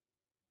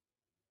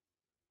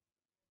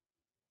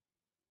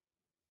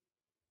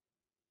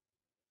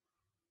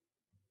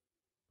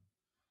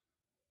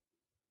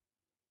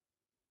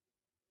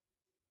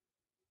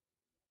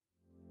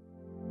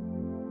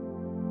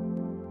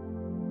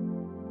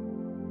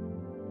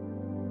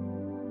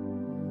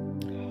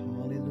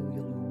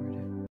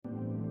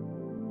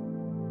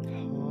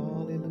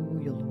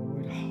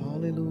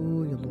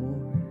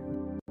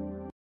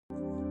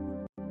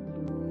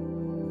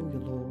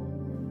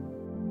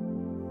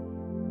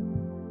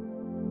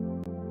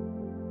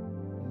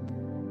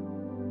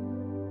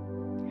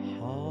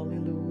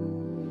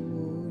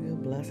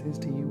blessings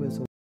to you as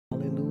well.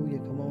 Hallelujah.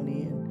 Come on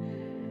in.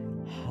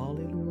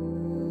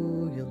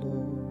 Hallelujah,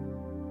 Lord.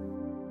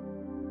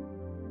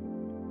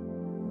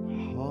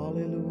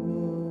 Hallelujah.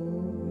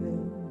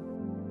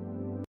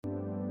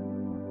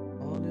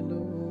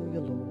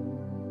 Hallelujah,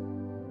 Lord.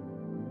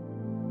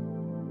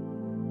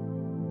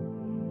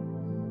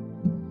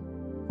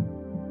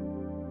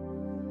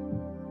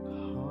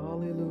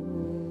 Hallelujah.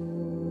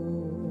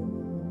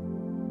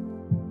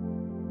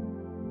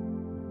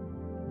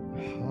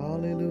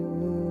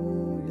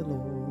 Hallelujah,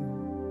 Lord.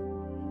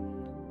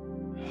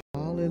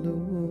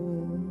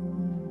 Hallelujah.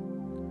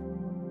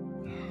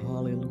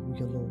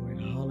 Hallelujah, Lord.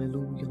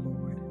 Hallelujah,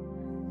 Lord.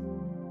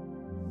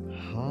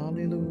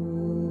 Hallelujah.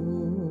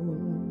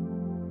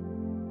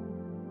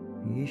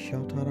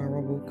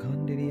 Yeshatarabu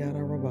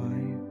kandiriara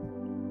rabai.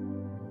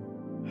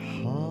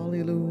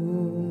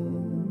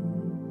 Hallelujah.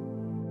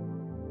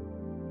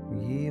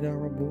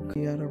 Yidarabu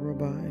kiara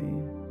rabai.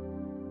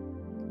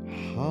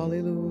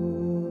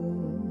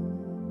 Hallelujah.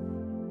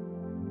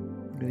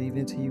 Good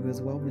evening to you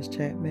as well, Miss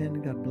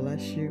Chapman. God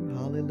bless you.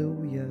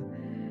 Hallelujah.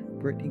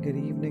 Brittany, good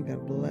evening.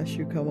 God bless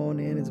you. Come on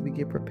in as we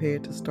get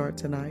prepared to start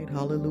tonight.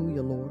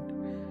 Hallelujah, Lord.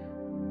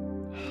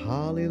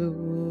 Hallelujah.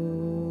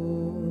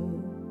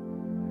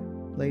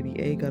 Lady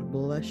A, God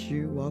bless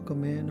you.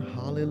 Welcome in.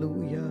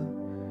 Hallelujah.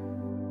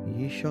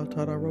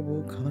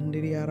 Yeshatarabu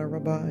kandiriara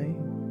rabai.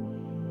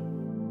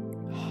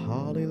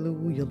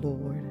 Hallelujah,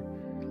 Lord.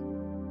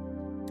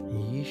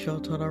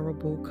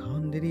 Yeshatarabu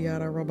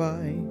kandiriara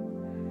rabai.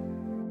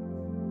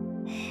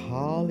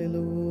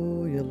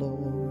 Hallelujah,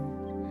 Lord.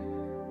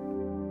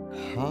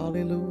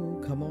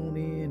 Hallelujah. Come on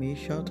in.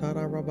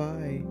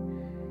 Yeshatarabai.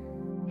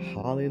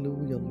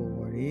 Hallelujah,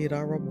 Lord.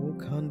 Idarabu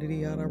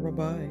kandiriara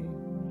rabai.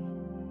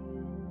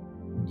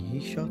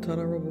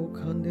 Yeshatarabu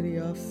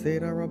kandiria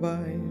seda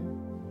rabai.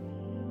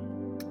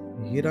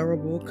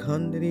 Yidarabu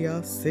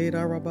kandiria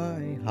seda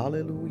rabai.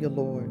 Hallelujah,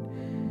 Lord.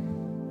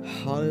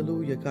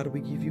 Hallelujah. God, we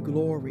give you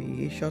glory.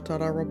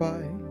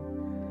 Yeshatarabai.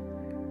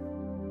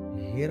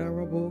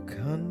 Yidarabu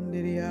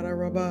kandiria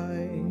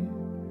rabai.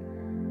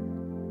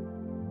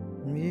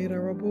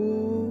 Yidarabu.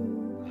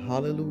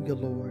 Hallelujah,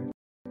 Lord.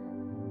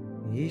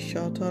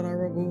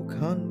 Yeshatarabu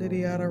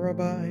kandiria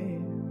rabai.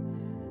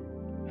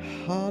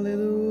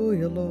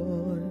 Hallelujah,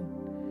 Lord.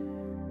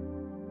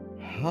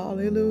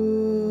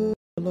 Hallelujah,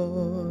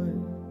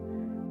 Lord.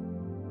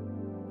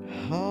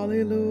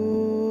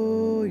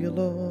 Hallelujah,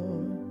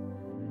 Lord.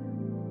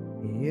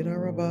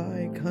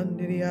 Yidarabai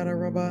kandiria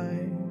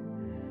rabai.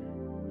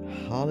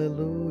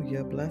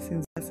 Hallelujah.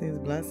 Blessings, blessings,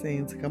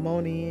 blessings. Come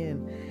on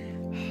in.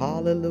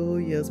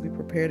 Hallelujah. As we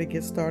prepare to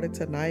get started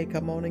tonight,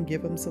 come on and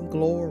give him some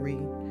glory.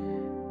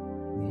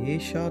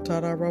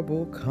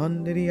 Yeshatarabu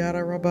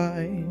kandiriara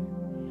rabai.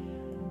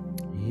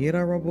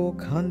 Yidarabu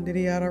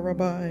kandiriara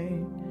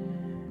rabai.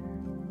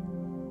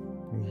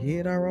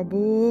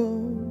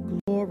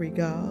 Yidarabu. Glory,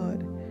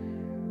 God.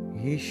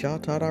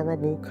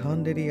 Yeshatarabu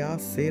kandiria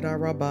seda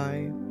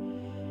rabai.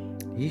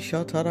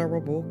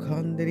 Yeshatarabu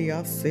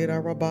kandiria seda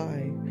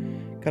rabai.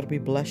 God, we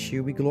bless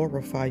you. We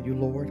glorify you,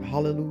 Lord.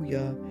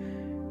 Hallelujah.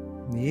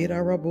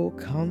 Yidarabu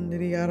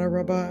kandiriara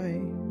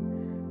rabai.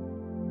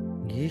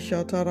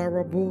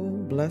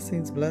 Yeshatarabu.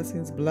 Blessings,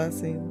 blessings,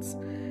 blessings.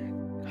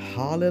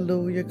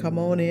 Hallelujah. Come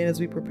on in as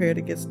we prepare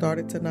to get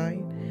started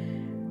tonight.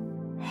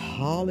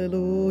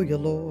 Hallelujah,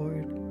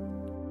 Lord.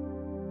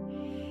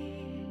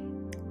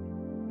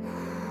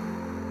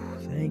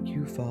 Thank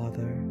you,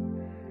 Father.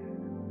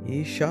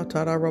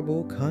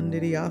 Yeshatarabu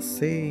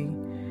kandiriase.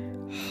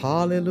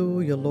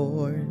 Hallelujah,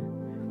 Lord.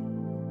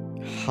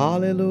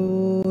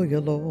 Hallelujah,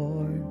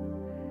 Lord.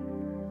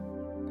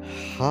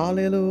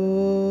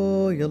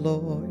 Hallelujah,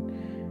 Lord.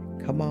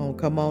 Come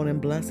on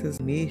and bless his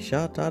name.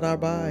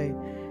 Yeshatarabai.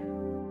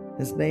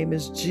 His name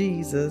is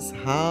Jesus.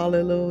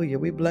 Hallelujah.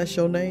 We bless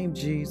your name,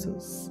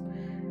 Jesus.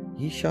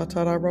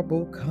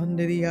 Yeshatarabu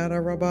kandiriara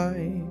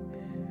rabai.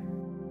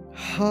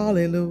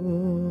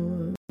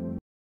 Hallelujah.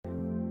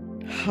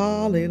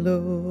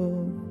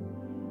 Hallelujah.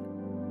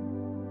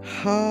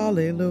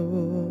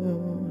 Hallelujah.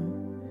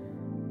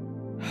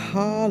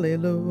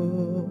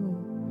 Hallelujah.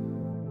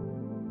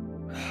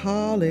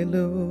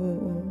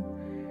 Hallelujah.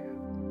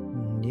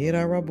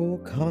 Yidarabu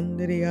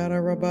kandiriara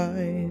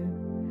rabai.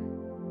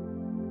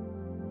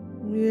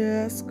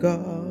 Yes,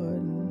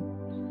 God.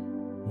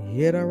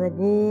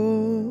 Yidarabu.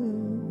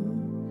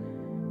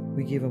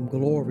 We give him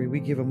glory. We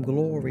give him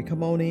glory.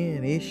 Come on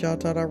in.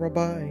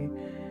 Ishatarabai.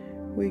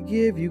 We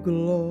give you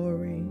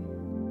glory.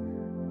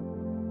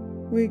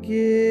 We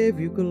give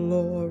you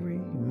glory,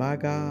 my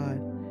God.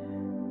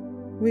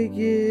 We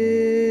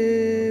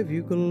give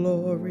you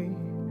glory.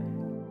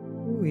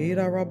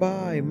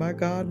 Rabbi, my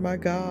God, my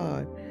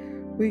God.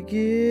 We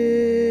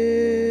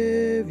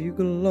give you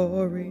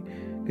glory.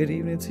 Good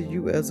evening to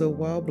you as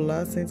well.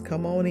 Blessings.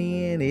 Come on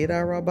in.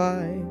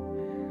 Rabbi.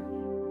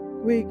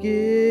 We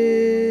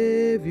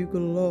give you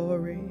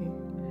glory.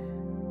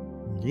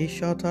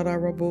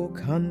 Yeshatarabu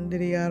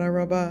kandiriara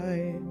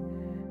rabai.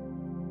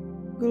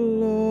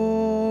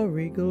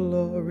 Glory,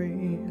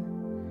 glory,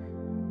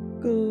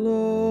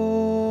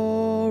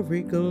 glory.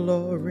 glory,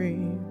 glory.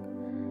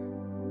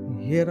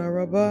 Yada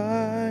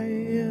Rabbi.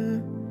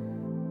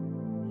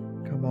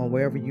 Come on,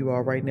 wherever you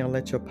are right now,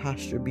 let your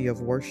posture be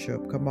of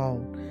worship. Come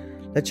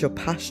on. Let your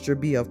posture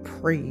be of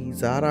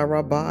praise. Yada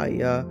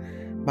Rabbi.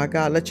 My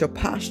God, let your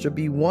posture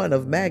be one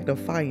of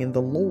magnifying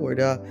the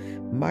Lord.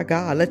 My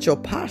God, let your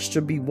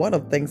posture be one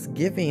of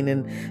thanksgiving,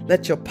 and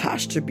let your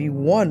posture be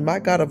one, my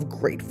God, of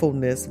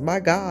gratefulness. My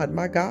God,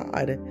 my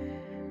God.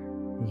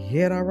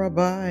 Yada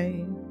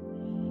Rabbi.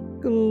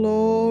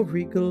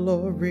 Glory,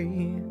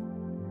 glory.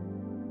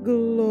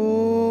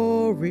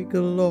 Glory,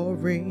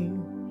 glory.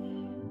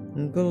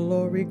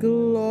 Glory,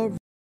 glory.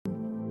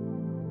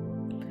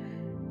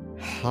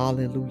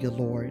 Hallelujah,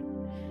 Lord.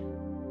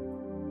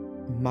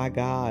 My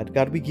God.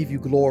 God, we give you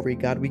glory.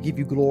 God, we give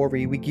you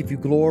glory. We give you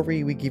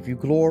glory. We give you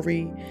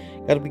glory.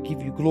 God, we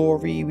give you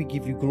glory. We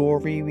give you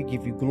glory. We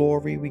give you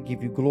glory. We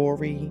give you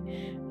glory.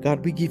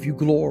 God, we give you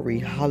glory.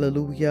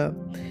 Hallelujah.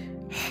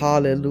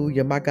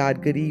 Hallelujah. My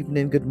God, good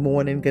evening, good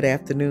morning, good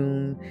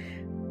afternoon,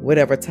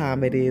 whatever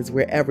time it is,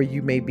 wherever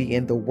you may be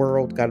in the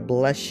world. God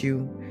bless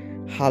you.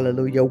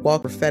 Hallelujah.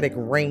 Walk prophetic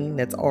reign.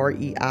 That's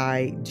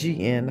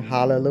REIGN.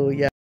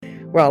 Hallelujah.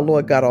 Where our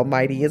Lord God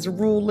Almighty is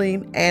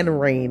ruling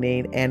and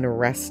reigning and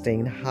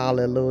resting.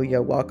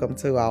 Hallelujah. Welcome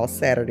to our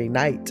Saturday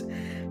night.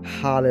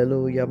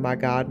 Hallelujah. My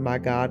God, my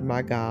God,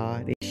 my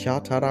God.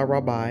 Ishatara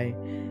Rabbi.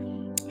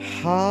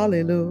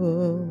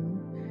 Hallelujah.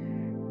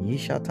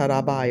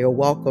 Ishatarabai.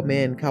 Welcome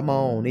in. Come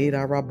on.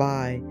 Ida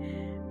Rabbi.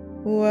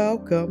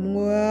 Welcome,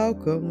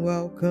 welcome,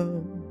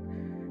 welcome.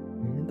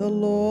 The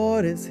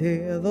Lord is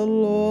here. The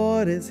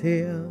Lord is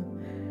here.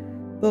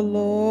 The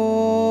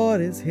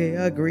Lord is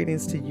here.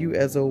 Greetings to you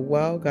as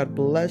well. God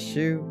bless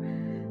you.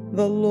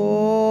 The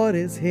Lord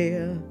is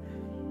here.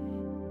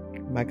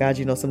 My God,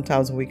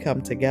 sometimes when we come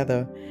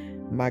together,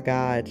 my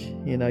God,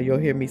 you'll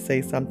hear me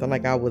say something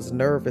like I was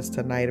nervous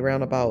tonight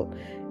around about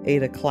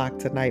 8 o'clock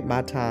tonight,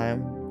 my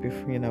time.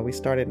 We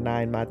started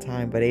 9 my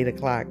time, but 8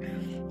 o'clock,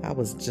 I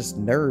was just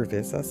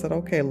nervous. I said,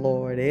 okay,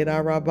 Lord,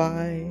 Eda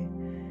Rabbi,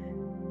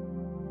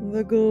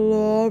 the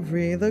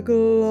glory, the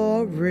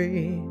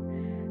glory.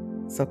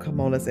 So come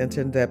on, let's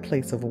enter into that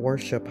place of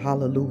worship.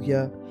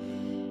 Hallelujah.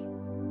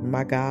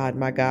 My God,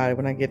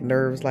 when I get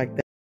nerves like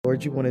that,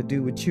 Lord, you want to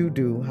do what you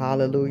do.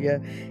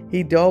 Hallelujah.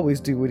 He'd always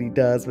do what he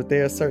does, but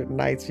there are certain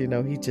nights, he's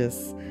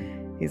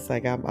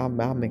like,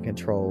 I'm in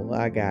control.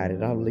 I got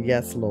it.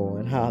 Yes,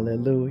 Lord.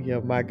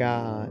 Hallelujah. My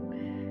God.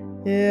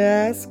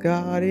 Yes,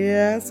 God.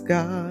 Yes,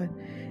 God.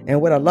 And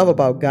what I love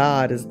about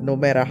God is no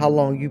matter how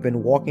long you've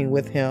been walking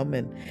with him,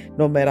 and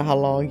no matter how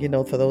long,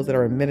 for those that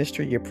are in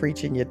ministry, you're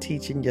preaching, you're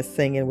teaching, you're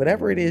singing,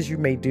 whatever it is you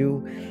may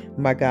do,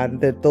 my God,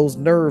 that those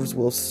nerves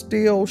will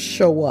still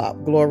show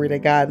up. Glory to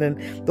God.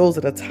 And those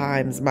are the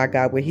times, my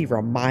God, where he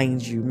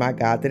reminds you, my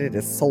God, that it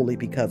is solely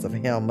because of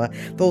him.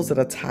 Those are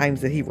the times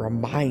that he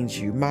reminds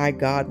you, my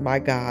God, my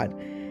God,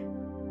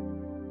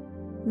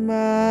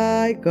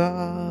 my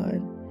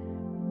God.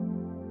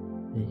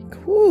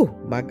 Whew,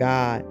 my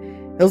God.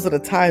 Those are the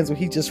times when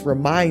he just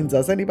reminds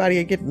us.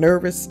 Anybody get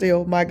nervous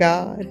still, my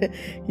God?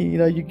 You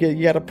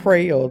got to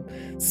pray or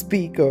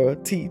speak or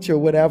teach or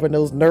whatever, and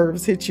those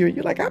nerves hit you.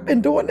 You're like, I've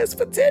been doing this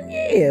for 10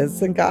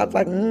 years. And God's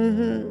like,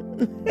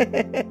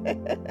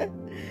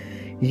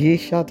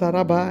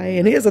 Yeshatarabai.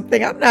 And here's the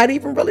thing, I'm not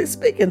even really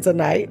speaking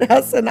tonight.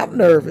 I said, I'm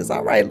nervous.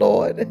 All right,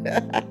 Lord.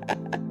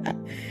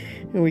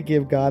 And we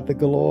give God the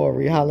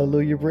glory.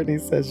 Hallelujah. Brittany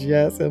says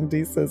yes.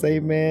 MD says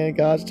amen.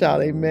 God's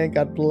child, amen.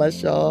 God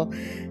bless y'all.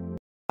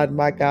 God,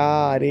 my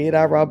God.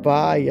 Eda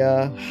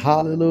Rabbiah.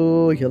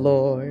 Hallelujah,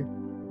 Lord.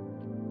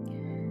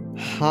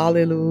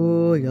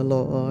 Hallelujah,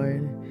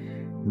 Lord.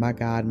 My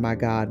God, my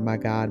God, my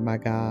God, my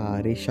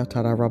God.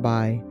 Ishatara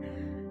Rabbi.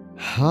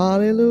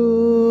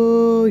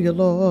 Hallelujah,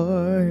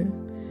 Lord.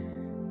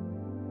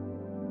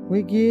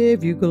 We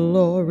give you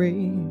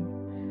glory.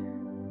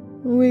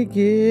 We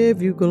give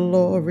you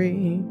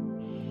glory.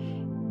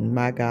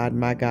 My God,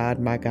 my God,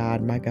 my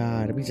God, my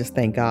God. We just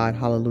thank God,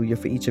 hallelujah,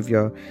 for each of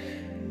your,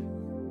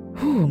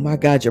 my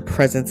God, your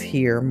presence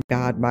here. My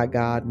God, my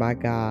God, my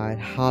God,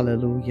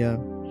 hallelujah.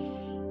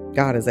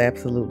 God is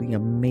absolutely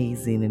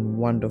amazing and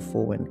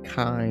wonderful and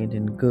kind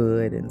and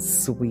good and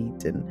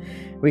sweet. And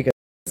we got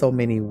so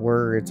many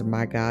words,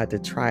 my God,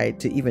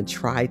 to even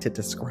try to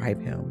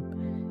describe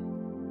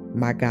him.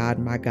 My God,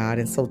 my God.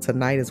 And so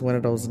tonight is one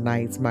of those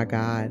nights, my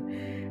God,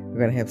 we're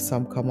going to have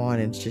some come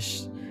on and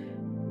just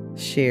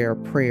share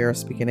prayer,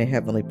 speaking in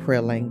heavenly prayer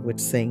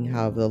language, sing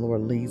however the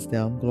Lord leads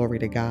them. Glory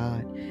to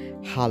God.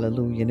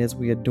 Hallelujah. And as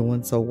we are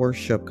doing so,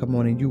 worship. Come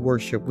on and you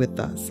worship with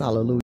us.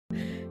 Hallelujah.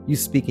 You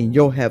speak in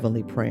your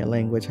heavenly prayer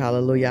language.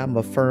 Hallelujah. I'm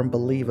a firm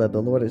believer.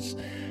 The Lord has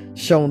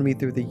shown me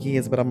through the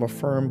years, but I'm a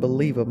firm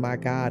believer, my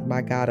God,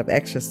 of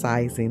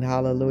exercising,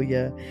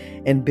 hallelujah,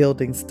 and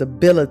building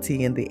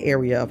stability in the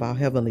area of our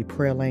heavenly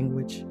prayer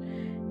language.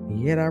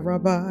 Yeda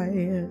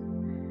Rabbi.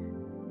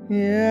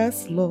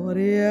 Yes, Lord.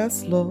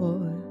 Yes,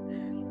 Lord.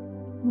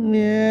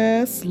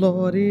 Yes,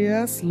 Lord.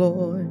 Yes,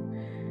 Lord.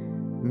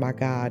 My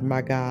God,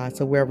 my God.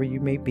 So wherever you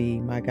may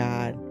be, my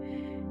God.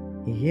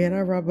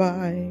 Yeda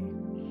Rabbi.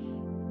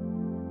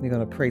 We're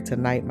going to pray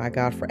tonight, my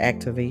God, for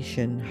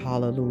activation.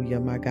 Hallelujah,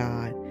 my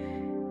God.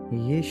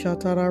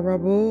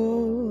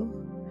 Yeshatarabo.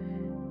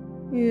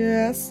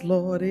 Yes,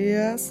 Lord.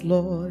 Yes,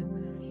 Lord.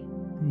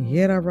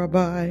 Yera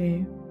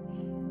Rabbi.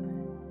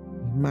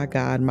 My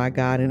God, my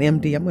God. And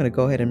MD, I'm going to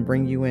go ahead and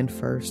bring you in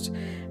first,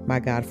 my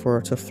God,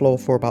 to flow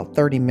for about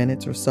 30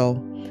 minutes or so.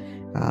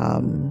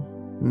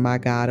 My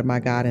God,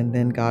 and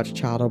then God's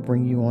child will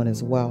bring you on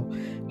as well.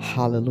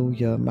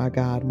 Hallelujah, my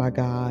God, my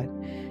God.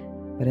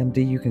 But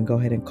MD, you can go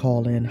ahead and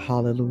call in.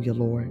 Hallelujah,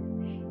 Lord.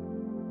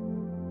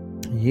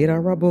 Yera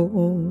Rabbi.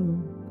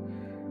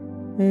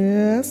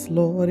 Yes,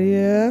 Lord.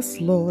 Yes,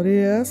 Lord.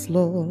 Yes,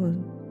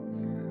 Lord.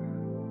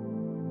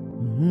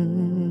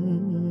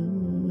 Mm-hmm.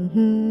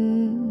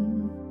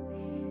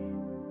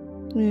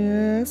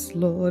 Yes,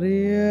 Lord.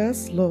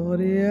 Yes, Lord.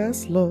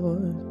 Yes,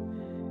 Lord.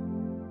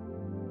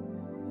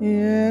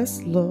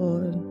 Yes,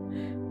 Lord.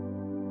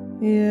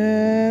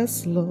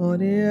 Yes,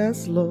 Lord.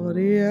 Yes, Lord.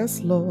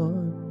 Yes,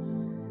 Lord.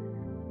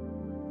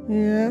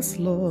 Yes,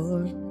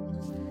 Lord.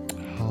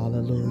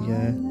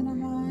 Hallelujah.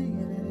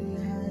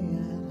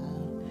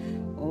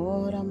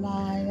 Ora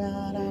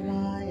Maya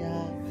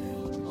Ramaya,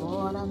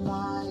 Ora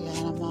Maya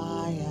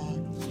Ramaya,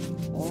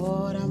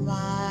 Ora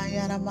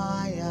Maya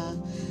Ramaya,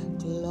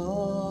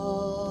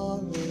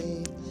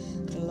 glory,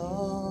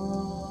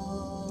 glory,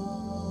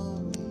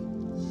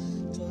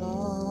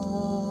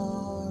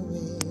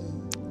 glory,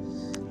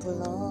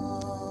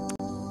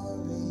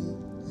 glory,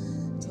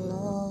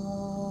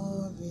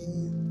 glory,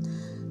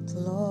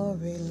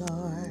 glory,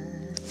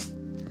 Lord.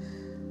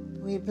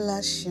 We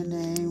bless your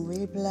name,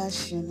 we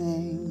bless your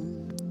name.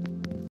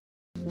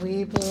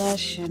 We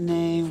bless your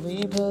name,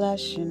 we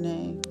bless your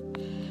name,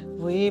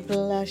 we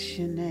bless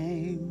your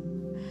name.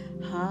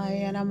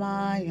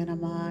 Hayanamaya,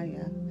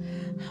 Namaya,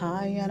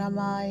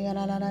 Hayanamaya,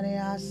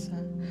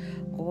 Nananiasa,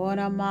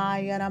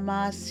 Goramaya,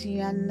 Namasi,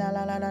 and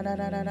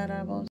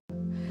Lalarabos,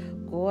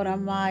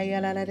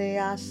 Goramaya,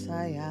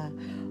 Lariasaya,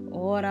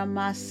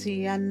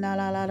 Oramasi, and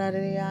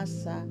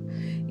Lalariasa,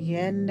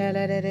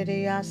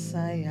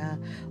 Yendelariasaya,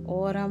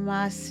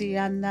 Oramasi,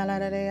 and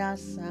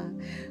Lalariasa.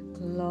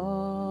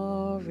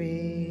 Glory,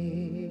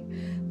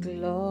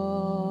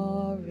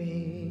 glory,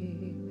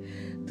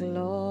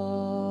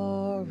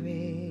 glory.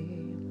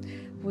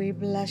 We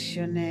bless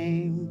your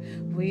name,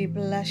 we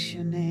bless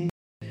your name,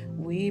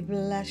 we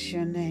bless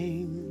your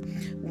name,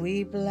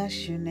 we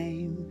bless your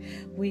name.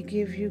 We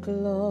give you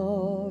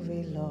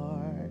glory,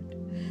 Lord,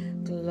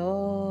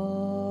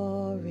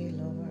 glory,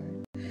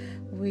 Lord.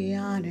 We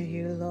honor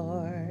you,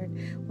 Lord,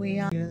 we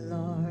honor you,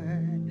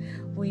 Lord,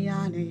 we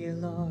honor you,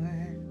 Lord.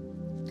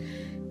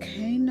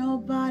 Can't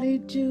nobody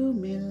do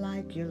me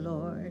like you,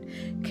 Lord.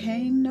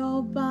 Can't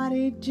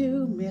nobody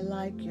do me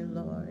like you,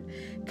 Lord.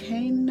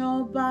 Can't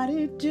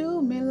nobody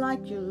do me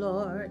like you,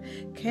 Lord.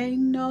 Can't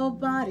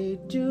nobody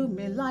do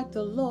me like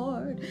the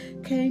Lord.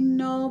 Can't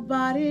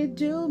nobody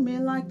do me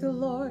like the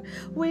Lord.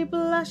 We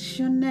bless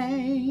your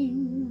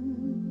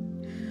name.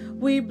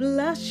 We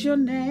bless your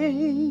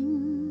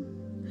name.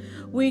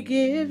 We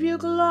give you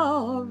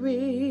glory.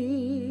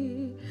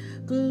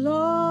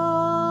 Glory.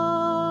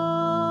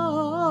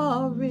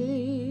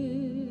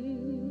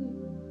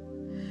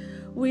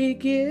 We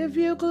give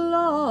you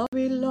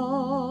glory,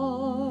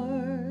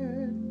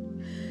 Lord.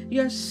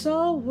 You're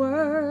so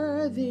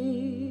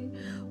worthy,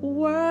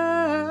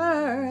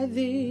 worthy,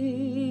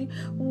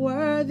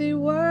 worthy,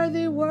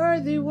 worthy,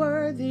 worthy,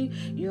 worthy.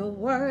 You're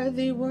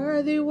worthy,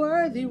 worthy,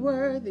 worthy,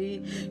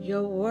 worthy.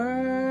 You're worthy,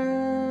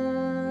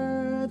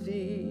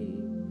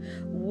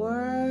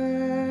 worthy.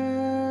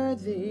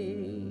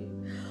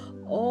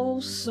 Oh,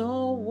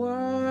 so worthy.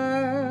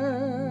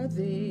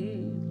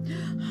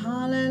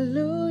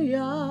 Hallelujah.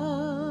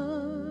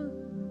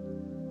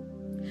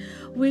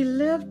 We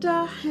lift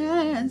our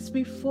hands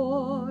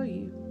before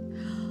you.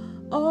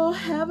 Oh,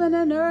 heaven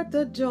and earth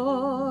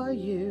adore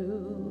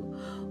you.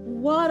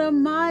 What a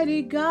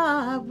mighty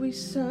God we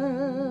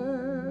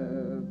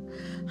serve.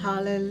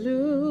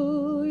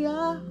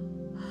 Hallelujah.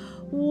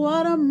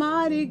 What a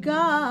mighty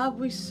God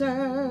we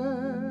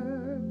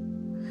serve.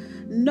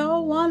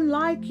 No one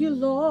like you,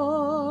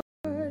 Lord.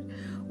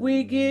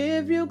 We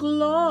give you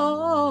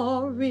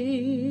glory.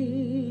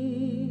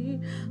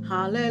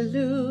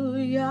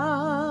 Hallelujah.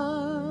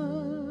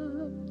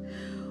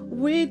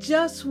 We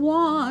just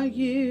want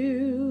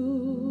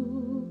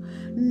you.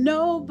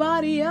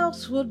 Nobody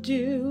else will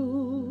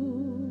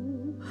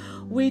do.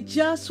 We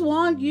just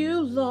want you,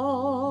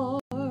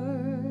 Lord.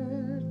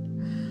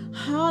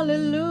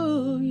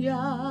 Hallelujah.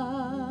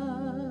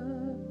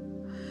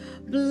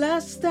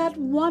 Bless that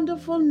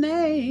wonderful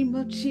name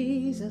of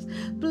Jesus.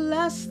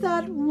 Bless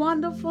that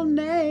wonderful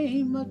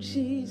name of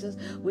Jesus.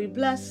 We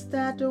bless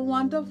that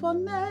wonderful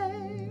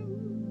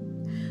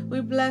name. We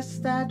bless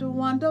that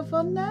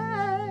wonderful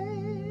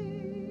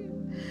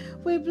name.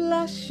 We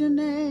bless your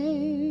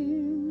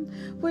name.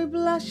 We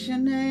bless your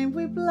name.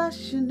 We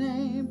bless your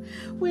name.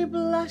 We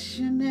bless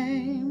your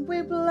name.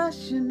 We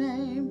bless your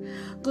name.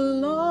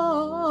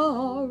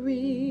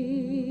 Glory.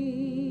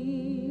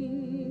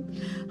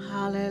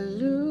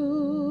 Hallelujah.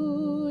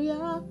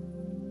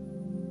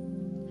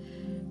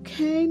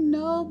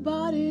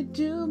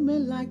 me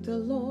like the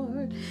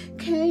Lord.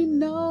 Can't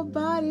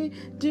nobody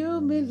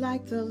do me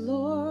like the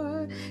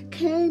Lord.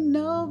 Can't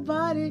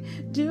nobody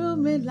do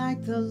me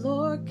like the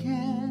Lord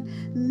can.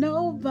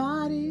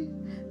 Nobody,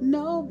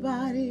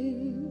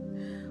 nobody.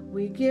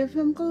 We give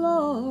him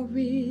glory.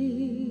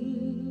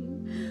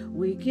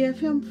 We give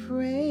him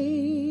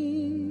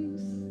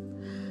praise.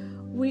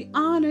 We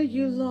honor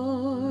you,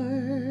 Lord.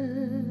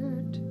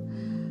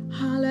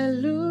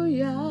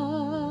 Hallelujah.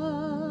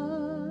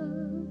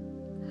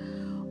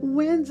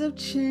 Winds of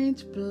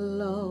change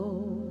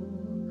blow,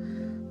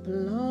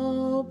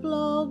 blow,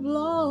 blow,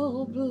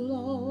 blow,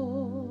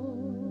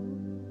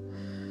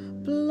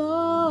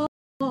 blow,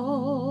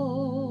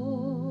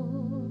 blow.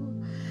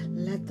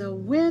 Let the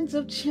winds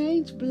of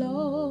change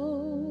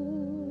blow.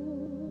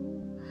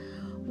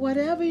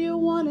 Whatever you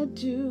want to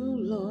do,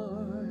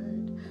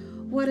 Lord,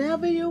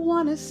 whatever you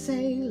want to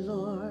say,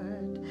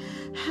 Lord,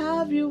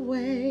 have your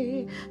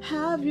way,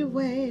 have your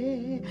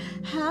way,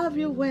 have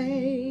your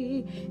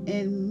way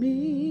in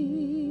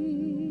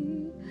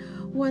me.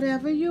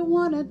 Whatever you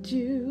want to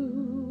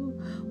do,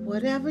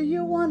 whatever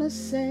you want to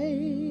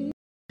say,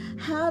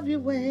 have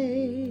your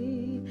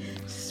way.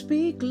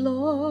 Speak,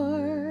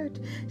 Lord,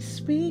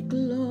 speak,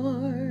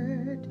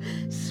 Lord,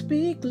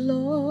 speak,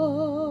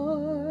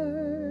 Lord.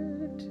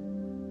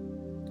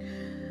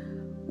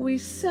 We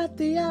set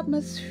the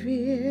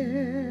atmosphere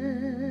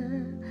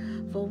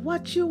for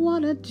what you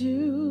want to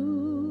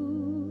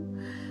do.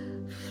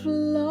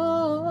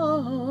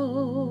 Flow,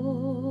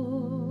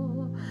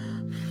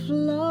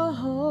 flow.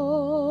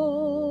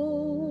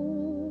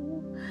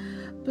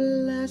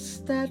 Bless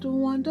that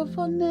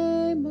wonderful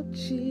name of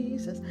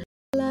Jesus.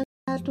 Bless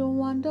that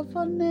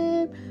wonderful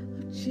name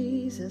of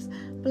Jesus.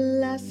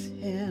 Bless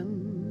him.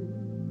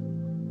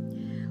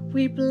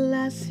 We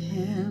bless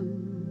him.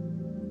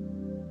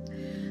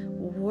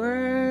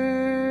 Worthy,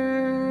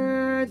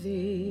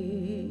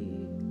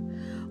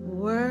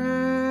 worthy,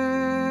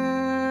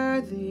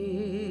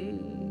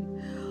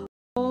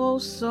 oh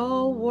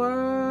so worthy.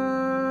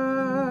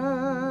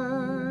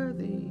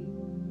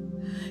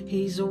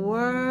 He's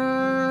worthy,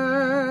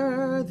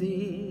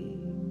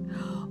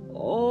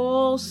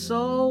 oh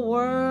so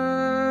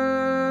worthy,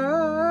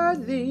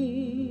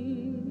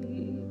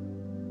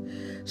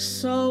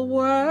 so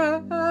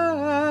worthy.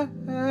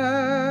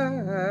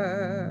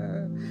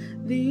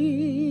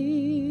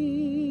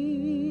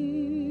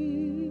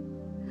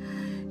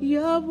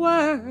 You're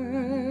worthy,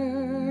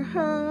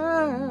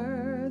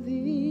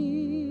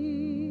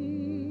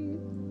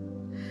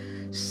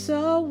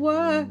 so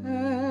worthy.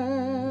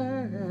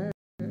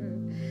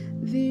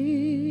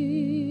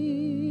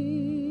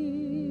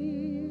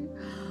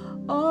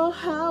 Oh,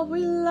 how we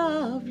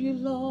love you,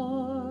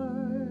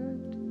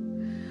 Lord.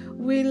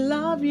 We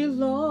love you,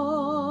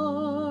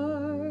 Lord.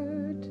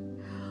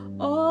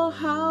 Oh,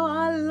 how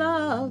I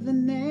love the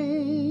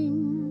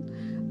name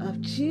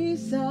of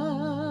Jesus.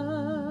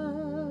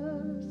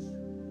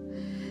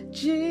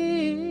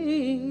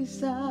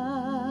 Jesus,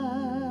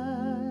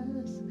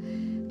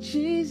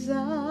 Jesus,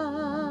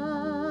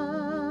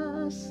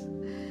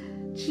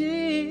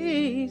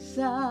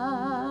 Jesus.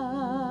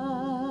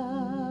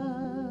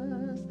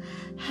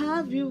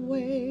 Have your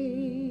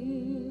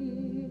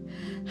way,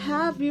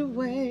 have your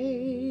way.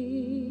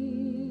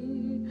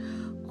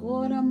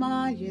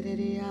 Orama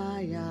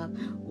yereyaya,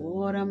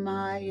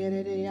 orama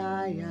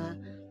yereyaya.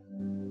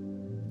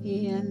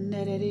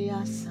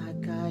 Yenereya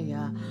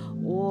sakaya,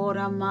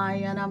 ora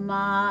maya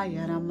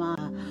namaya nama,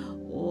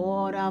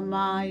 ora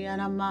maya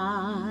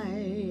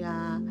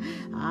namaya,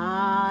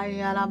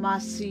 ayala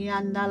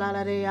masianda la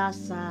la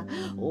reasa,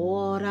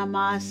 ora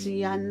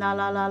masianda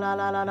la la la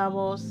la la la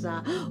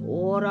bosa,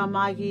 ora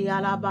magia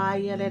la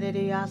baya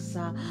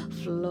reasa,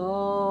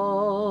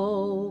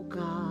 flow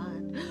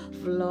God,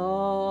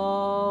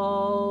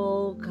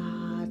 flow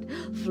God,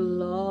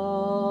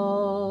 flow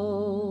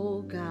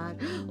God.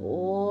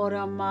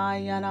 Ora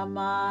maya na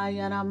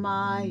maya na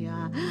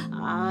maya,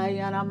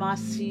 ayana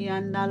masi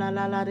anda la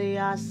la la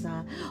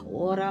reasa,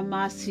 ora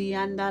masi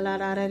anda la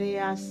la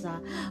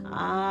reasa.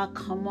 Ah,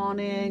 come on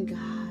in,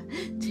 God.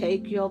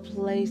 Take your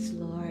place,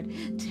 Lord.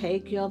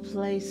 Take your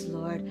place,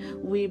 Lord.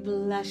 We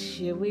bless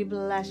you. We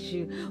bless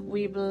you.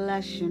 We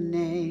bless your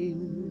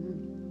name.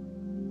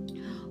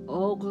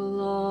 Oh,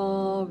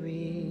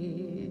 glory.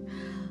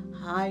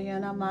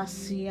 Hayana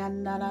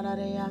masianda la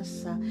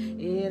reasa,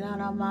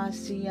 irana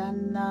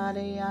masianda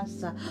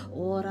reasa,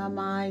 ora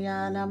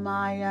maya na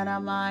maya,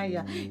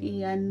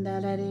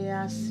 yanda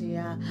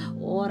reasia,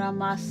 ora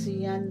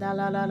masianda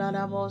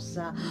la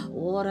bosa,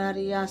 ora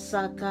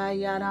reasa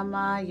kaya na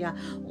maya,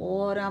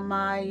 ora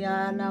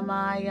maya na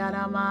maya,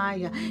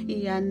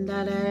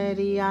 yanda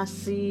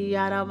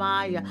reasia na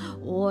maya,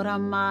 ora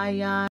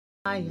maya.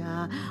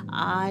 Aya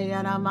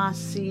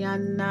Ayaramasiya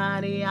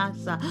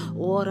Nariasa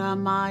Ora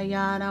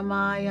Maya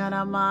Ramaya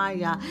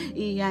Ramaya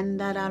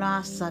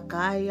Yandarasa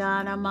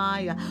Kaya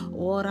Ramaya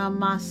Ora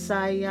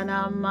Masaya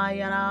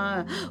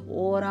Ramaya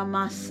Ora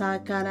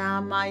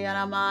Masakara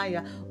Maya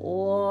Ramaya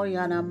O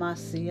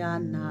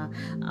Yanamasiana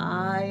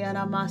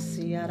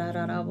Ayaramasiya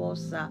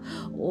Rarabosa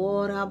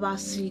Ora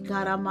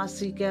Basikara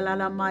Masikela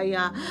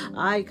Lamaya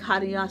Ay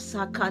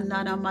Kariasa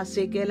Kanana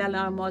Masikela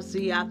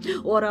Lamosia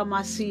Ora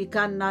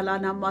Masikana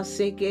Lana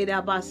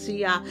Masekera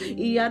Basia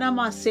Iana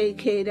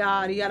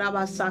Masekera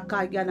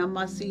Yarabasaka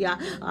Yanamasia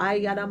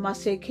Ayana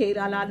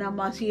Masekera Lana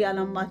Masia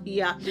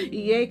Lamahia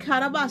Ye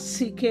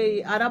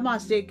Karabasike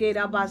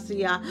Aramasekera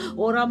Basia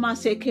Ora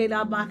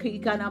Masekera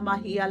Mahikana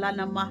Mahia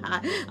Lana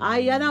Maha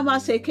Ayana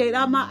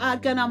Masekera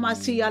Maakana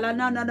Masia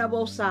Lana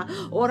Nabosa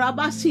Ora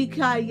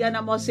Basika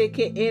Yana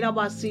Maseke Era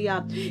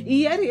Basia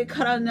Ieri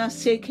Karana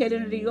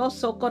Sekera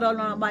Rioso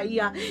Corona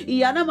Maia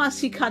Iana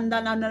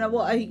Masikanda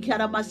Nanabo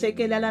Ikara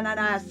Masekela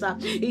Lanasa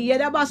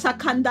Yerabasa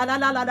Kandala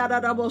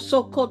Rabo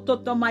Soko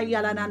Toto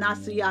Maya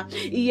Lanasia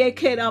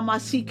Yekera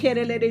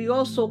Masikere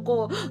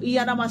Yosoko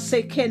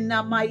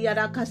Yanamasekena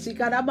Maya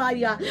Kasikara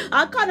Maya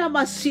Akana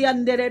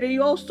Masiandere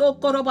Yoso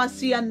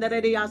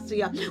Korobasiandere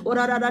Asia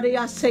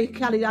Oraria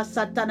Sekalia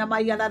Satana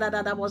Maya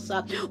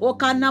Lanabosa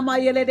Okana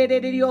Maya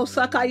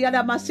Yosa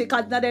Kayana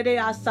Masikandere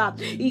Asa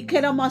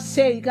Ikera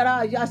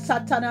Masegara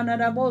Yasatana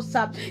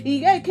Nabosa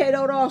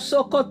Yekero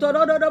Rosso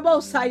Kotoro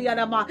Bosa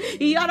Yanama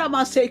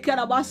Yarama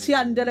Sekara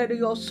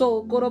Basiandere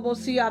so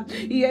Gorobosia,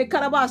 Ye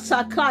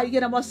Carabasa Kai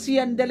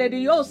Yanamasian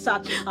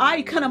Deleriosa,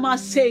 I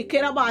Canamase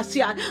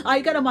Kerabasia,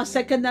 I got a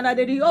second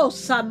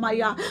Naderiosa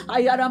Maya,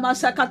 I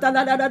Aramasa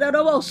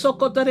Catalaroso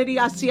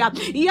Cotoriasia,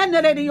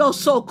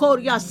 Yanerioso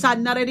Coria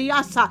San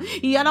Narediasa,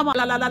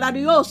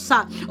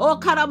 Yanamalariosa, O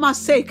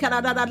Caramase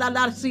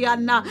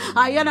Carasiana,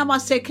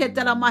 Ayanamase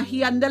Ketala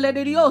Mahian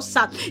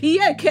Deleriosa,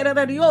 Ye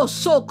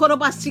Kerarioso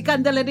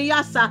Corobasican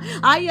Deleriasa,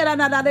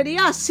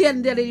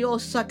 Ayanariasian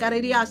Deliosa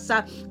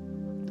Carediasa.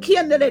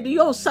 Kiandele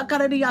diosa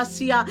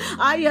caradiasia,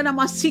 ayana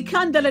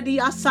masikandele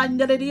diasa,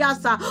 andele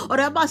diasa,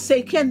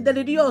 orabase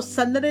kendele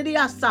diosa, andele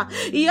diasa,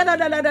 yana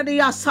da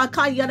diasa,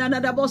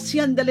 kayana da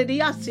bosiandele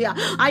diasia,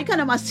 I can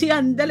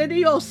masiandele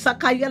diosa,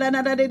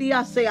 kayana da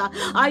diasia,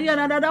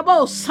 ayana da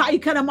bosa, I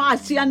can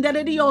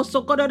masiandele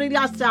dioso,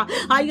 corodiasa,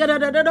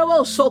 ayana da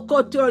boso,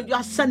 cotur,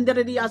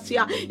 yasandele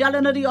diasia,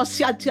 yalana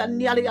diosia,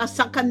 nialia,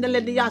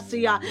 sakandele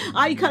diasia,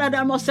 I can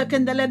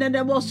mosakandele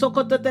de boso,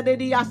 cotete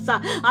diasa,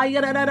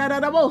 ayana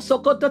da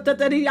boso,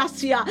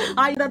 Tatariasia,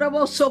 I got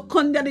a so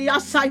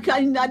condariasa,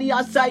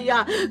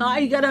 kindariasaya,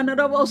 I got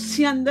another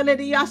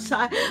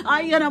siandeliasa,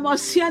 I got a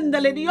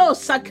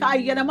masiandeliosa,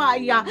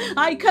 kayanamaya,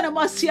 I can a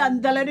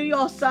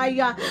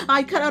masiandeliosa,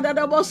 I can a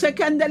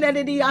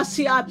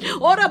secondeliasia,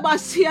 or a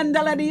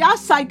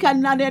basiandeliasa,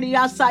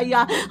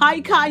 canadiasaya,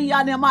 I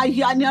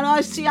kayanamaya,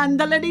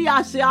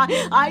 siandeliasia,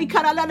 I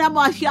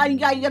canamaya,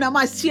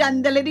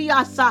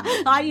 yanamasiandeliasa,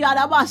 I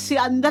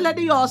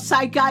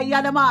yarabasiandeliosa,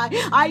 kayanama,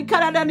 I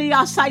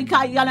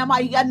canadiasa,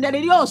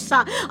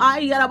 Yanamayanderiosa,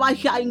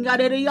 Ayarabaya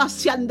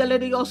Ingariosia and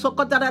Delerioso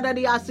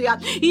Cotarariasia,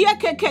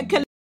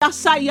 Yeke.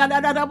 Asaya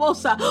da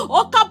bosa,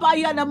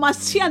 Okabaya na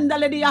masianda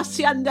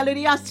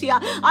leriasia,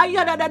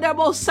 Ayada da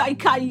bosa,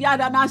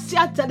 Ikayada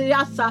Nasiata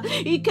Riasa,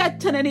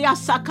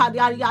 Iketeneriasa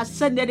Kadaria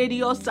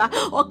Senderiosa,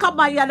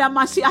 Okabaya na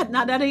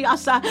Masiana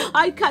Riasa,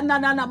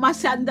 Ikanana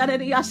Masanda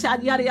Riasa,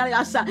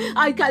 Yariasa,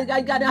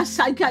 Ikagana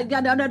Saika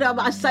Ganada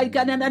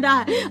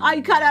Basaikanana,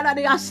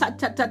 Ikarariasa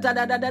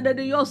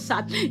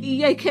Tatariosa,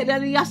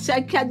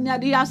 Yekedariasa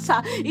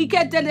Canadiasa,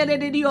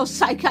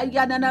 Iketeneriosa,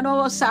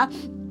 Kayananosa.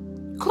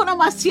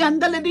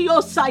 Konamasiandele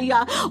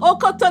diosaya, o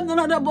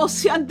cotanana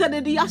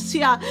bosiandele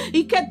diasia,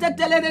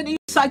 iketele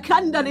diosa,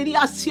 candele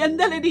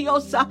diasiandele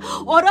diosa,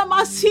 ora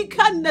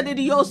masikandele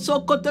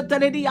dioso,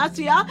 cotatele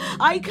diasia,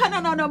 I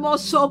canana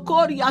moso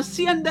coria,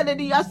 siandele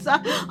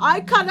diasa,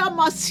 I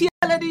canamasia.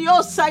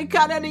 Diosa, I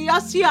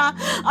canadiasia,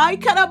 I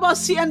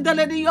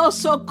canabosiandele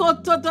dioso,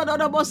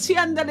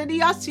 cototodobosiandele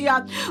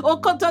diasia, o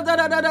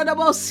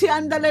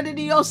cotodobosiandele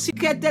diosi,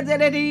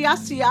 ketele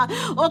diasia,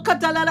 o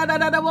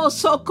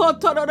catalanaboso,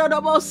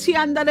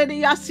 cotodobosiandele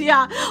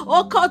diasia,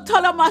 o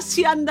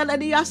cotolamasiandele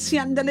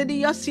diasiandele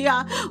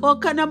diasia, o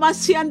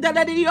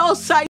canamasiandele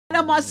diosa.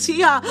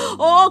 Masia,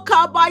 O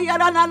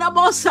Kabayana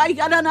Bosa,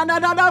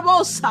 Yanana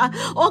Bosa,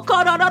 O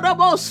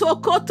Coranaboso,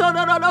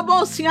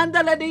 Cotorobosi and the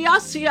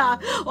Lediasia,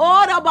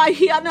 Ora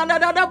Bahiana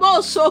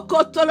Boso,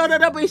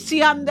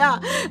 Cotorabisianda,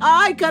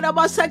 I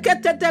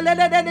Carabasakete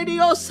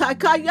Telediosa,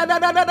 Kayana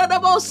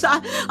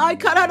Bosa, I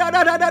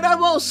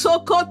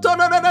Caranaboso,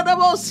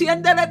 Cotorobosi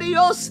and the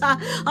Lediosa,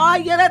 I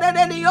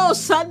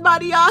Yanadiosa and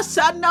Maria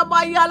Sanda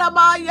Mayala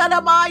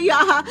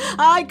Maya,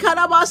 I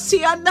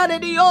Carabasi and the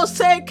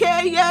Lediose,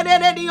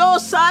 Kayana.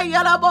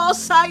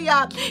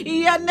 Yalabosaya,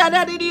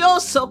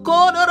 Yanadioso,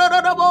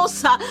 Cororobo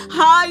diosa.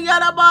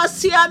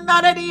 Hayarabasia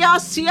Naradia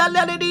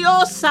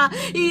Leriosa.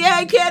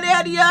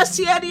 Yekeria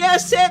Seria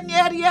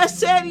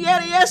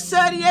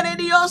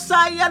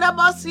diosa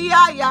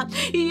Yarabasia.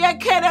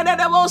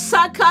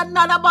 Yekeremosa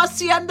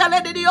Canarabasia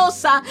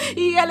Leriosa.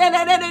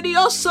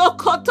 Yelerioso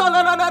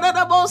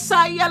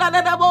Cotolorosa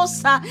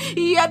Yalabosa.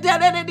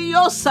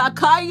 Yederiosa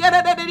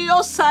Kayara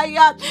diosa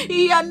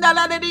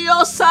Yandala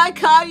diosa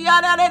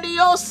Kayara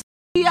diosa.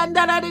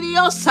 Yandala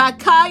diosa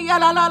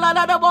Kayala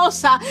la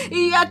bosa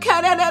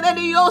Yakara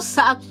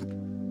diosa.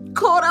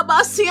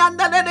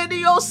 Corabasianda de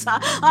diosa,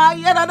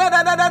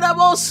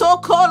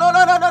 ayanaboso,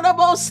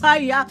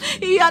 colorabosaya,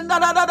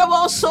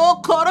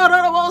 yananaboso,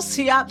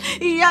 cororobosia,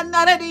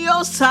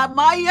 yanadiosa,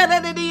 maya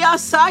de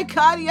diosa,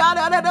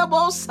 cariana de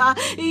bosa,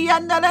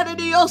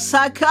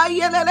 yanadiosa,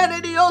 cayana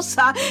de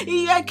diosa,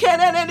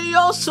 yakere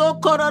dioso,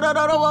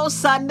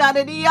 cororobosa,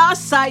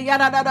 nadiasa,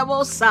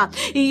 yanadabosa,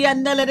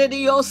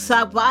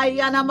 yanadiosa,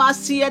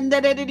 vayanamasi and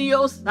de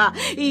diosa,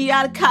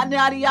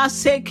 yarcanaria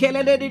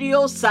sekele de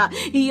diosa,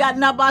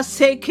 yanabas.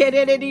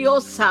 Sekere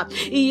diosa,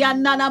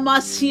 yanana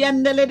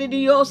masiendele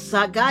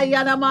diosa,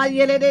 gayana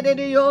mayele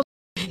diosa.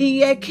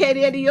 Ye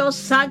quería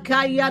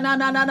saca ya na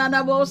na na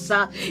na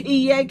bosa.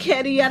 Ye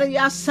quería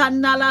ya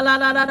sana la la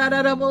la la la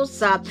la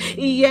bosa.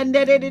 Ye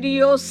nere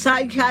Dios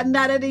saca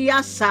nara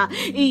diasa.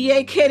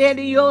 Ye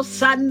quería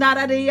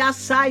sana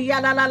diasa ya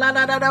la la la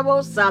la la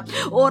bosa.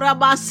 Ora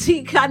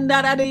basika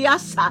nara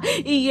diasa.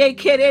 Ye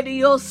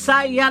quería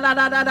ya la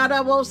la la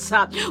la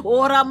bosa.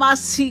 Ora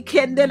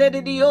masikendele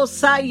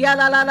Dios ya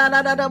la la la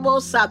la la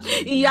bosa.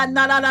 Ya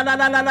na la la la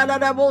la la la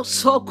la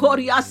bosa.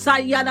 Coriasa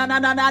ya na na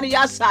na na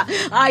diasa.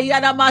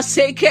 Ayana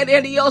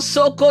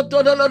masekerioso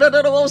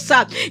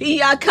kotololorosa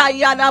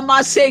yakayana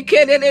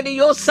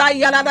masekeriosa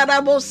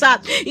yanarabosa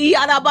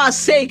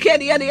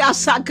yarabasekeria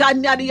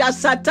sakanaria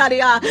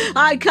sataria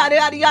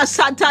aykaria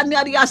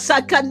satanaria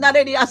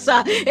sakanaria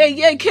sa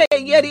eyeke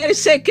yeri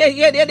seke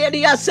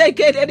yeri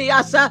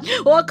sekeria sa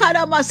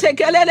okara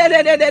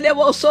masekelele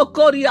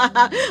bosokoria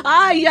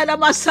ayana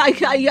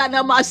masaka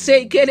yana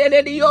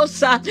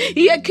masekeriosa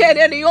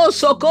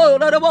yekerioso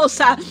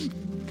kolorosa.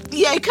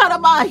 Ye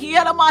karama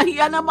hiya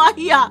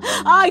mahia.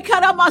 Ay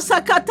karama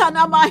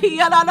sakatana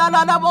mahia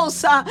la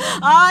bosa.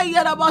 Ay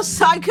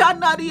yarabasa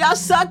kanaria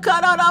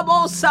sakara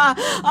bosa.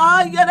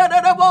 Ay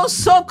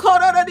yaraboso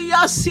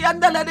kororia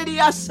siandala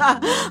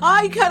diasa.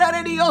 Ay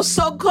karario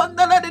so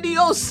kondala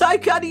diosa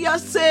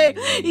kariase.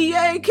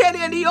 Ye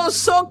kerio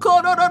so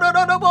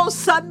kororo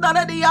bosa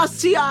ndala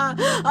diasia.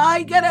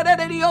 Ay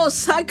karario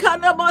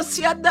sakana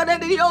siandala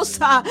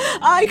diosa.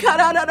 Ay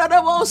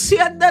kararo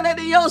siandala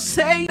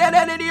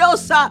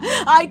diosa.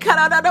 Ay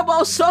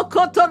cararabo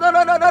socoto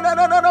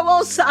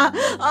bosa.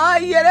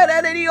 Ay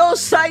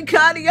Dios, ay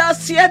caria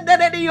siende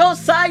de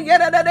Dios, ay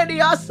de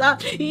Diosa.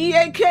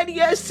 Ye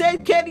quería ser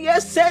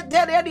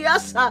de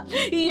Diosa.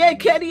 Ye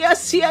quería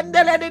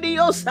siende de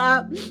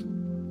Diosa.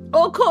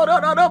 O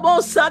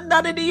cororobosa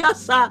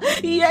nadiasa,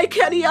 ye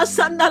queria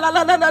sanda la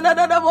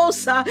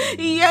bosa,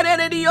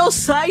 yere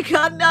diosa, y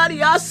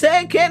canaria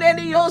se quere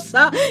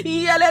diosa,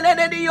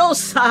 yele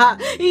diosa,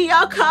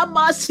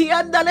 yakama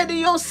sienda le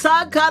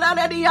diosa,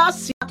 cara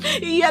diasia.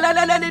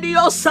 Yele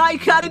diosa, y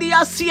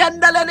caria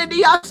sienda le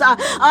diosa,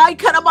 ay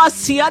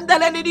caramasienda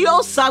le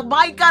diosa,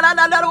 my cara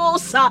la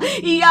rosa,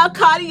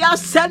 yakaria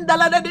senda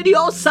la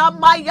diosa,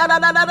 my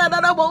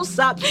la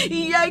bosa,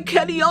 ye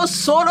querio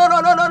solo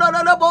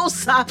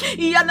bosa.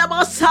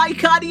 Yanamasai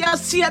Karia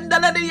Sienda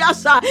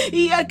Diasa,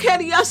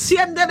 Yakaria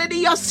Sienda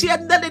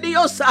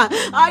Diosa,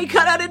 I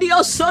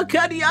Caradioso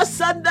Caria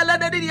Sanda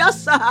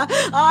Diasa,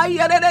 I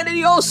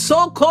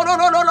Yaradioso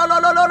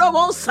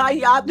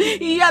Cororosaya,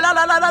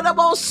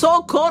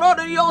 Yalaboso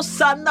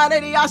Cororiosa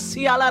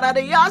Nadiasia La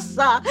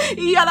Diasa,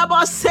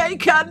 Yalabase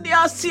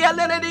Candia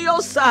Siela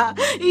Diosa,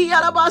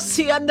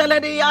 Yalabasia and the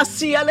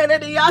Diasia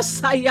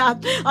Diasa,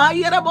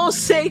 I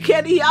Yarabose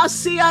Caria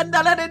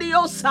Sienda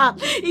Diosa,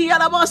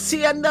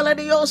 Yalabasia and the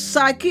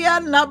Diosa,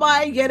 Kiana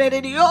by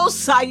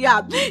Yerediosa,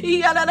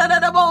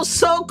 Yadabo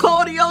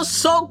Corio,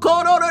 so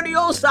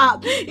Corodiosa,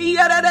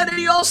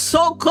 Yadadio,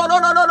 so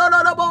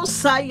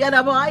Cororosa,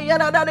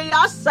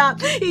 Yadabasa,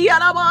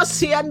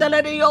 Yadabasi and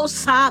the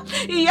Diosa,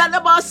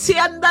 Yadabasi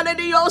and the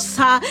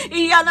Diosa,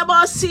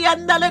 Yadabasi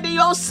and the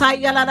Diosa,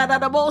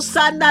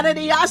 Yadabosa and the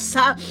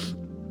Diasa.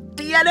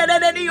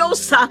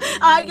 Diosa,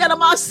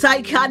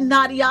 Ayanamasa,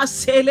 Canaria,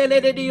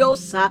 Sele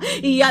Diosa,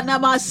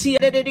 Yanamasi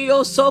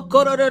Dioso,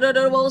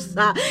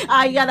 Cororosa,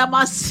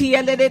 Ayanamasi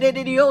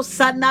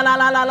Diosa,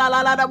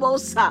 Nala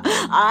Bosa,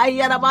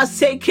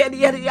 Ayanamase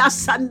Keria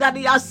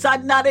Sandaria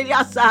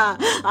Sandariasa,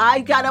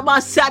 I got a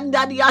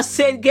Masandaria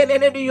said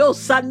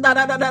Gediosa,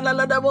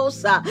 Nala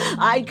Bosa,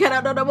 I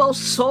cannot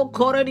so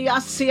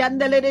Cororiasi and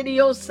the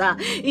Diosa,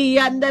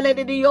 Yandele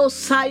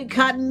Diosa,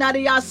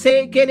 Canaria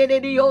se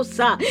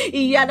Gediosa,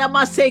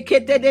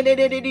 Yanamaseke de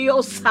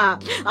Diosa,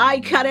 I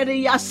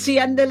carry Yasi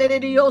and the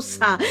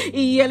Diosa,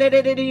 Yele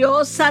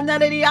Diosa,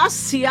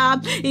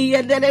 Nadiasia,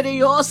 Yele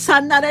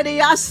Diosa,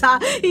 Nadiasa,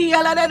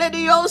 Yala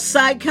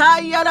Diosa,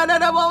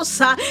 Kayana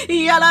Bosa,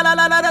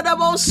 Yala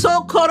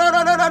Boso,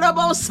 Corona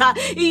Diosa,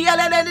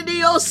 Yelene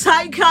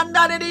Diosa,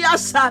 Kandare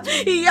Diasa,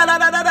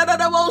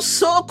 Yelana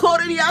so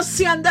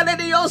Coriasi and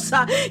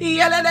Diosa,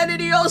 Yelene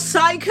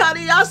Diosa,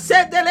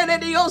 Cariase de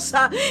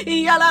Diosa,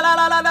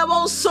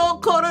 Yalala so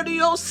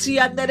Coriosi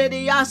and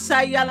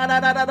Diasa,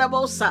 Yalana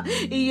Bosa,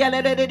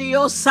 Yelene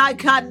Diosa,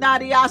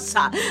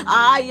 Canariasa,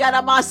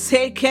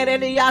 Ayaramase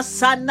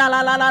Kereniasa,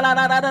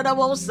 Nala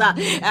Bosa,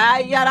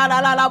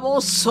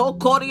 Ayala so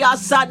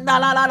Coriasa,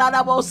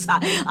 Nala Bosa,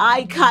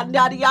 I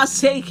Candaria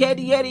say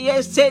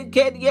Kediere, say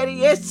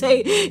Kediere,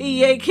 say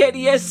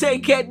Yekediere, say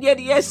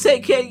Kediere,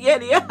 say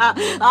Kediere,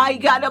 I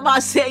got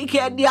a say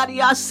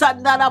Kediaria,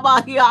 Sandana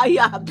Bahia,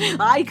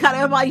 I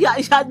Karamaya,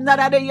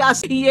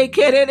 Sandarias,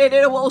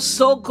 Yekere,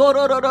 so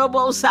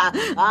Cororobosa,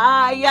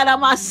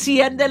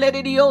 Ayaramasi and the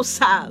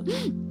Lediosa.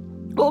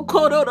 O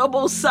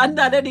kororobo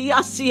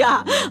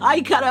sandaleriasia,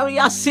 I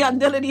carariasia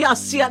and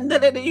deliriasia and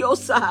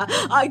deliriosa,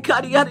 I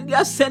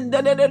carriarias and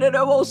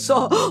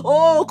delirioso,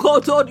 O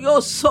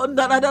cotorio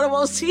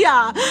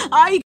sondalarosia,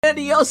 I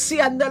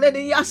cariosia and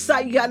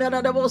deliriasa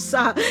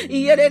yanarabosa,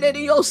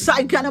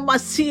 Yerediosa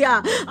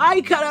canamasia,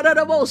 I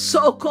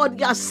cararaboso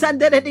codia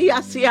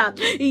sandeliriasia,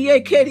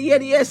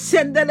 Yekerias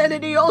and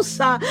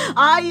deliriosa,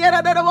 I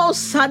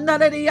yararabosa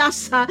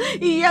naleriasa,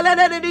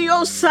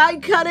 Yelediosa, I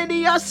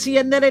carariasia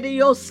and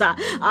deliriosa.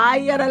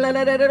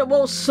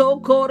 So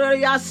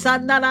Cororiasa,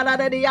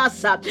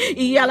 Nanariasa,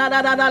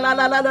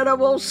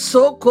 Yala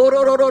so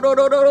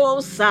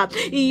Cororosa,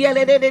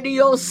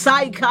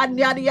 Yelediosa,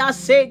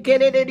 Canyariase,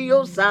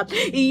 Kediosa,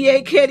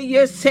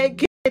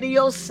 Yekeriese.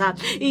 Diosa,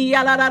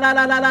 Yala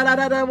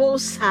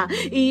bosa,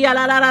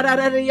 Yala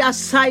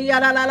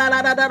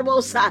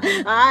bosa,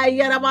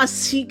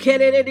 Ayaramasi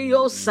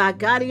Kediosa,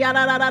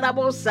 Gariana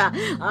bosa,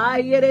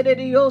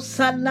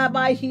 Ayediosa,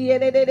 Nabahi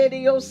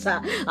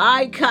Diosa,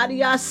 I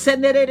Caria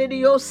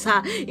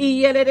Senediosa,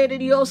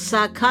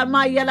 Yediosa,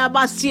 Kamayala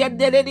Basia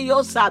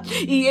Diosa,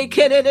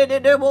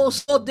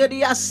 Yekedioso de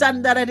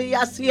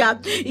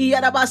Sandariasia,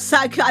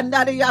 Yarabasaka and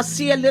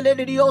Dariasia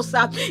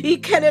Diosa,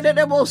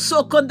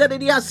 Ikedioso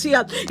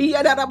Condariasia.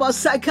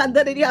 Yadabasa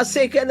Candaria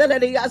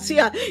Sekedaria,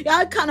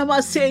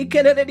 Yakanama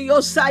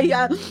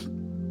Sekedaria.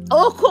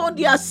 O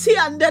Kodia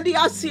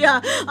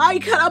Siandeliasia, I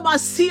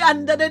Karamasi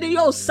and the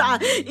Diosa,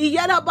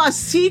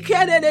 Yarabasi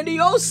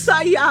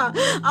Kediosa,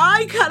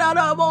 I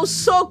Karamo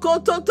Soko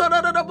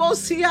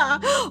Totorobosia,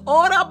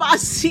 Ora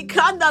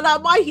Basikanda la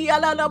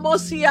Mahiala la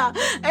Mosia,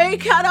 E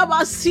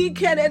Karamasi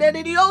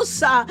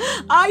Kediosa,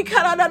 I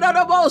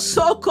Karanabo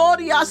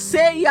Sokoria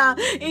Seya,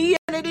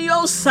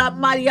 Diosa,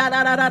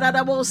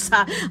 Mariana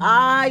Bosa,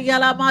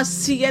 Ayala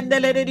Masi and the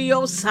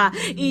Diosa,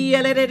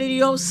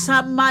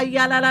 Diosa,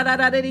 Mayala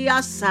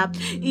Diasa.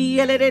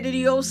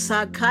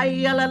 Diosa,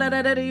 Kayala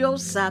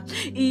Diosa,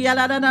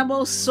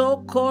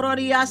 Yalanamoso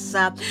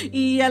Cororiasa,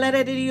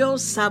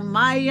 Diosa,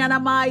 Mayana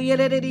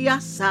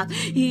Mayediasa,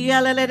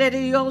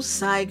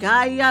 Diosa,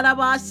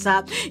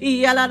 Gayalabasa,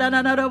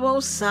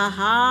 Yalananabosa,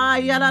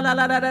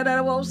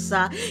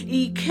 Hayalanabosa,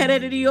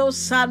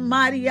 Diosa,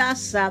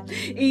 Mariasa,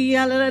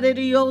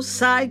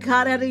 Diosa,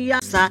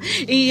 Carariasa,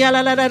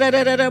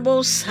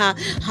 Yalanabosa,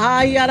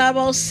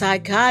 Hayalabosa,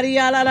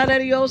 Cariala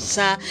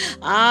Diosa,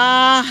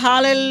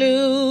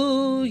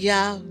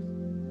 hallelujah,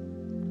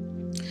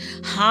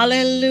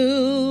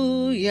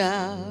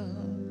 hallelujah,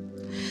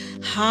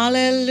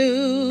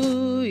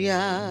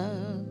 hallelujah,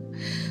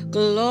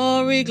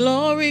 glory,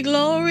 glory,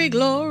 glory,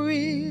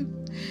 glory,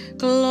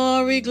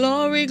 glory,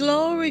 glory,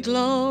 glory,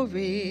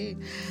 glory,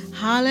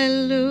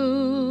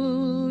 hallelujah.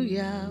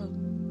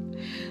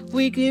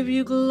 We give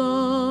you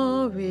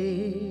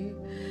glory,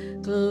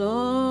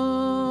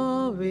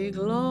 glory,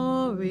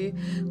 glory,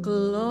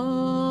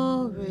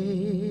 glory.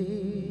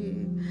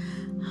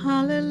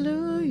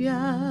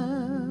 Hallelujah.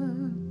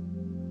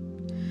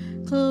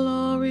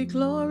 Glory,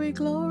 glory,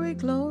 glory,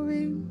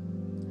 glory.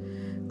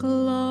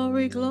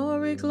 Glory,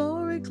 glory,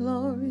 glory,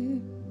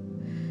 glory.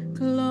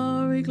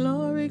 Glory,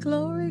 glory,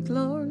 glory,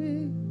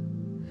 glory.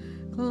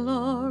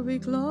 Glory,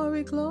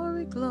 glory,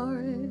 glory,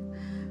 glory.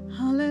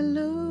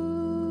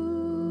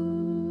 Hallelujah.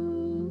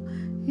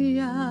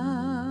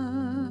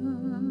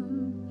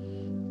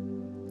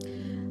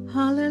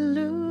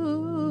 Hallelujah.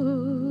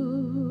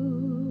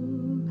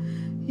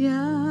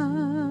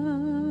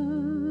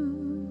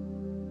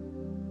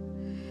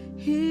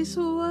 He's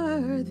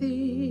worthy.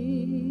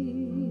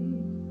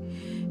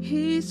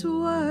 He's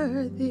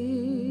worthy.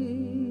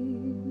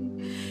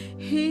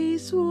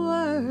 He's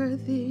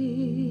worthy.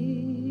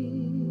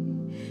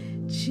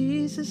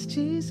 Jesus,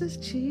 Jesus,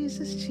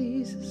 Jesus,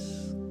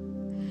 Jesus.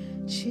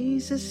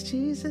 Jesus,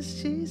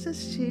 Jesus,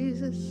 Jesus,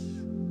 Jesus.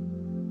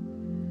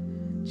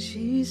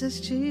 Jesus,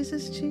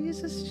 Jesus,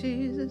 Jesus,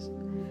 Jesus.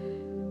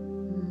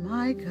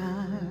 My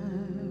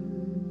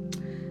God.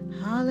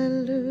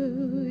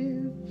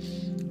 Hallelujah.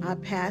 I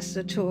pass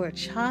the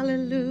torch.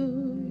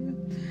 Hallelujah.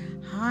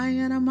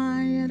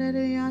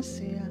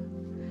 Hayanamayanayasia.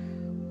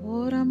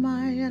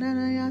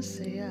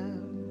 Oramayanayasya.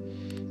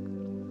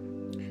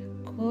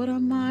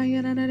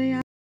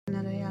 Koramayanayasa.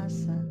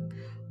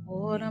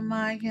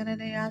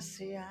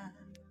 Oramayanayasya.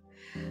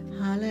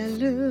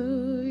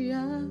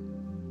 Hallelujah.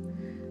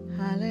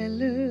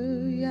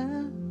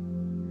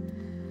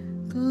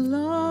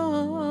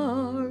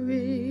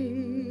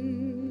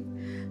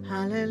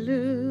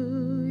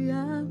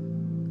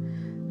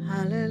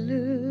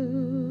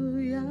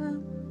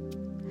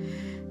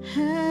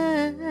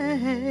 Hey,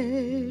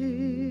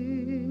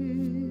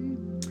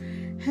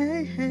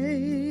 hey,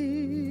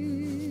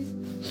 hey.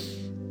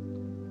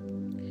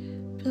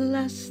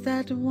 Bless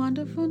that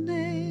wonderful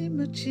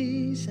name of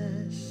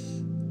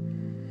Jesus.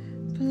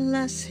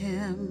 Bless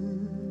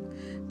him.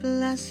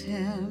 Bless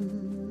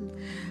him.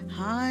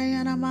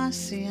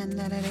 Hayanamasi and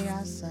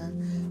Nariasa.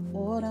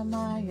 Ora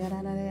Maya.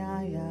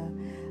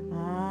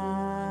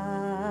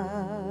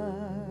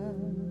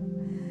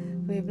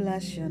 We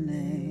bless your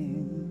name.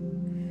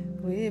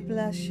 We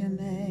bless your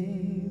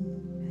name.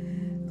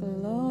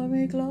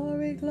 Glory,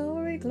 glory,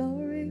 glory,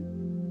 glory.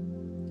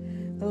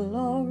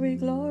 Glory,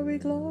 glory,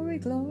 glory,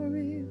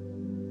 glory.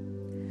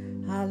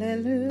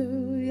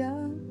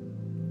 Hallelujah.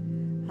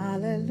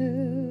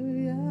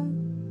 Hallelujah.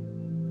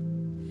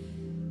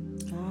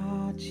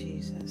 Ah,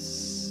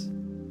 Jesus.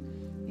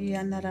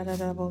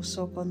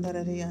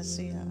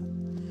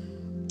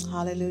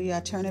 Hallelujah. I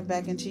turn it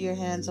back into your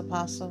hands,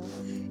 Apostle.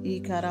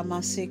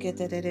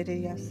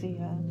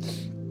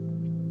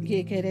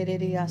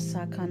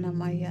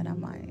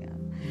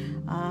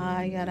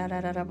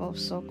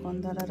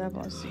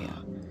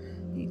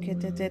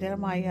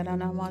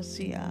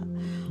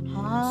 Yes,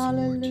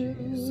 Lord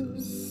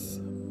Jesus.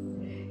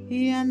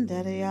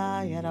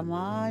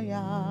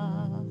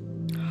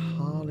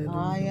 Hallelujah,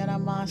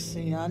 Lord.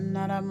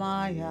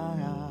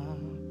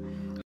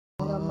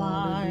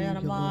 Hallelujah,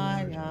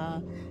 Lord.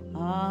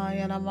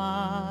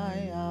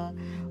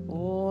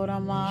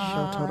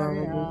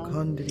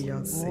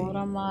 Shatarabokandriyase.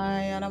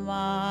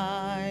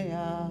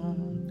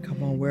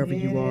 Come on, wherever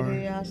you are,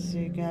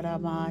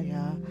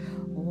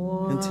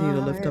 continue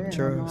to lift up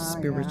your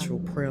spiritual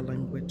prayer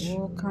language.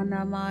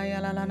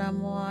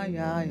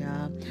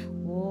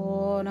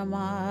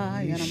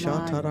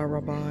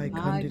 Shatarabai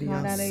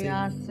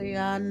kandriyase.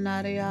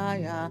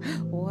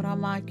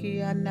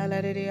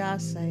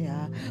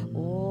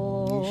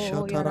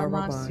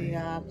 Shatarabai.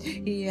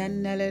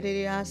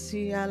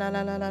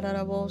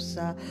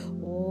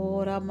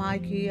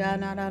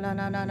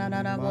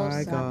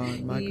 My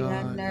God, my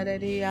God.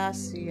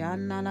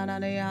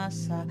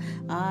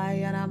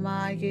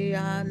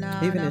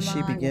 Even as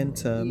she began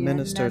to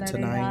minister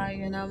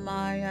tonight,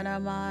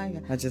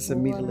 I just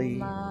immediately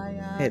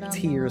had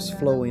tears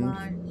flowing.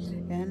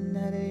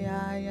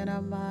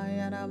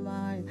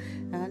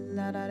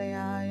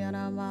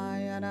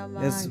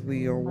 As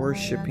we are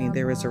worshiping,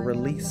 there is a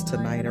release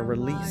tonight, a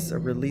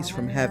release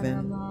from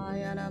heaven.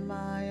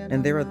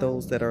 And there are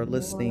those that are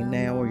listening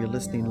now or you're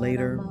listening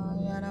later.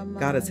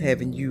 God is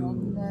having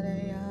you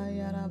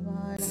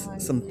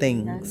some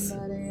things.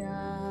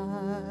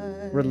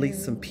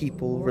 Release some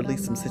people,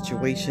 release some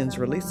situations,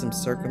 release some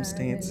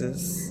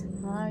circumstances.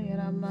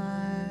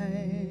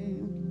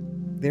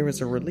 There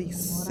is a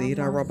release.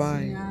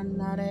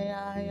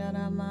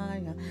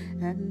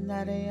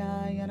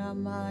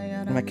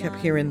 And I kept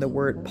hearing the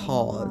word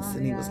pause.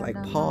 And he was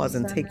like, pause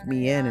and take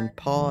me in, and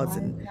pause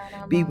and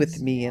be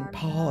with me, and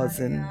pause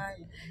and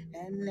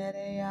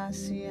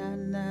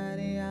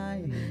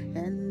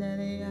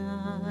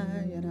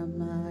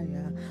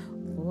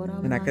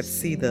I could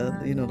see the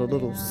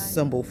little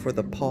symbol for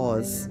the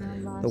pause,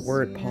 the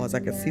word pause. I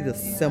could see the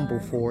symbol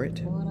for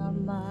it.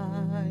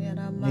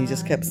 And he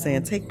just kept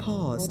saying, take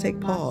pause, take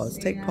pause,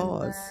 take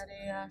pause.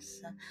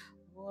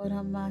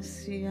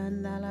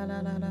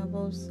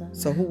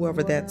 So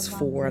whoever that's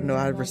for, I know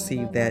I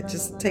received that.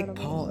 Just take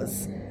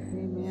pause.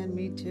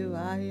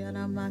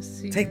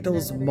 Take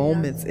those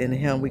moments in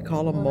him. We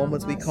call them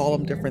moments, we call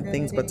them different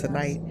things, but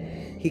tonight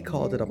he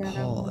called it a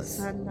pause.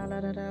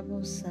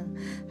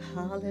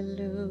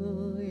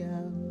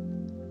 Hallelujah.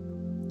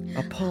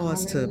 A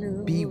pause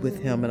to be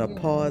with him, and a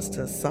pause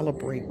to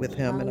celebrate with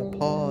him, and a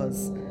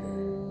pause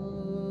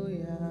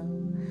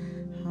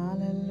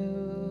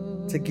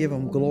to give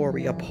him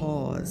glory, a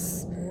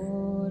pause.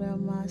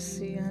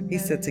 He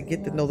said to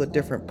get to know the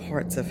different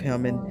parts of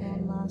him and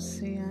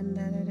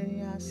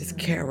his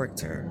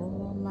character.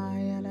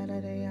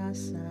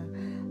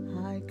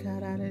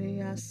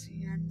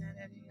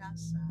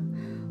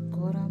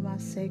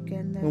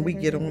 When we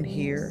get on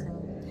here,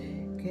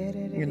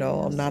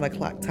 9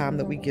 o'clock time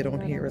that we get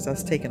on here is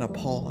us taking a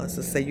pause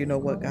to say, you know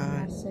what,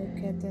 God?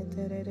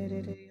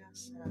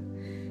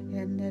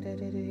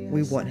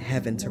 We want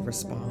heaven to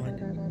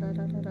respond.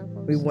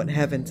 We want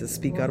heaven to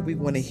speak, God. We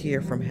want to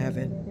hear from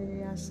heaven.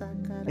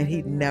 And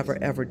he never,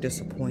 ever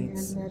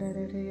disappoints.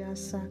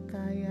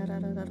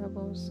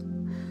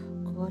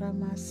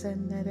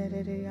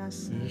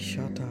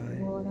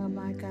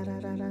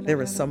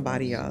 There is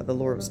somebody, the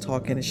Lord was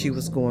talking, and she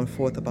was going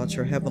forth about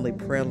your heavenly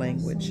prayer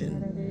language.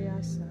 And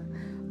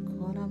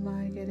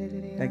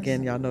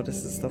again, y'all know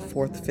this is the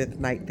 4th, 5th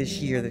night this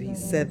year that he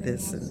said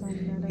this.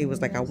 And he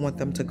was like, I want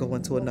them to go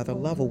into another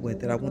level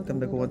with it. I want them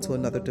to go into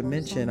another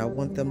dimension. I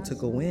want them to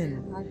go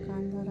in.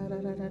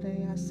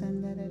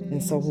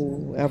 And so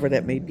whoever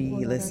that may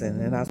be, listen,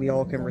 and we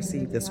all can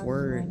receive this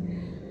word.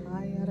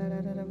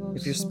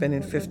 If you're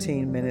spending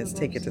 15 minutes,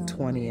 take it to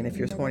 20. And if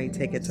you're 20,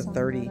 take it to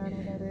 30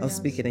 of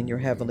speaking in your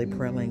heavenly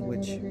prayer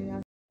language.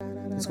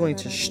 It's going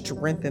to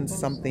strengthen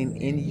something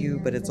in you,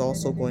 but it's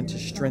also going to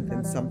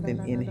strengthen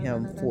something in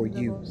him for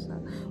you.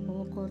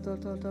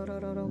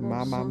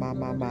 Ma, ma, ma,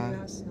 ma, ma.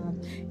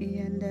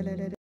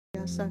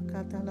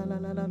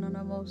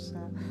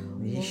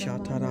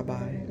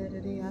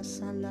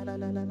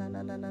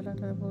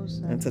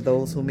 And to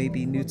those who may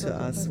be new to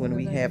us, when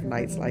we have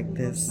nights like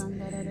this,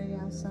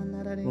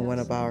 when one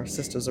of our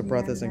sisters or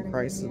brothers in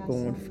Christ is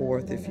going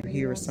forth, if you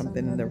hear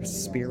something in the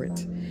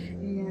spirit,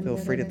 feel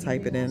free to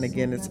type it in.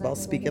 Again, it's about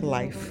speaking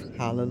life.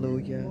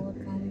 Hallelujah.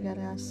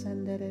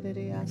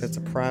 If it's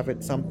a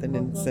private something,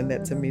 then send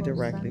that to me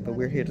directly. But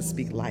we're here to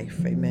speak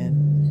life.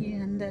 Amen.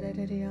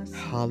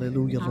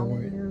 Hallelujah,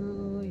 Lord.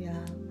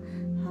 Hallelujah.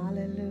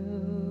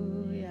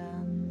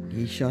 Hallelujah.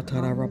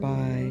 Yeshatara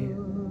Rabbi.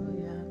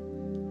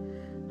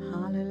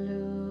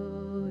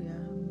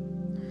 Hallelujah.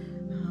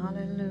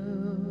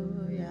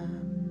 Hallelujah.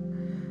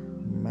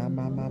 Ma,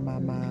 ma, ma, ma,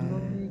 ma.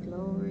 Glory,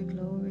 glory,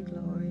 glory.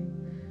 Glory,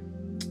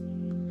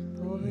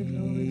 glory,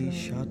 glory.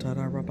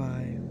 Yeshatara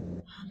Rabbi.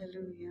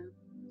 Hallelujah.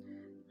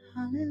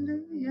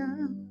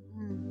 Hallelujah.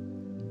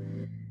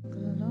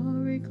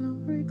 Glory,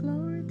 glory,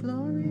 glory,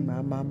 glory.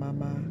 Ma, ma, ma,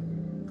 ma.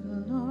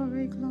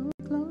 Glory, glory,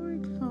 glory,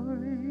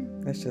 glory.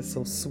 That's just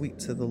so sweet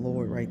to the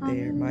Lord right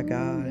there. My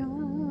God.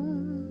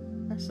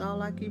 That's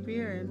all I keep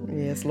hearing.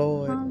 Yes,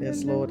 Lord.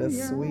 Yes, Lord.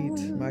 That's sweet.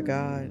 My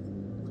God.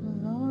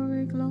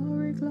 Glory,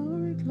 glory,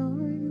 glory,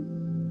 glory.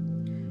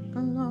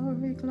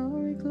 Glory,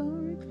 glory,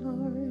 glory,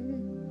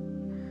 glory.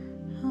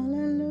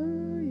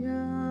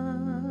 Hallelujah.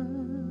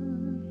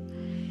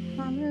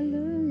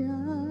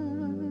 Hallelujah.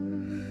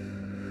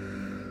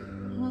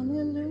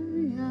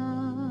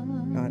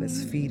 Hallelujah. God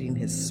is feeding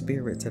his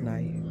spirit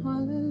tonight.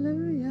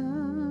 Hallelujah.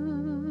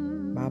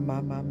 My,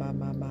 my, my, my,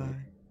 my, my.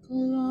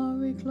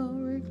 Glory,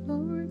 glory,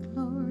 glory,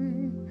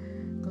 glory.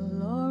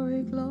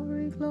 Glory,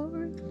 glory,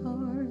 glory,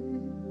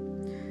 glory.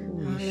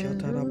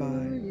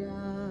 Hallelujah.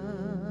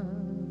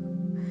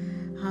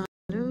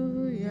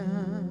 Hallelujah.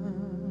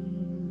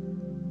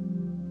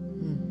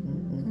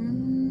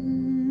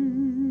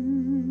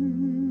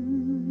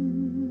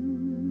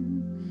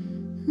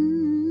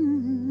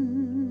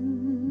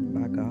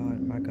 My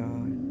God, my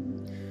God.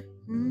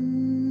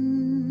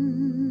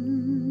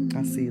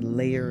 I see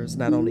layers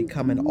not only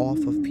coming off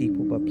of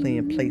people, but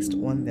being placed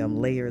on them,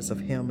 layers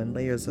of him and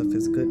layers of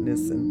his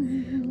goodness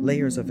and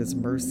layers of his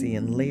mercy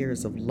and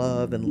layers of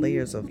love and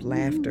layers of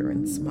laughter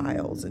and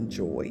smiles and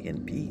joy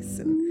and peace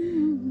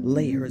and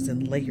layers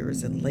and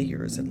layers and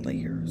layers and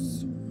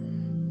layers.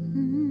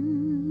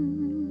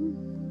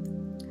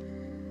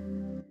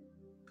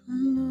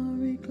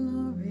 Glory,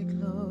 glory,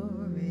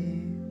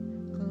 glory.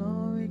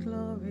 Glory,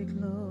 glory,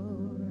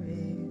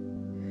 glory.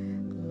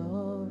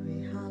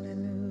 Glory,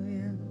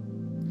 hallelujah.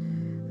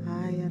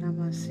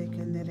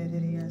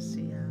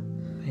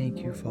 Thank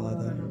you,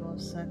 Father.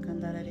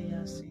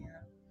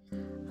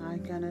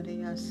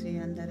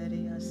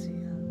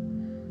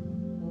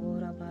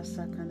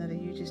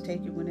 You just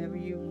take it whenever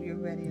you're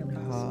ready,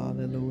 Apostle.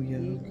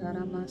 Hallelujah.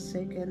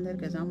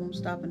 Because I won't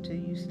stop until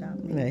you stop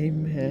me.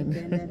 Amen.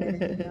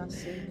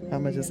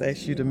 I'm going to just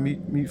ask you to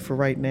mute for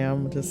right now.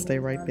 I'm going to just stay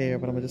right there,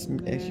 but I'm going to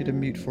just ask you to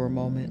mute for a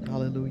moment.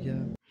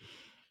 Hallelujah.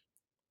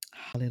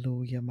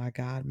 Hallelujah. My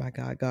God,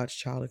 God's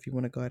child, if you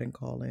want to go ahead and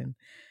call in.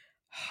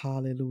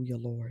 Hallelujah,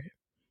 Lord.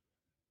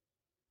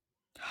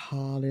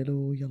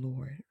 Hallelujah,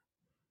 Lord.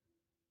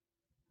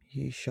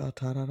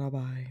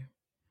 Yeshatarabai.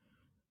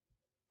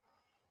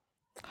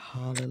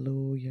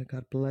 Hallelujah.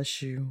 God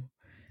bless you.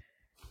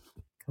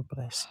 God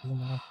bless you,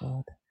 my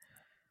God.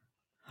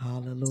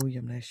 Hallelujah.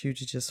 I'm going to ask you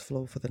to just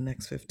flow for the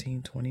next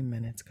 15, 20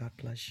 minutes. God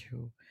bless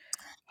you.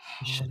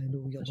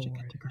 Hallelujah,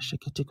 Lord.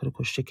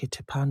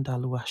 Shikete panda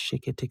lua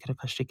shikete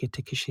kraka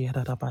shikete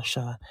kishira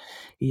rabasha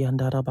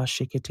yandara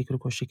bashikete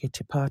kroko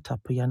shikete pata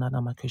priana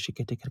namaka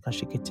shikete kraka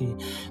shikete.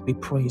 We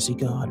praise you,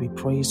 God. We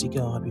praise you,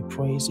 God. We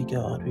praise you,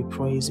 God. We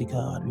praise you,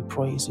 God. We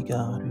praise you,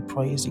 God. We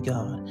praise you,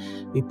 God.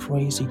 We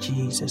praise you,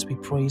 Jesus. We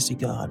praise you,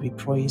 God. We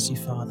praise you,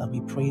 Father.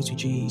 We praise you,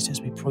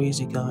 Jesus. We praise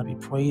you, God. We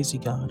praise you,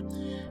 God.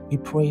 We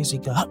praise you,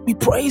 God. We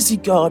praise you,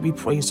 God. We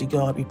praise you,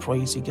 God. We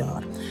praise you,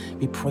 God.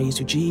 We praise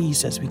you,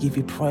 Jesus. We give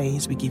you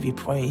praise. We give you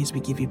praise.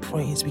 We give you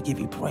praise. We give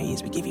you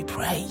praise. We give you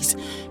praise.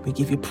 We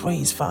give you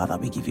praise, Father.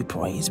 We give you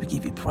praise. We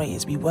give you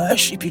praise. We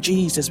worship you,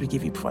 Jesus. We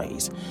give you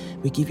praise.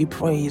 We give you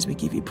praise. We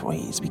give you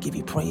praise. We give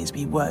you praise.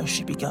 We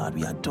worship you, God.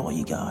 We adore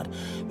you, God.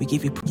 We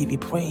give you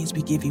praise.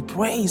 We give you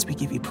praise. We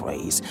give you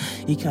praise.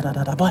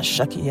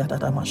 Ikadadadabasha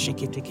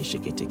kiyadadamashikitiki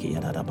shikitiki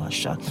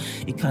yadadabasha.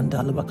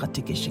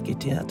 Ikandalwakatiki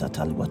shikiti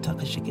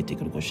atatalwataka shikiti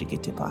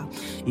kurgoshikiti pa.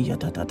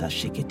 Iyadadada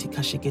shikiti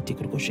kashikiti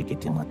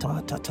kurgoshikiti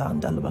mata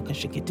tatandalwaka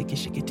shikitiki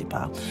shikiti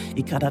pa.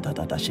 Ikada da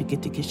da da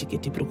shikiti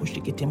kishikiti bruku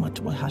shikiti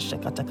matwa hasha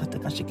kata kata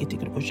kashikiti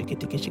bruku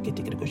shikiti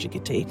kishikiti bruku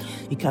shikiti.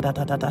 Ikada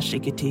da da da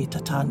shikiti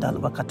tatanda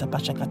wakata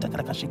pasha kata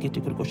kata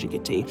shikiti bruku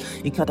shikiti.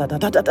 Ikada da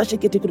da da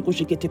shikiti bruku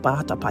shikiti pa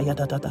hata pa ya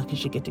da da da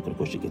kishikiti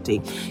bruku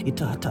shikiti.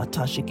 Ita ta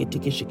ta shikiti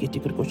kishikiti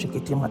bruku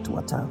shikiti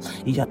matwata.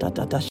 Iyada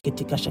da da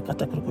shikiti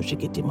kashakata bruku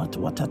shikiti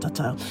matwata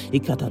tata.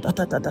 Ikada da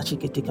da da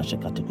shikiti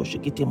kashakata bruku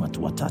shikiti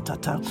matwata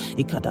tata.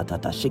 Ikada da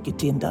da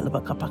shikiti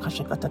ndalwa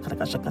kapakashakata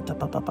krakashakata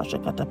papa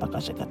pashakata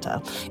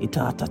pakashakata.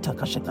 Ita tata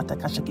kashakata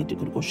kashakiti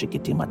bruku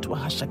shikiti matwa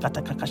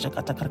hashakata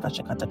kakashakata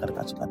krakashakata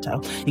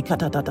krakashakata.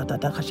 Ikada da da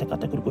da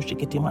kashakata bruku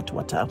shikiti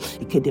matwata.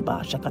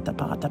 Ikediba shakata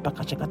pahata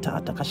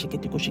pakashakata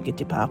takashikiti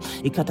kushikiti pa.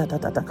 Ikada da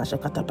da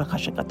kashakata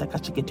pakashakata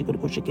kashikiti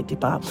bruku shikiti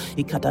pa.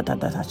 Ikada da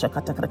da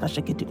shakata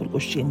krakashikiti bruku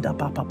shinda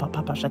papa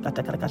papa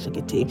shakata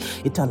krakashikiti.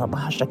 Itala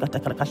bahashakata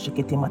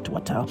krakashikiti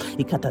matwata.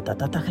 Ikada da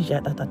da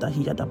hiyada da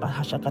hiyada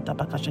bahashakata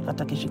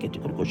pakashakata kashikiti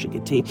bruku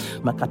shikiti.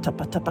 Makata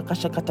pata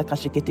pakashakata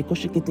kashikiti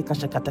kushikiti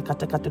kashakata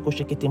kata kata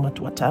kushikiti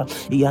matwata.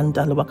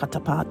 Yandal wakata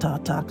pata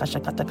ta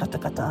kashakata kata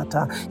kata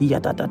ta.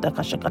 Yada da da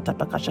kashakata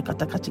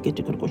pakashakata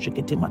kashikiti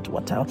kushikiti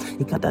matwata.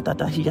 Ikada da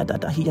da hiyada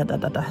da hiyada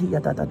da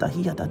hiyada da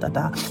hiyada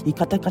da.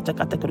 Ikata kata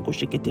kata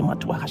kushikiti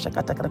matwa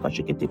hashakata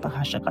kashikiti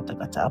pahashakata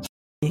kata.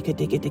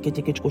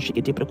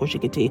 Kushikiti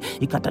prakoshikiti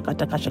ikata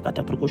kata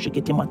kashakata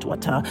prakoshikiti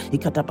matwata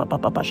ikata papa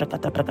papa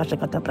shakata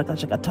prakashakata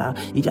prakashakata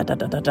ijada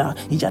da da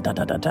ijada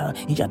da da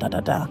ijada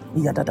da da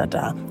ijada da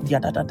da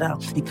ijada da da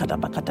ikata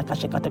bakata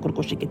kashakata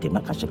prakoshikiti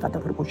makashakata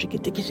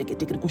prakoshikiti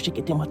kishikiti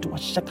prakoshikiti matwa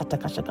shakata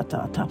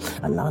kashakata ta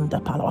alanda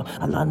palwa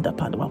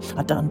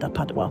adanda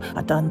padwa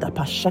adanda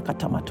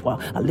pashakata matwa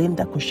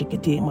alenda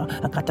kushikiti ma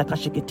akata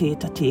kashikiti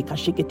tati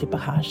kashikiti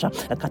pahasha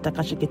akata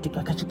kashikiti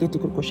kashikiti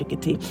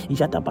prakoshikiti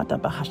ijada bata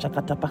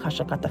bahashakata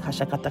pakashakata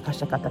kashakata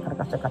kashakata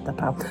kashakata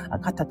pa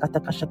akata kata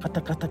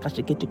kashakata kata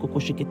kashikiti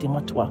kukushikiti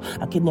matwa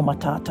akini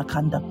matata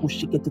kanda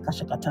kushikiti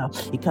kashakata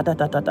ikada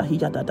da da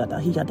hiyada da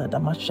hiyada da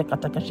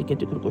mashakata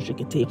kashikiti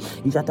kukushikiti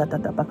ijada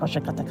da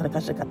pakashakata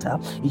kashakata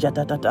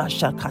ijada da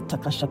shakata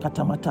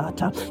kashakata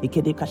matata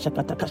ikedi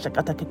kashakata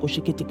kashakata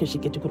kukushikiti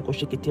kashikiti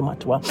kukushikiti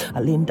matwa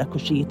alinda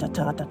kushita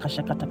tata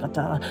kashakata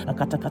kata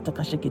akata kata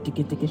kashikiti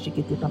kiti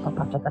kashikiti papa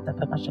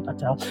pakashakata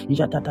kashakata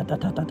ijada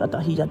da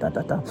hiyada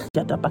da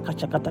ijada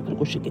pakashakata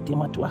kushikiti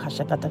matwa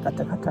hashakata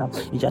kata kata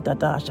ijada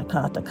da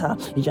shakata ka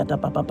ijada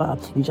baba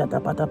ijada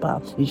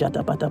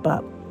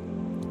badaba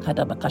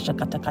kada bakasha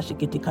kata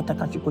kashikiti kata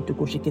kashikuti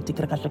kushikiti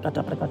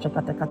krakashakata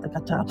prakashakata kata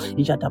kata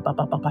ijada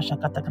baba baba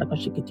shakata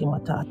krakashikiti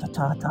mata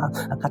tata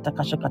akata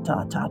kashakata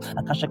ta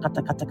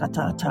akashakata kata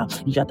kata ta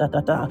ijada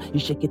dada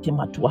ishikiti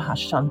matwa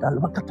hashanda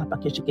wakata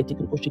pakishikiti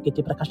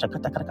kushikiti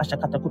prakashakata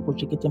krakashakata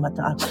kushikiti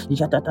mata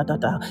ijada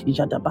dada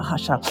ijada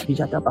bahasha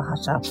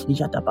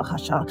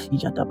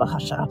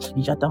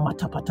ijada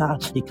matapata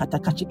ikata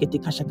kashikiti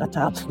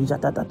kashakata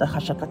ijada dada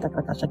hashakata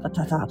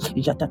krakashakata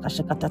ijada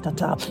kashakata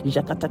tata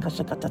ijakata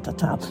kashakata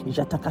tata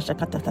ijata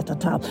kashakata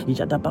tata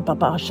ijada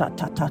baba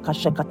shata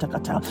kashakata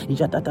kata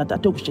ijada dada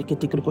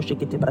dushikiti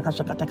kushikiti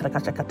prakashakata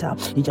krakashakata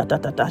ijada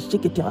dada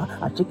shikiti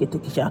ashikiti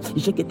kisha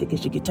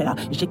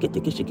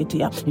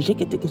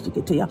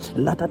ishikiti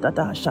lata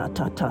dada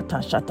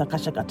shata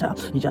kashakata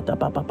ijada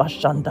baba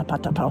shanda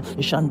patapa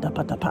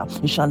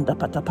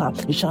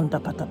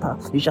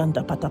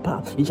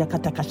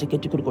ijakata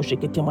kashikiti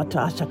kushikiti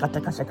mata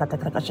shakata kashakata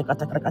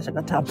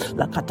krakashakata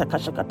lakata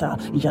kashakata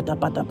ijada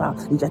badaba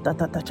ijada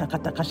dada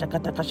shakata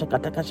kashakata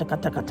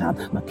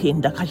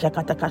makinda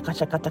kashakata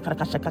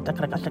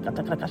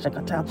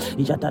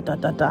ijada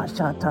dada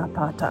shata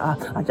pata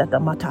ajada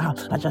mata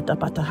ajada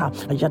bataha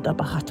ajada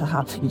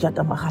bahataha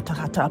ijada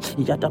mahatahata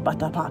ijada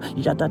batapa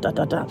ijada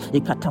dada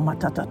ikata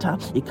matata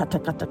ikata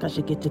kata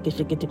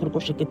kashikiti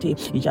kushikiti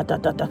ijada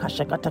dada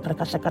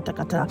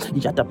kashakata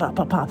ijada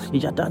papa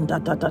ijada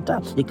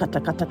dada ikata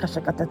kata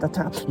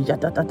kashakata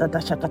ijada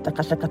dada shakata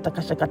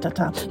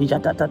kashakata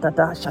ijada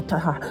dada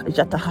shataha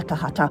ijada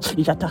hata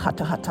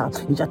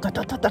ijata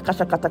tata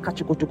kashakata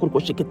kachikutu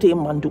kushikiti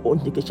mandu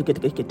ondi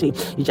kishikiti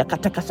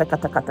ijakata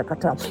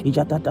kashakata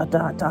ijada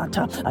dada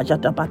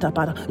ajada bata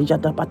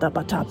ijada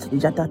bata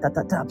ijada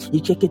tata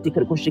ichekiti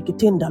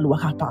kushikiti ndalwa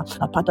hapa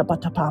apata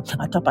patapa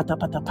atapata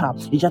patapa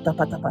ijada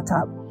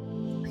bata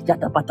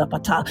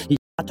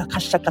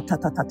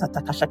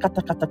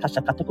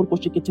kashakata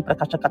kurkushikiti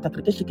prakashakata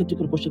krikishikiti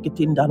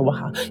kurkushikiti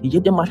ndalwaha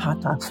yede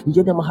mahata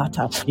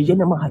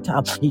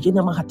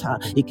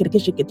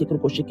ikirkishikiti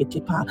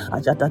kurkushikiti pa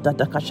ajada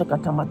dada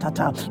kashakata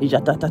matata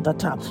ijada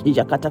dada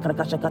ijakata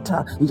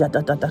krakashakata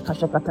ijada dada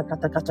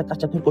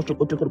kashakata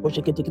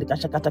kurkushikiti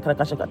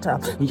krikashakata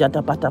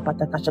ijada bata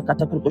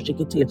kashakata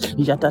kurkushikiti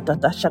ijada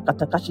dada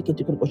shakata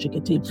kashikiti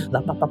kurkushikiti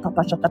la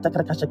papa shakata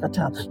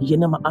krakashakata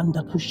yene ma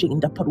anda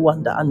kushinda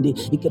paruanda andi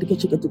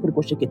ikirkishikiti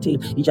kurkushikiti shikete,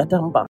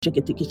 ijatamba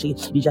shikete kishi,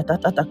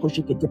 ijatata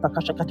koshikete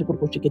pakashakate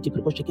kurkoshikete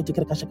kurkoshikete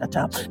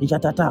krakashakata,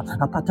 ijatata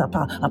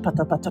apatapa,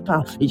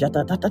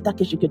 ijatata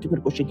kishikete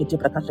kurkoshikete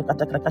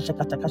prakashakata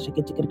krakashakata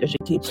kashikete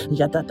kurkoshikete,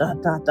 ijatata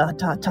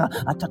atakata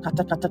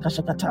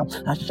kashakata,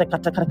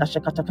 ashakata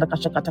krakashakata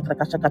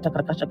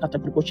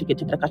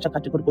kurkoshikete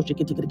prakashakate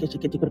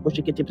kurkoshikete kurkoshikete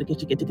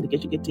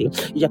kurkoshikete,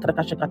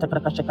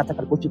 ijatrakashakata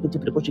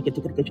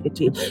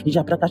kurkoshikete,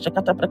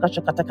 ijaprakashakata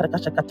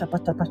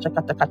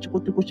patapashakata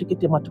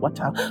kachukutukushikete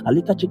matwata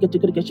alika chikete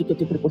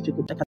kurkoshikete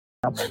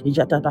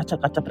ijata bata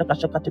kata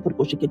prakashakata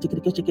kurkoshikete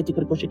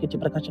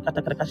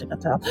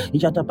prakashakata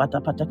ijata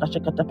bata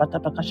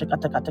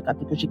kashakata kata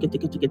kushikete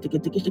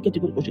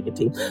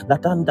kurkoshikete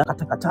latanda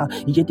kata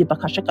ijete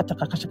bakashakata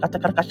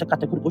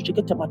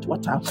kurkoshikete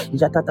matwata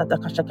ijata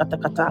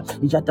kashakata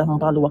ijata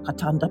mbalu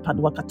wakatanda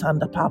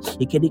pa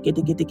ikedi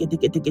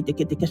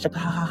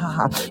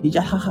kashaka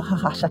ija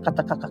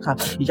shakata kaka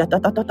ijata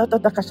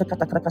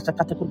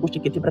kashakata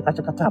kurkoshikete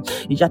prakashakata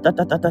ijata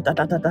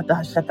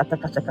shakata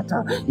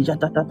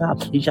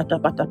ijata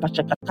bata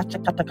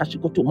pachakata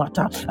kashikutu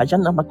mata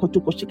ajana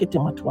makutu koshikete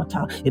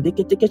matwata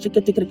edekete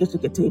keshikete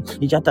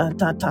ijata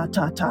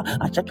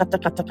achakata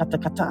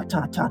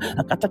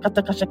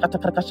akata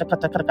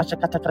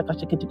kashakata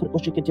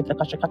kurkoshikete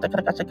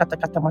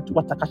prakashakata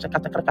matwata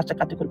kashakata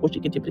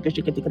kurkoshikete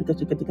kurkoshikete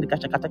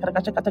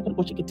ijakata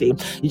kurkoshikete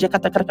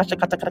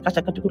ijakrakashakata kurkoshikete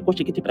ijakrakashakata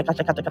kurkoshikete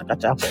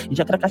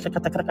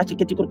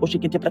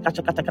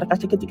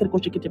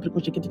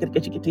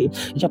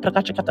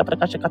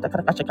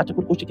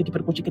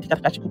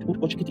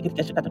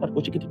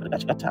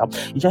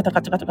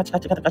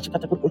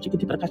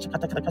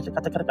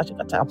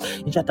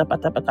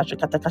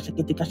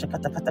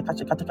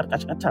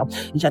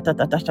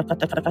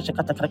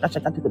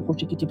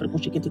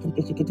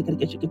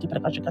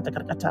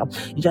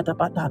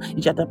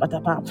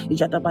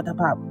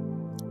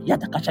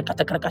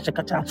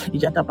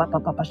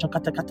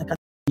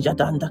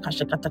Jadanda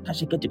kashakata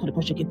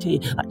kurkoshikiti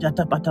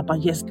ajata patapa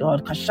yes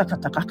God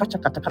kashakata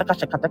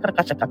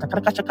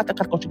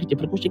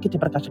kurkoshikiti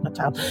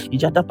prakashakata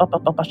ijata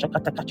papa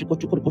shakata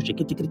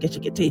kurkoshikiti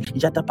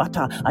ijata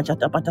pata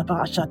ajata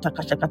patapa ashata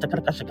kashakata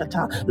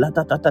la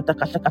tata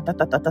kashakata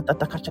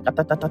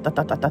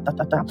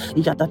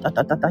ijata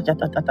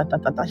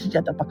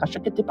ijata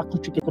pakashikiti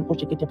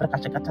kurkoshikiti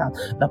prakashakata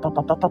la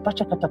papa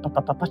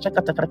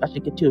shakata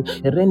kurkoshikiti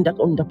renda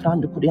onda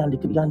prando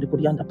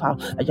kurianda pa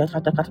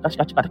ajata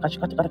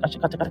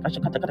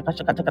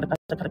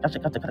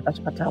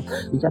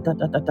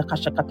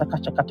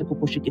kashakata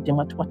kukushikiti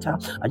matwata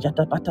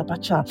ajata bata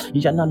pacha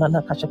janana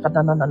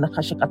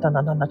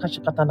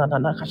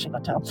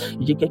kashakata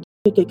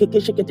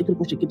keshikiti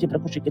kurkushikiti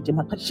prakushikiti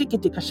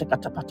makashikiti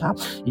kashakata pata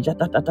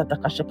ijata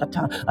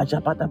kashakata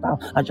ajata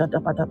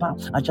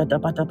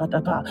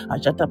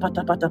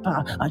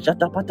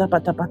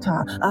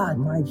pata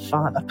my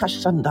father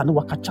kashanda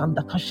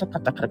wakachanda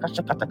kashakata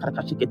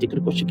krakashikiti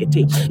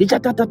kurkushikiti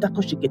ijata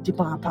kushikiti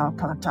pata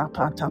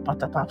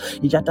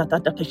ijata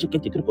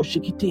kashikiti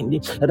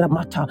kurkushikiti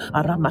ramata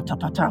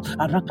pata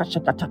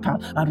arakashakata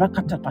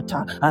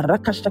pata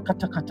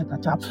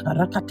arakashakata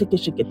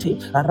arakatikishikiti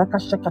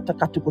arakashakata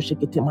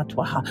katukushikiti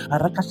matwaha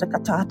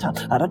arakashakata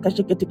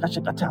arakashikiti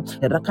kashakata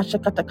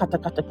arakashakata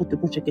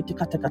kutukushikiti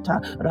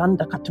katakata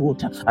randa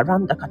katuta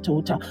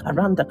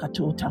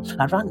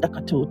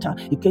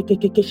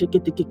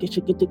ikekekeshikiti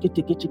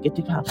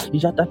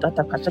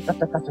ijata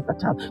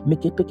kashakata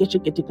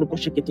mikepekeshikiti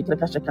kurkushikiti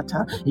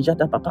krakashakata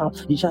ijata papa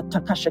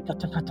ijata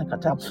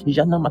kashakata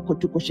ijana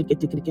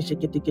makutukushikiti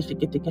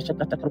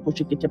kashakata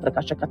kurkushikiti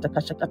prakashakata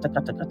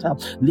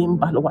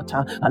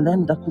limbalwata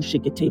alenda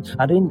kushikiti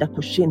arenda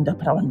kushinda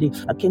prawandi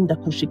akenda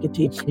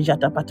kushikiti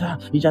ijata pata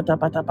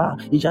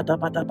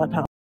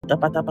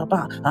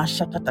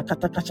ashakata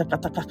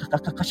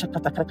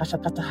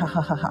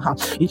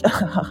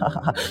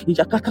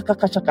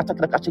kashakata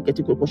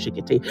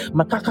kurkushikiti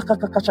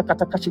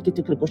makakakashakata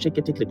kashikiti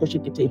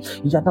kurkushikiti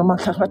ijana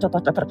makakata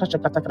pata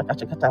prakashakata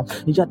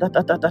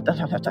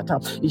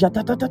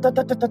ijata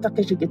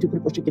kashikiti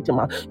kurkushikiti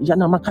ma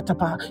ijana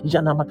makatapa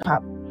ijana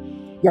makapa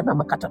Yana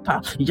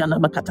makatapa,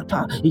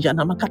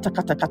 ijata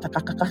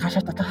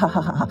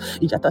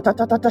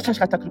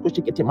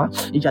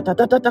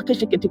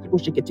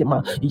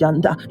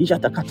yanda,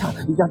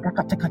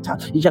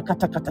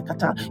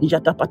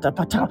 ijata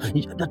patapata,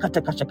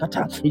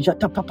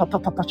 ijata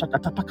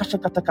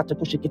pakashakata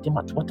kushikiti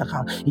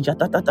matwataka,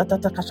 ijata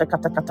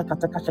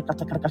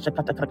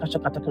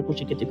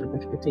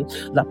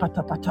la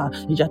patapata,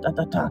 ijata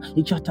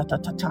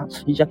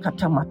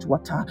ijakata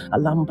matwata,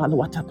 alambal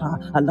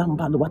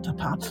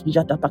watapa, papa,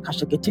 Yada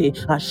Bakashikete,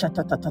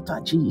 Ashata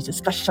Tata,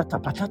 Jesus,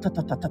 Kashata Patata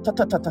Tata,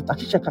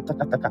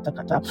 Shakata Kata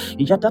Kata,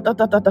 Yada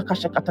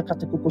Kashakata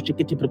Kata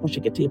Kukushikiti,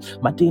 Brukushikiti,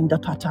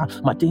 Madinda Pata,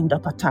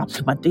 Madinda Pata,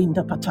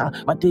 Madinda Pata,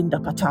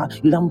 Madinda Pata,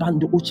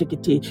 Lambandu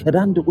Uchikiti,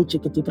 Randu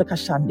Uchikiti,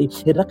 Prakashandi,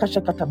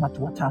 Rakashakata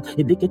Matuata,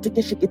 Idikiti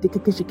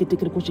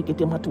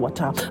Kushikiti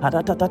Matuata,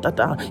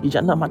 Aratata,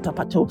 Ijana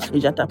Matapato,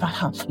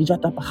 Ijatabaha,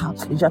 Ijatabaha,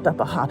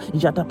 Ijatabaha,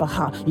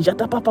 Ijatabaha,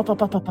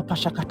 Ijatapapa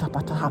Shakata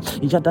Pataha,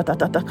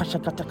 Ijatata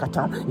Kashakata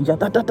Kata,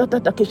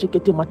 Ijatata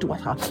Kishikiti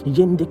Matuata,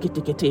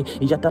 Yendikiti,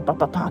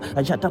 Ijatapapa,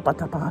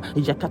 Ijatapatapa,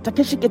 Ijakata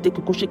Kishikiti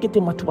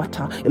Kushikiti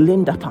Matuata,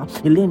 Ilendapa,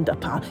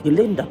 Ilendapa,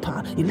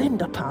 Ilendapa,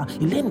 Ilendapa,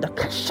 Ilenda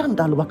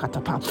Kashandal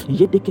Wakatapa,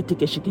 Yedikiti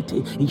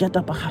Kishikiti,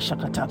 Ijatabaha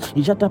Shakata,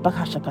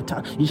 Ijatabaha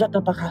Shakata,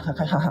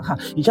 Ijatabaha,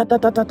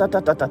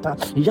 Ijatata,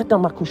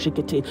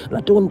 Ijatamakushikiti,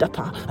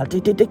 Ladundapa,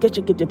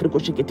 Atitiki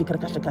Prikushikiti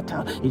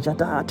Krakashakata,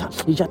 Ijatata,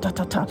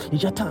 Ijatata,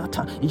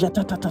 Ijatata,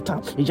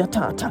 Ijatata,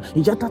 Ijatata,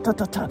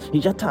 Ijatata,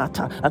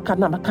 Ijatata,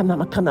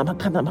 Makana,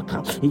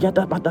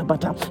 Ijata,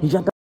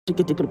 Ijata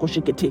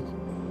Kushikiti.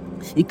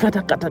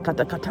 Ikata kata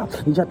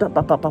Ijata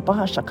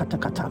papa shakata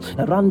kata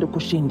Rando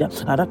kushinda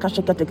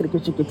Arakasha kata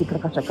krikishikiti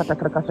Krakasha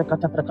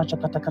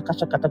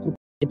kata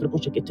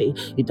Prikushikiti,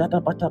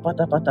 Idata pata,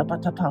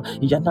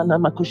 Yanana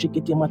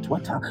Makushikiti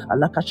Matwata,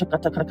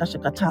 Alakashakata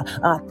Krakashakata.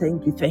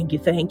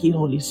 Thank you,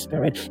 Holy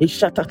Spirit.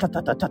 Ishata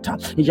Tata,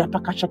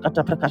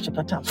 Yapakashakata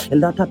Prakashakata,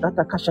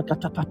 Latata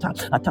Kashakata Pata,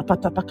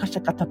 Atapata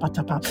Pakashakata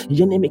Patapa,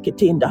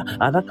 Yenemikitinda,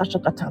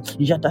 Arakashakata,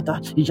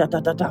 Ijatata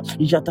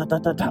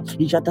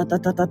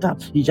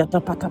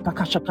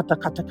Pakashakata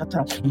Kata,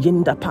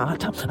 Yenda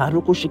Pata,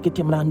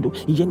 Arukushikiti Mrandu,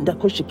 Yenda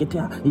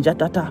Kushikita,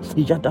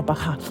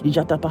 Ijatabaha,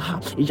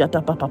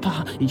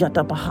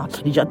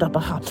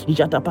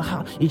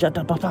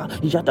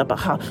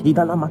 Ijatabaha,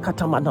 Idala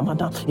Makata Mana,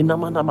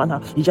 Inamana,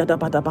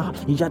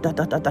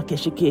 Ijadata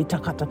Keshiki,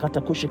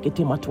 Takata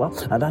Kushikiti Matwa,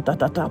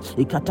 Aratata,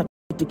 Ikata.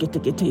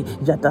 Tikiti,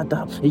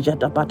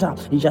 Ijadapata,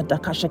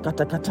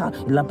 Ijadakashakata,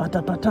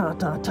 Labata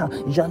Patata,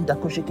 Janda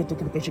Kushikiti,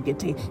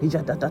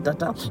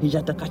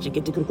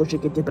 Ijadakashikiti,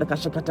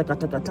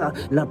 Prakashakata,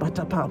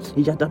 Labatapa,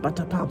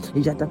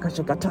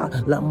 Ijadakashakata,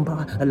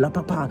 Lamba,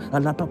 Alapapa,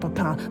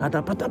 Alapapa,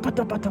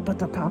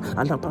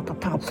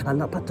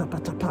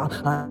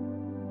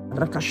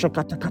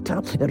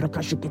 Rakashakata,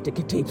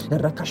 Rakashikiti,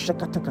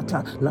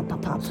 Rakashakata, La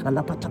Papa,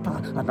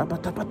 Alapatapa,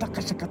 Alapatapata,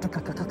 Kashakata,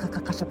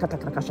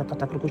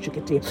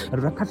 Krukushikiti,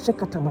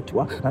 Rakashakata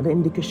Matua,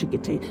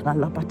 Arendikishikiti,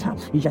 Alapata,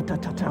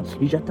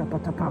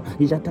 Ijatapatapa,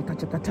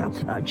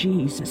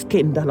 Jesus,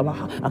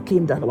 Kindalawaha,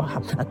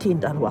 Akindalawaha.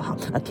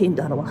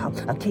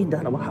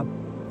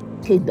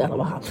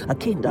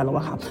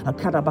 Akindalawaha,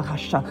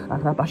 Akarabahasha,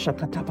 Arabasha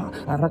Katapa,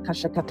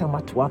 Arakasha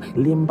Katamatwa,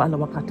 Limbala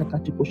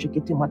Wakatakati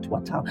Kushikiti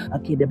Matwata,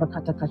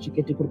 Akidebakata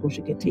Kashikiti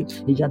Kurkushikiti,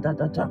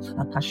 Yadadata,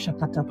 Akasha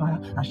Katapa,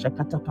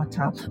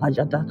 Ashakatapata,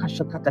 Ayada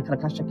Kashakata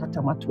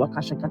Krakashakata Matwa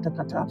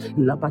Kashakatakata,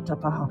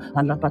 Labatapaha,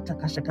 Alabata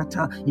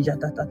Kashakata,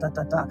 Ijadata,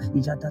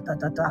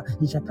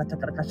 Ijakata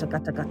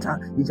Krakashakata,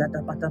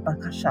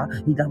 Ijadabatabakasha,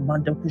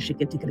 Idamanda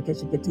Kushikiti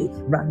Krikeshikiti,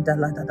 Randa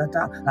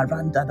Ladata,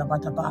 Aranda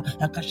Bataba,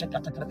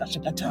 Akashakata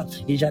Krakashakata.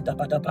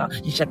 Ijadabadaba,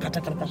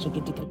 Ishakata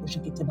Krakashikiti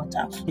Krikushikiti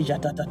Mata,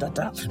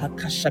 Ijadadata,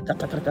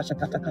 Akashakata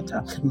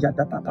Krakashakata,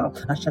 Ijadababa,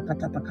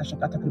 Ashakata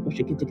Pakashakata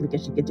Krikushikiti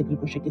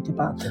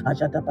Pa,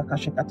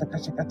 Ajadabakashakata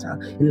Kashakata,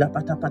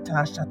 Ilapatapata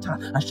Ashatata,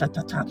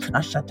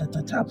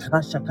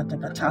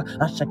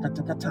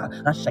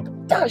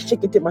 Ashakata,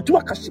 Shikiti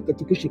Matuaka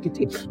Shikiti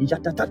Kushikiti,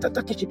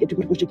 Ijadata Kishikiti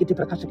Krikushikiti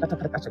Prakashakata,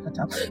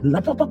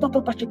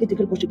 Lapapa Shikiti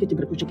Krikushikiti,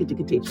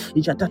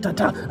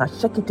 Ijadata,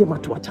 Ashakiti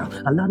Matuata,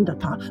 Alanda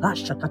Pa,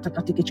 Ashakata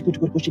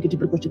Kushikiti,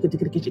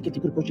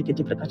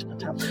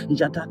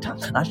 Jatata,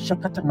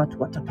 Ashakata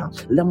Matuatapa,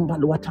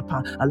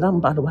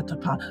 Alamba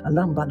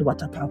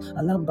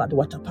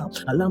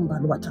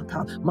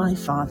Luatapa, my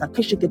father,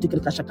 Kishikiti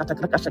Kashakata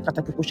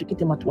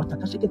Kushikiti Matuata,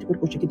 Kashikiti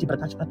Kushikiti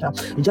Prakashakata,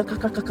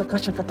 Jakakata,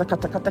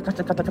 Jakakata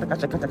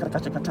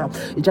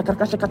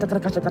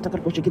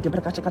Kushikiti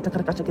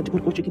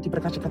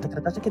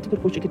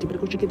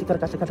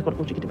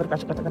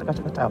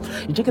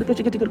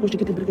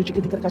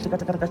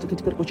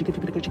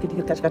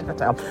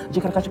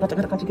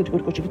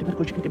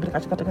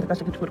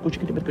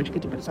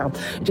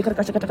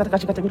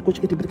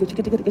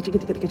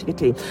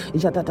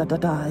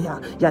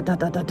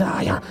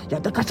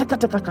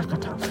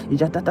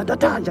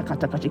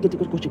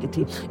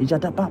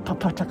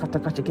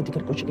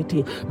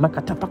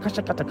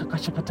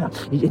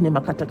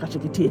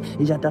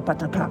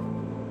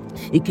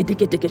Ikiti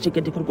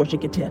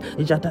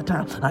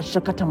Jatata,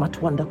 Ashakata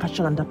Matwanda,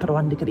 Pashanda,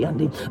 Parwandi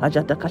Kriandi,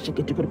 Ajata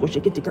Kashikiti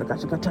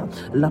Kashakata,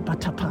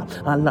 Lapatapa,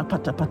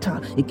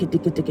 Lapatapata, Ikiti,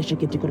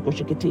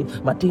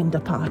 Matinda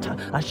Pata,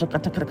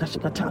 Ashakata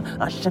Krakashakata,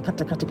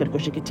 Ashakata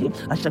Katikoshikiti,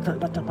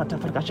 Ashakata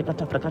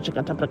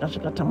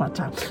Prakashakata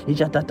Mata,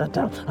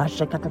 Ijatata,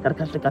 Ashakata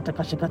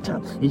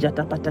Kashakata,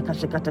 Ijatapata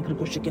Kashakata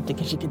Kashikiti,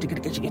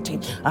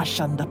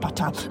 Ashanda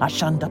Patapa,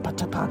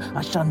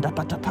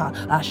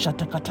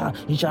 Ashatakata,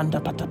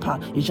 Ijanda Patapa. pa,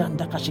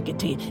 Ijanda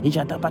Kashikiti,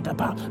 Ijada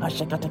Badaba,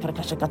 Ashakata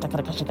Krakashakata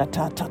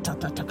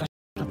Krakashakata,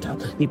 Tata.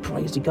 We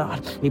praise you,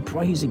 God. We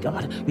praise you,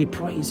 God. We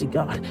praise you,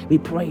 God. We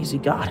praise you,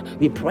 God.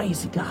 We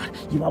praise you, God.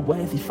 You are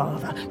worthy,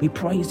 Father. We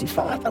praise you,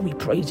 Father. We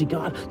praise you,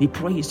 God. We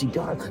praise you,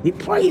 God. We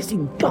praise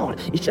you, God.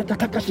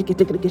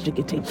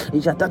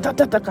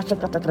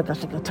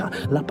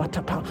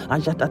 Lapatapa,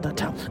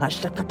 Ajatata,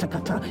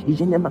 Ashakatakata,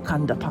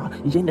 Ijenemakandapa,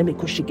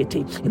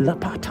 Ijenemikushikiti,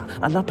 Lapata,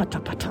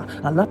 Alapatapata,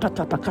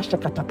 Alapatapa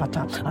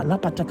Kashakatapata,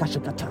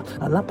 Alapatakashakata,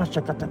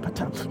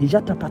 Alapashakatapata,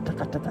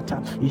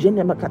 Ijatapatakata,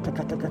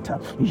 Ijenemakatakata,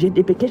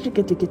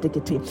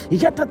 Ijedipekeshiketikiti,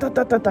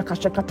 Ijatatata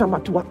Kashakata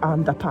Matua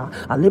Andapa,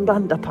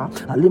 Alimbandapa,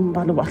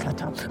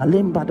 Alimbaluatata,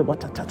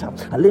 Alimbadwatata,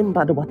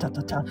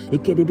 Alimbadwatata,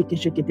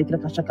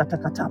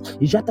 Ikedibikeshiketikashakatakata,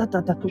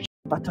 Ijatata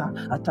Kushapata,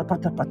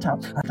 Atapatapata,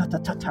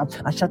 Atatata,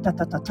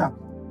 Ashatatata.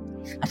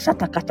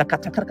 Ashata kata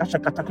kata karkasha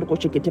kata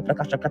kurkoshi kiti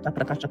prakasha kata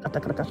karkasha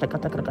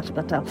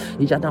kata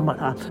ijada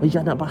mara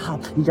ijada baha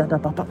ijada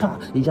papa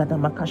ijada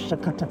makasha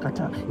kata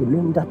kata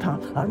ilinda ta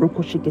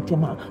arukoshi kiti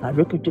ma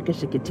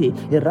arukoshi kiti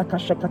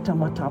irakasha kata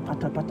mata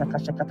pata pata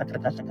kasha kata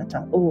karkasha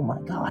kata. Oh my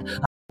God.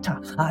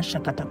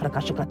 Ashakata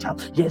prakashakata.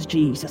 Yes,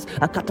 Jesus.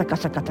 Akata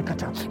kashakata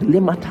kata.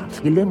 Limata,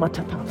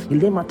 ilemata pa,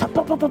 ilemata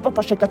pa pa pa pa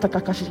pa shakata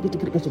kakashikiti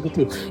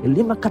kirikashikiti.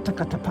 Ilima kata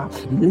kata pa,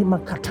 ilima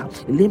kata,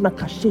 ilima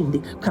kashindi,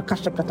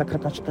 kakashakata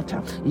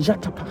kakashakata.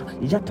 Yatapa,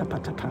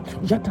 yatapatapa,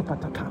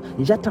 yatapatapa,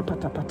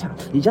 yatapatapata,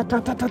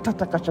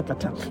 yatatatata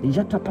kashakata,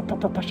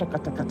 yatapapa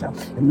shakata kata.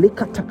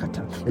 Likata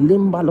kata,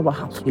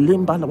 ilimbalwaha,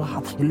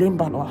 ilimbalwaha,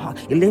 ilimbalwaha,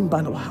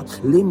 ilimbalwaha,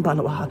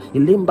 ilimbalwaha,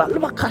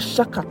 ilimbalwa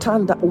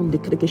kashakatanda undi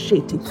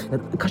kirikishiti.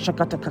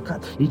 Kashakata kaka,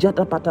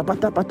 Ijada bata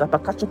bata bata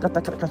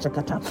bakashakata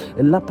kashakata,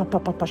 La papa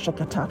papa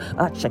shakata,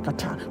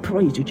 Achakata.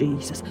 Praise you,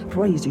 Jesus.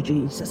 Praise you,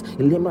 Jesus.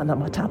 Limana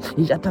mata,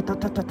 Ijata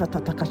tata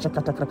tata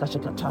kashakata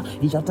kashakata,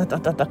 Ijata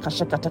tata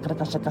kashakata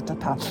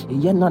kashakata,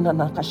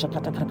 Yenana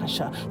kashakata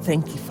krakasha.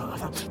 Thank you,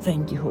 Father.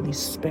 Thank you, Holy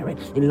Spirit.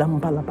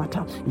 Ilambala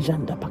bata,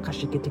 Janda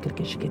pakashikiti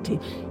kashikiti.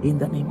 In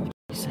the name of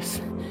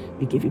Jesus,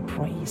 we give you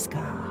praise,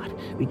 God.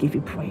 We give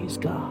you praise,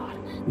 God.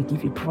 We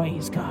give you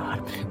praise,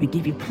 God. We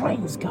give you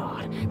praise,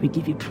 God. We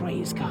give you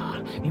praise,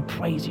 God. We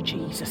praise you,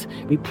 Jesus.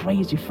 We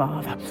praise you,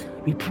 Father.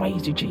 We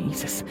praise you,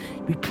 Jesus.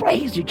 We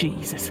praise you,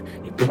 Jesus.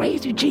 We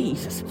praise you,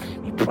 Jesus.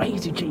 We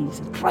praise you,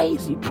 Jesus.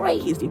 Praise you,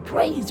 praise you,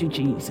 praise you,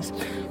 Jesus.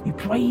 We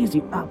praise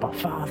you, Abba,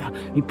 Father.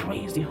 We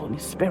praise you, Holy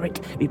Spirit.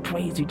 We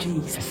praise you,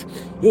 Jesus.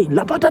 Hey,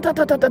 la ba da da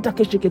da da da da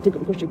kishikiti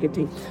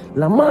kushikiti.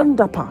 La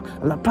manda pa,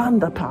 la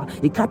panda pa.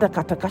 Ikata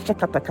kata kasha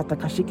kata kata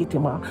kashikiti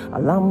ma.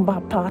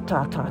 Alamba pa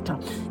ta ta ta.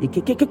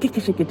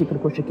 Ikikikikishikiti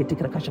kushikiti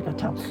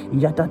krakashakata.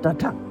 Yada da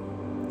da.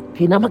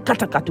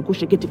 Hinamakata katu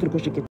kushikiti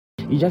kushikiti.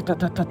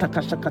 Yatatata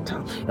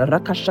kashakata,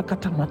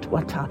 rakashakata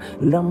matuata,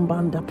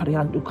 lambanda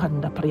pariandu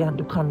kanda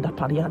pariandu kanda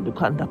pariandu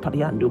kanda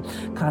pariandu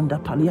kanda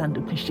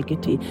pariandu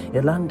kishikiti,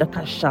 elanda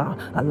kasha,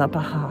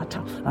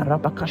 alabahata,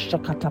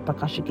 arabakashakata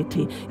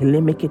pakashikiti,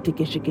 lemekiti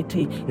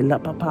kishikiti,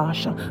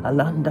 elapapasha,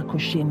 alanda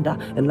kushinda,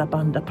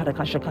 elabanda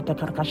parakashakata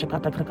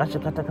karakashakata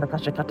karakashakata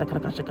karakashakata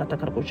karakashakata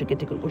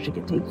karakushikiti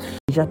kushikiti,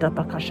 yada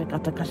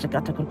pakashakata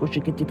kashakata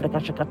kushikiti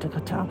prakashakata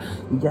kata,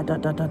 yada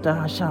da da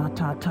da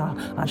shatata,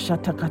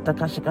 ashata kata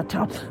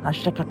kashakata.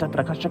 Ashakata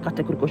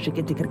prakashakata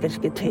kurkoshikiti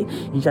kirkashikiti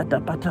yada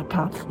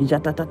patapa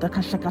yada tata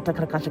kashakata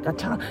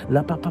krakashakata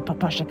la papa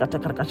papa shakata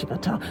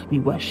krakashakata. We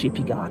worship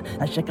you, God.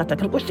 Ashakata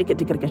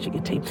kurkoshikiti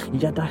kirkashikiti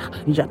yada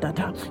yada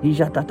ta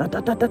yada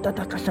tata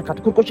tata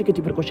kashakata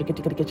kurkoshikiti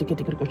kurkoshikiti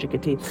kirkashikiti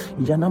kurkoshikiti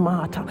yana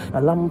mata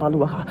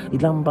alambalwaha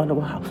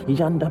ilambalwaha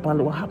yanda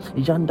palwaha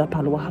yanda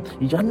palwaha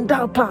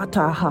yanda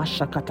pata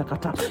hashakata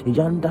kata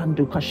yanda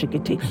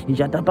ndukashikiti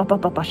yada papa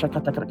papa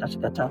shakata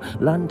krakashakata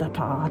landa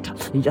pata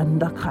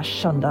yanda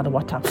Shanda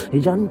wata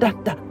yanda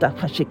da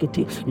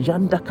kashikiti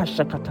yanda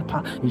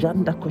kashakatapa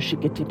yanda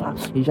koshikiti pa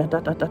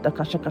yada da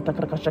kashakata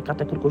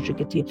kashakata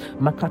kurkoshikiti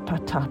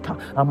makapata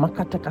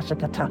amakata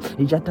kashakata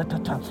yada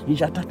tata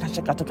yada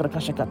kashakata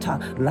kashakata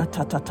la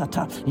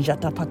tata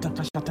yada pata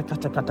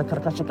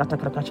kashakata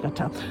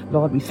kashakata.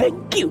 Lord, we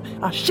thank you.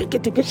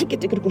 Ashikiti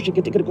kashikiti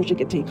kurkoshikiti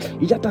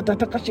yada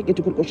tata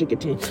kashikiti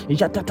kurkoshikiti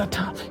yada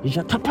tata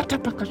yada pata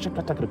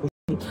kashakata kurkoshikiti.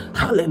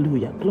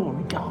 Hallelujah.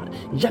 Glory God.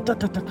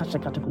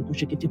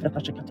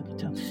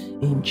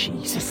 In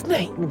Jesus'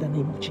 name. In the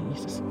name of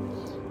Jesus.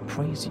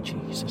 Praise you,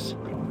 Jesus.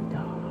 Glory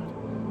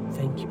God.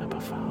 Thank you,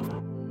 Abba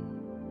Father.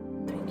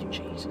 Thank you,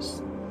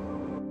 Jesus.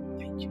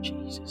 Thank you,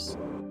 Jesus.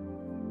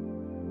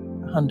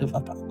 I hand over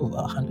back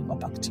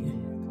to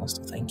you,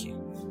 Pastor. Thank you.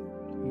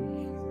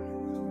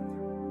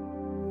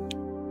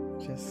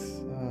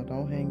 Just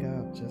don't hang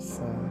up.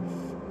 Just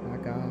my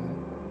God.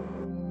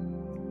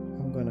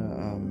 I'm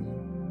gonna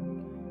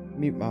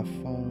mute my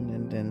phone,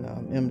 and then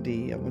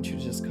MD, I want you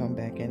to just come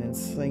back in and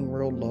sing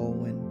real low,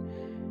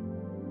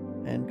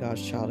 and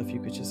God's child, if you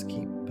could just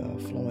keep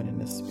flowing in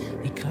the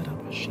spirit.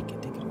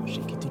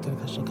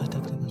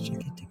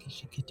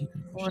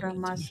 Ora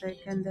mase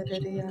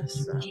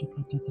kendereriasa.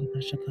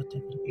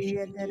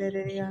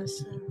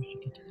 Iedereriasa.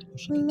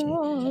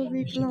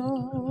 Glory,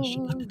 glory.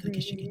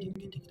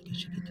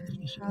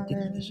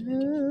 Hallelujah.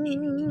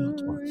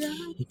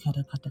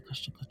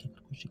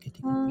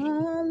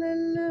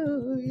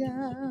 Hallelujah.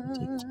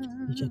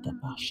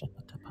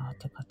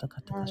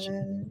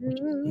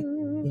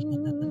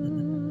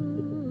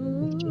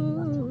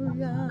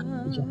 Hallelujah.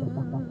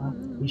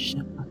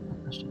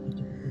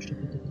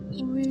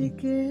 We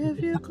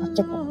give you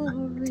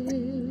glory.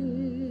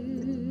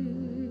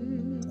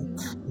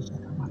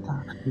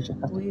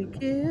 We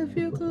give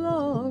you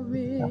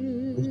glory.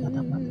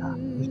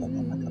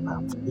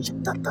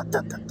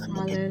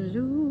 Hallelujah.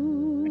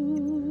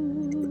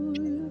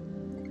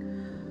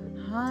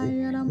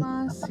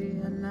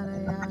 Hayanamasi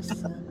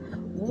anarayasa.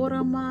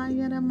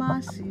 Oramaya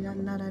namasi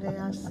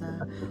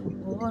anarayasa.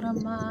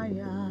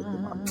 Oramaya.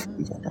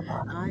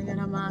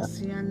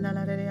 Hayanamasi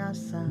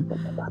anarayasa.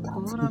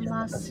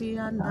 Oramasi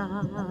anda.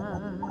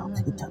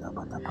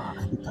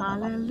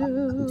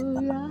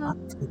 Hallelujah.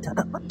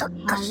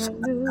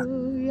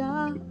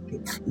 Hallelujah.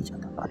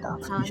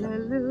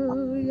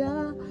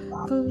 Hallelujah.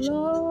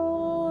 Glory.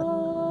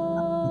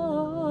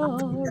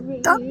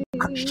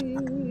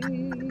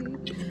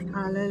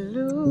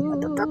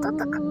 Hallelujah.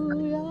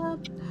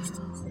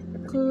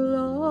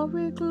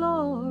 Glory,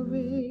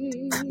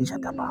 glory.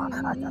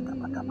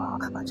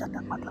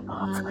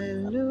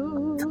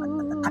 Hallelujah.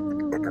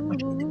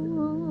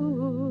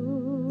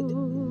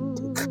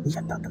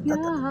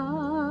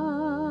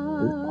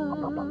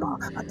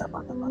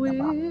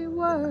 We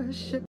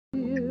worship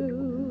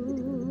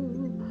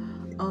you,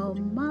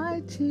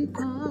 Almighty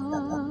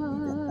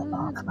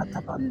God.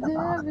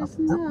 There is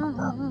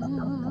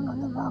none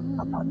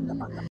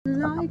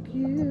like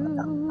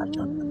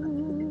you.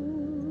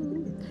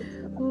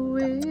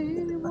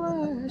 We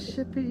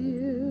worship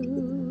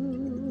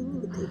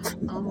you,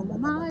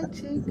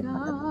 Almighty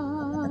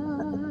God.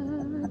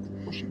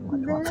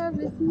 There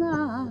is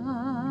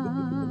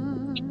none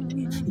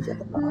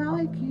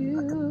like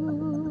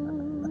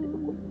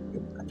you.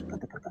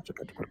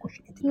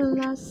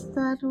 Bless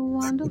that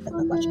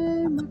wonderful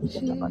name of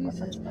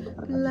Jesus.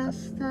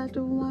 Bless that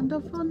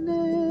wonderful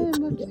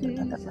name of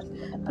Jesus.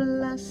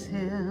 Bless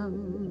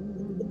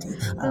him.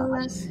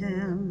 Bless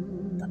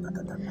him.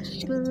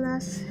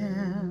 Bless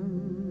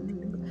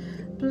him.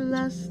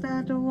 Bless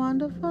that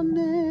wonderful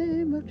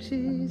name of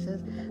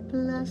Jesus.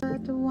 Bless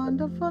that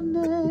wonderful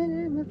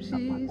name of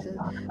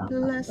Jesus.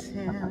 Bless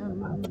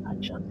him.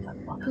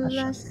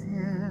 Bless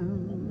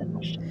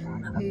him.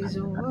 He's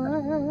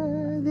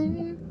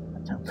worthy.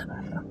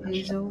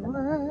 He's a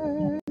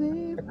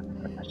worthy,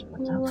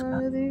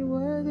 worthy,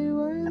 worthy,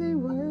 worthy,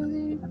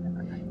 worthy.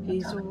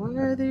 He's a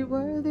worthy,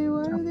 worthy,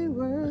 worthy,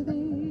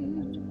 worthy.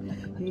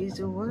 He's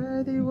a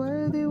worthy,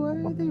 worthy,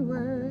 worthy,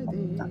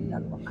 worthy.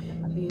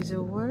 He's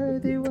a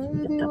worthy,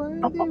 worthy,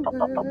 worthy,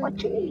 worthy.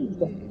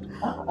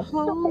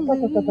 Holy.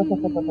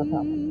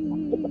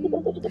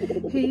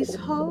 He's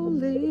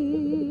holy.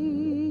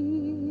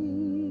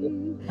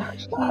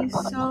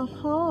 He's so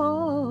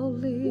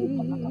holy.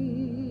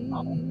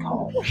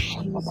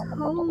 He's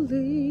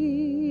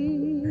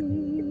holy.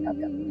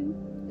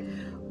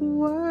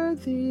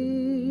 Worthy.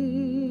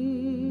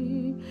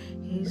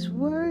 He's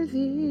worthy.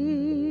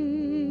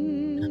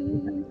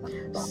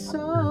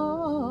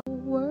 So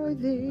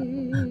worthy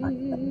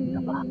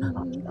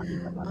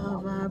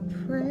of our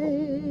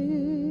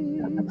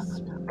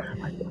praise.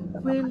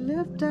 We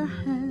lift our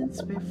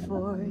hands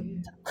before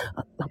you.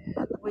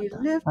 We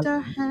lift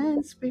our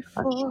hands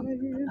before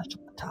you.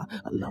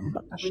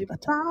 We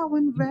bow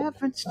in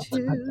reverence to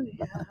you.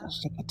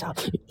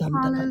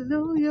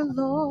 Hallelujah,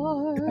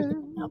 Lord.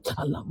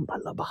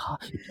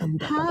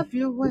 Have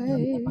your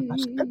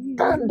way.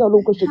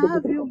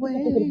 Have your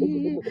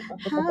way.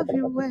 Have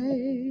your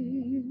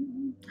way.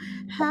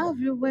 Have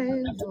your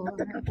way,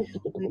 Lord.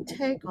 We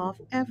take off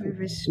every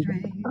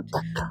restraint.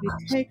 We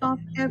take off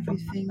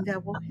everything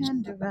that will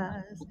hinder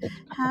us.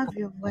 Have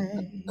your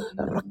way.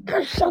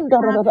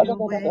 Have your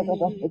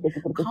way.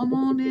 Come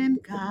on in,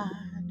 God.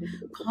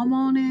 Come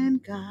on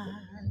in,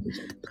 God.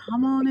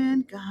 Come on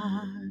in,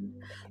 God.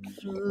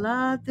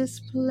 Flood this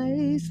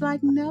place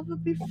like never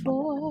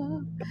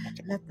before.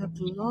 Let the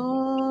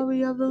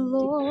glory of the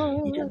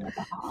Lord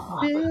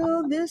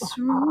fill this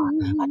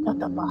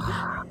room.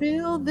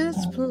 Fill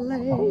this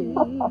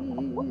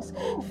place.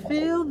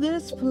 Fill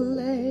this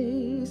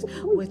place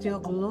with your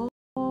glory.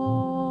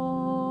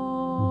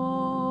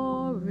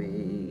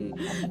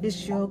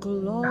 It's your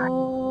glory.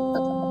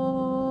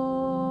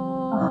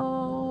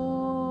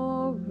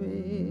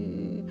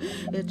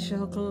 It's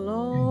your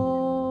glory.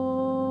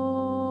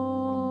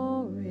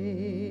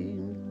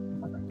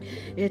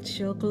 It's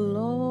your glory.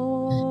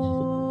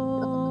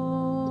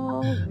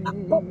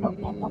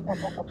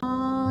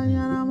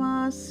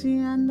 Ayanamasi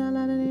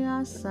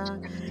andalariasa.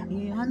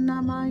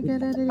 Ihanamai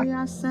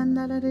gedariasa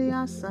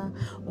andalariasa.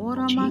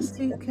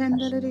 Oramasi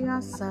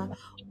kendariasa.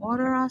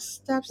 Order our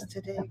steps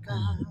today,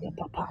 God.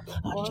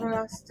 Order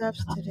our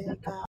steps today,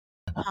 God.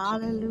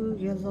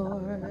 Hallelujah,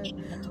 Lord.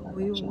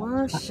 We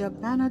worship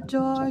and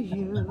adore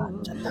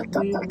you.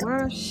 We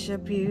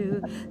worship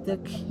you, the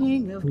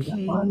King of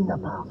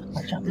Kings,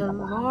 the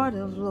Lord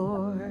of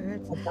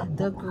Lords,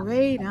 the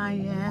great I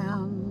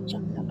am.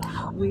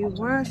 We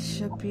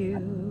worship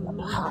you.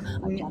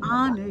 We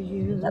honor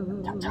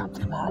you.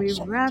 We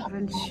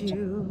reverence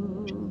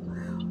you.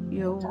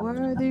 You're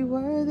worthy,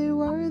 worthy,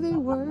 worthy,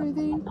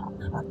 worthy.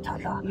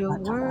 You're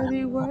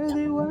worthy,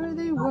 worthy,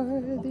 worthy,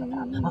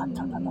 worthy,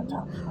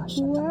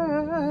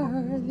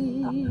 worthy.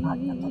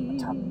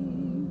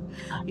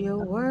 You're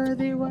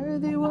worthy,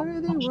 worthy,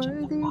 worthy,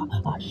 worthy.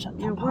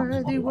 You're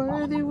worthy,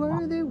 worthy,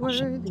 worthy,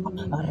 worthy,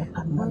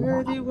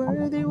 worthy,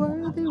 worthy,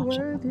 worthy,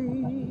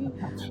 worthy,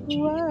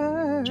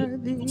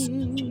 worthy.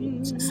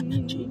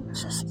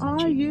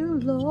 Are you,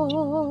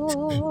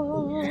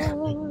 Lord?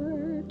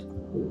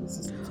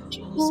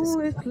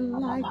 Who is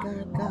like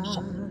our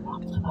God?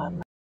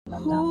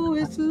 Who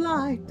is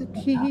like the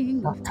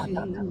King of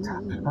Kings?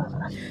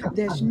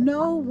 There's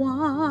no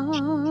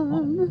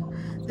one,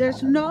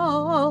 there's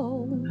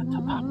no one.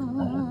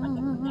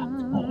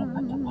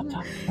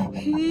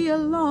 He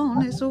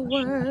alone is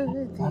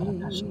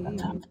worthy.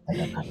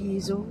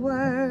 He's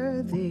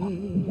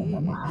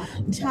worthy.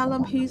 Tell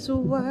him he's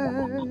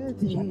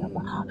worthy.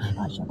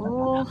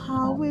 Oh,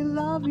 how we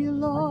love you,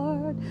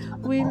 Lord.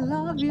 We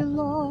love you,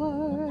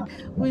 Lord.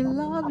 We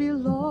love you,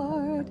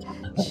 Lord.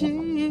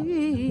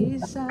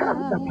 Jesus,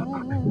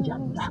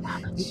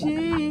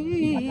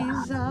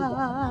 Jesus,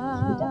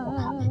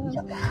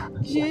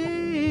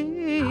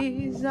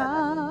 Jesus.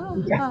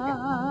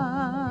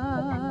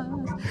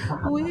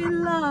 We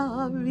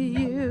love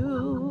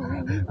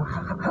you.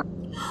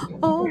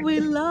 Oh,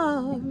 we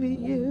love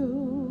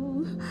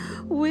you.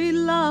 We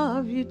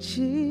love you,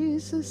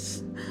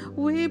 Jesus.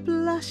 We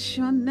bless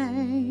your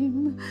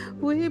name.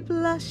 We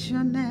bless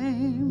your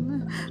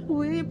name.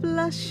 We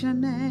bless your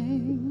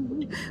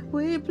name.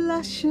 We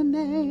bless your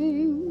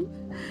name.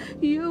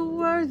 You're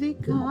worthy,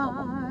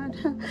 God.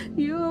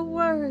 You're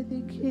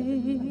worthy,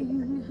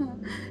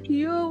 King.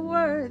 You're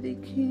worthy,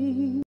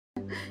 King.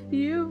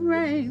 You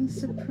reign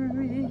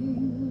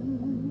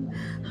supreme.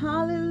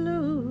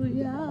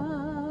 Hallelujah.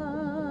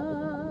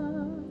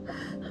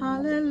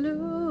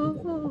 Hallelujah.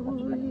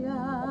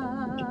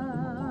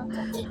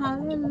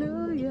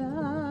 Hallelujah.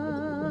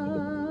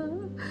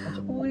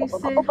 We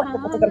say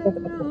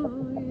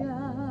hallelujah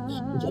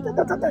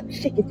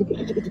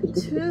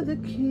to the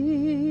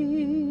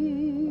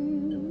King.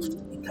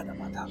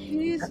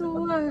 He's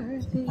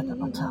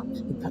worthy.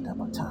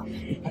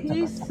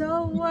 He's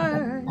so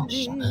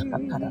worthy.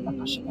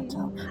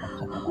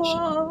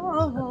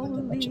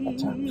 Holy.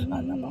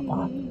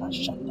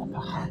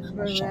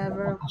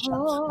 Forever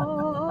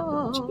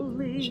holy.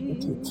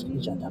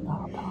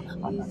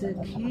 He's the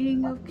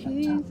King of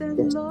kings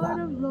and Lord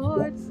of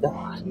lords.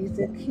 He's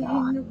the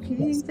King of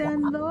kings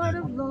and Lord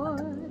of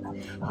lords.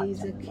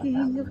 He's the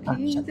King of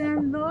kings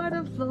and Lord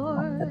of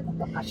lords.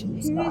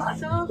 He's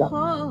so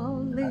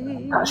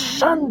holy.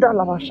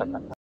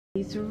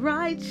 He's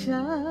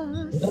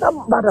righteous.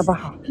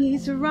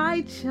 He's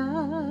righteous.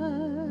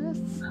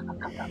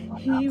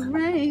 He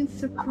reigns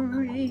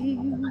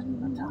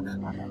supreme.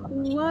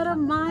 What a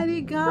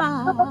mighty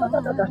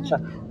God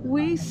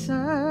we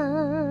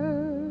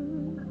serve.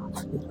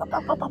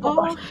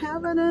 All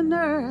heaven and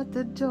earth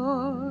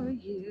adore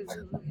you.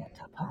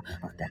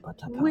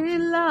 We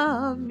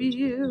love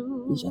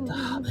you.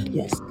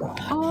 Yes, God.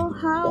 Oh,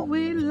 how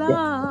we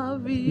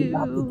love We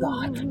love you,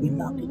 God. We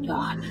love you, you.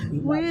 God.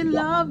 We love We you, God.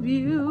 love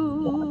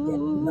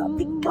Yes, we love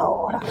you,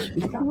 you. God.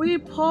 We love We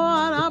pour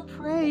out our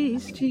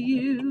praise to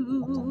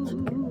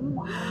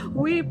you.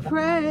 We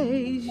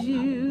praise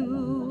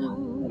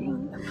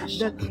you.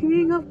 The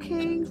King of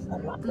Kings,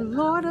 the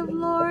Lord of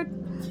Lords,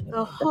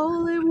 the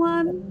Holy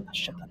One.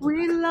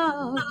 We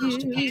love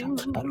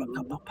you.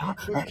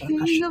 The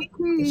King of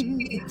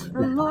Kings,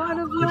 the Lord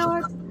of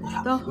Lords,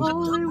 the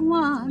Holy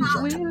One.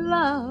 We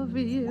love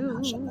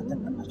you.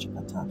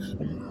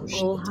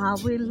 Oh, how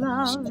we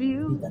love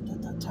you.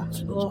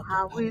 Oh,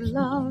 how we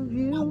love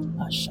you.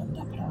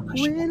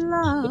 We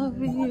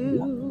love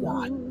you.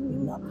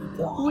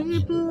 We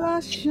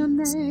bless your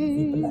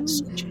we bless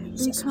name you, Jesus.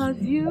 because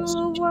We you bless you,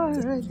 are Jesus.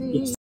 worthy.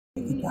 Yes,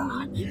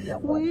 God. You are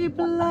We worthy, God.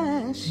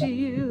 bless You are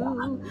worthy, God.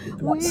 you. We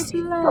We bless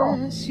you, God.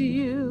 bless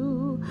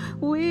you.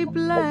 We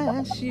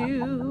bless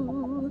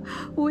you.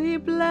 We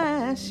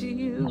bless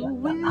you.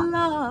 We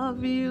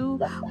love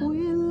you.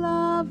 We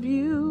love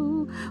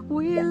you.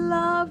 We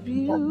love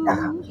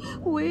you.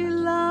 We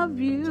love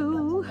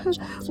you.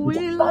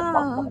 We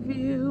love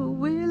you.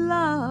 We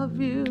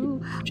love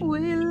you.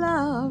 We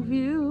love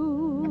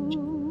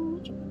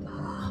you.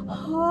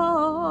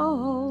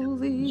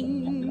 Holy.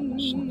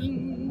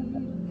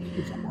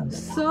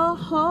 So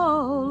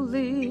holy,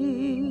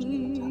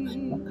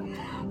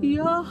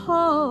 you're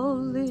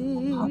holy.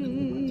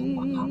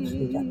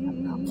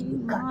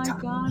 My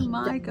God,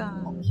 my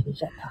God,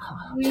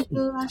 we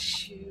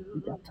bless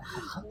you.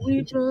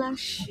 We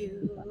bless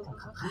you.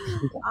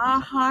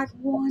 Our heart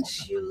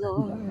wants you,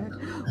 Lord.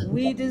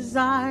 We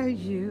desire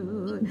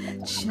you.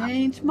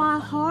 Change my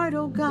heart,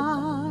 oh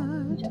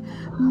God.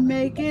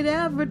 Make it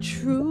ever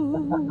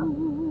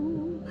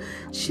true.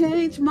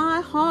 Change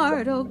my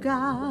heart, oh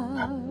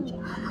God.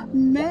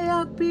 May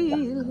I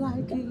be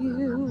like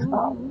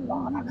you.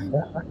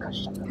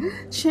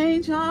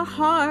 Change our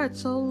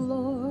hearts, O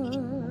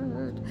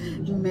Lord.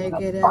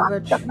 Make it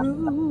ever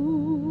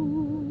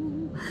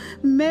true.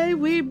 May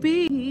we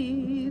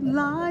be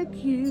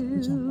like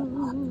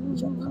you.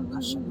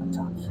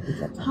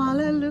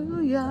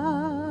 Hallelujah.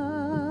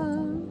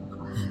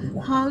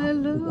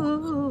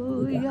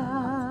 Hallelujah.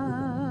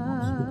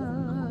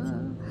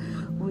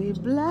 We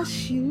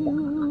bless you.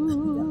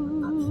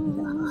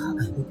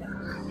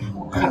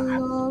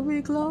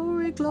 Glory,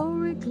 glory,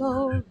 glory,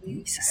 glory.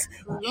 Jesus.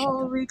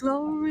 Glory,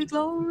 glory,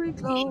 glory,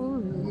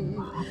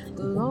 glory.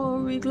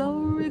 Glory,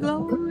 glory,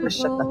 glory,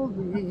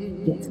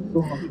 glory. Yes,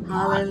 glory,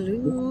 God.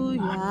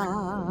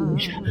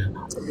 Hallelujah.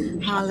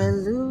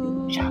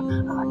 Hallelujah.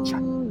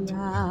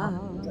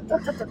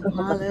 Hallelujah.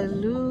 Hallelujah.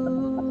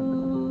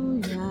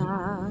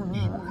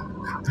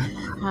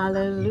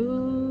 Hallelujah.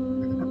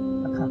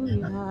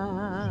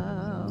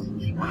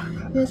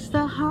 It's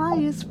the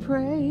highest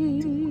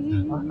praise.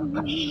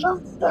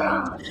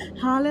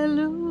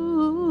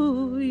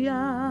 Hallelujah.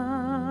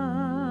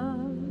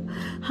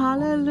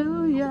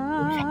 Hallelujah.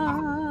 Yes,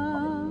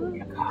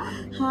 hallelujah.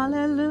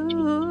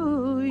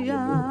 Hallelujah.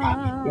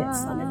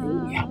 Yes,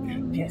 hallelujah.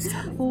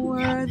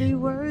 Worthy,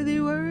 worthy,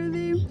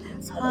 worthy.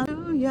 Yes, hallelujah.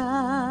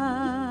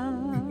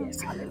 Hallelujah.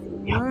 Yes,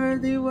 hallelujah.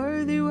 Worthy,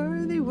 worthy,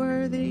 worthy,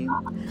 worthy.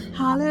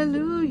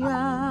 Hallelujah,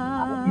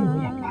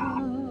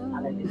 God.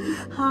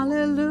 Hallelujah.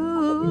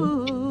 Hallelujah.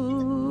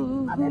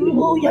 Hallelujah,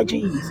 Hallelujah.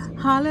 Jesus.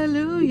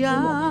 Hallelujah.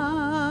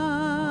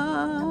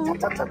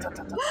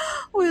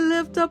 We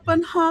lift up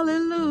an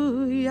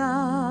hallelujah.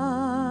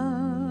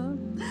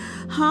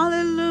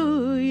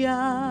 Hallelujah.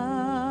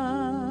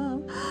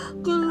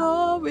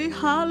 Glory,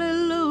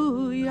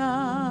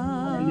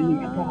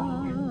 Hallelujah,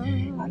 God.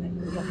 hallelujah.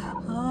 Hallelujah,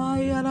 God.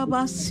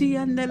 Ayarabasi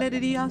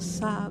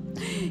andelediasa.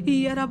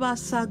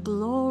 Yarabasa,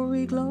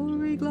 glory,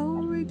 glory,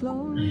 glory,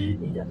 glory.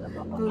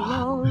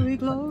 Glory,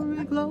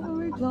 glory,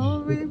 glory,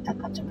 glory.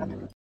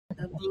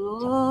 The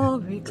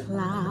glory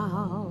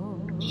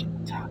cloud.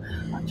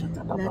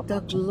 Let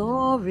the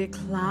glory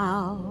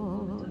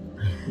cloud,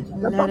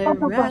 let it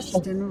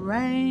rest and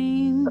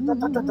reign.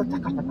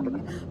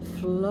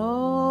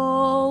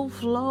 Flow,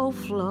 flow,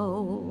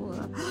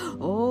 flow.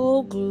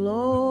 Oh,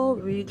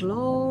 glory,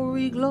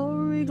 glory,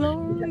 glory,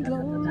 glory,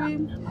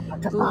 glory.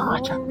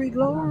 Glory,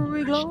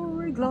 glory,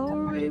 glory,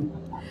 glory.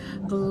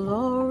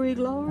 Glory,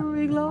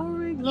 glory,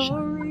 glory,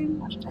 glory.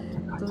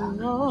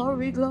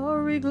 Glory,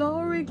 glory,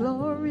 glory,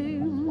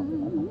 glory.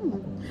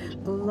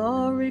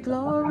 Glory,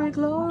 glory,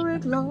 glory,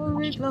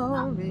 glory,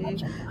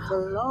 glory.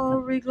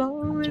 Glory,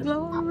 glory,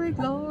 glory,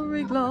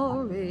 glory,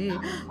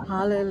 glory.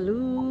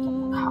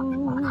 Hallelujah.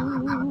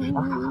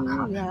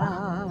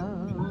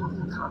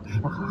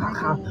 My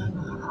God.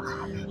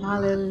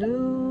 Hallelujah.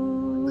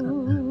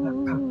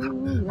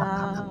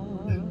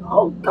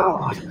 Oh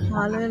God.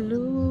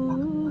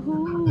 Hallelujah.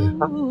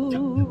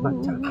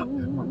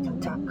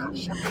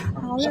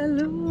 Hallelujah.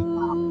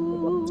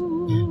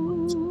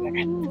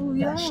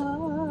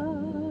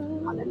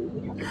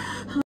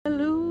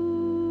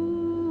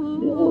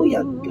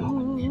 Hallelujah, God. Hallelujah,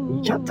 God.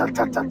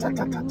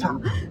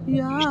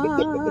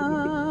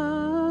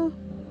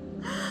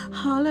 Hallelujah.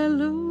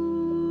 Hallelujah.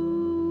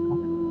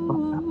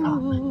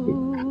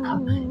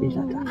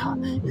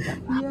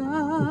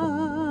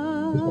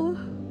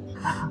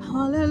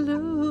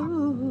 Hallelujah.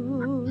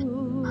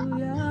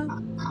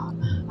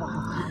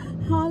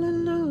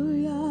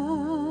 Hallelujah.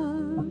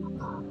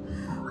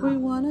 We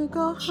want to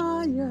go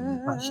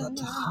higher.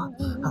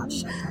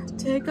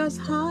 Take us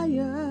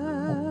higher.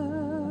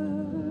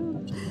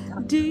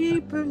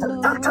 Deeper,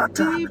 Lord,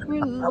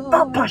 deeper,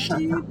 Lord,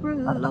 deeper,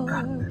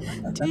 Lord,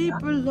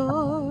 deeper,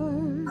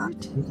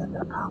 Lord.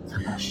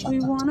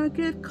 We want to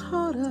get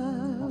caught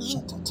up.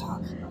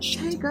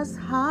 Take us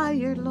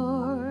higher,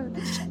 Lord.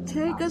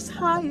 Take us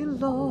higher,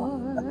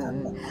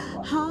 Lord.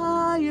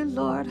 Higher,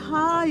 Lord.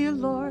 Higher,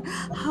 Lord.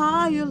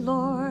 Higher,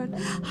 Lord.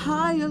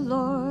 Higher,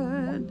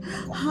 Lord.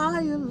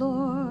 Higher,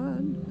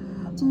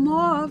 Lord.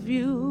 More of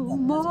you,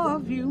 more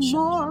of you,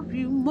 more of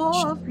you,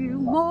 more of you,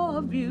 more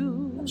of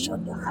you.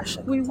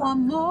 We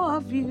want more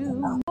of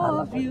you,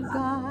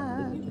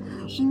 God.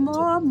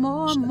 More,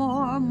 more,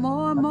 more, more,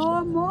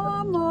 more, more,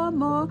 more, more,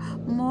 more,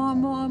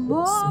 more,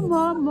 more,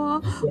 more,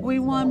 more. We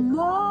want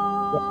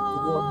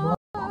more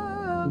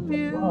of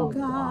you,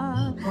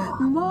 God.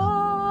 More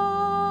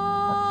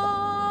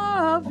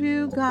of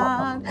you,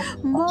 God.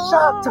 More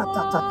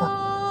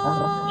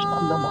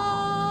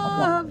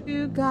of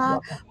you,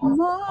 God.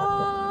 More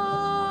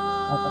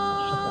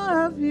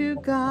of you,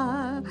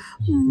 God.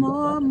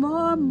 More,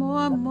 more,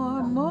 more,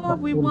 more, more.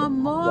 We want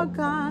more,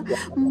 God.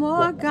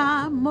 More,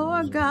 God.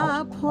 More,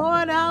 God.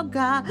 Pour it out,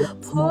 God.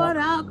 Pour it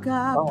out,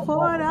 God.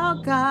 Pour it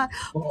out, God.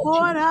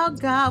 Pour it out,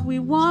 God. We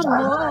want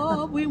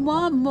more. We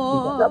want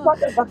more.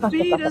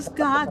 Feed us,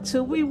 God,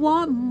 till we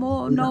want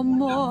more. No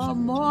more.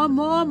 More,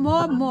 more,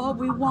 more, more.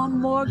 We want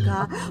more,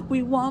 God.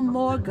 We want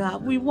more,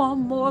 God. We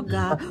want more,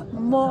 God.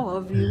 More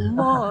of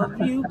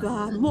you,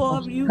 God. More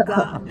of you,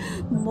 God.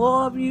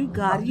 More of you,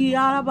 God.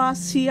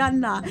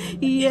 Yarabasiana.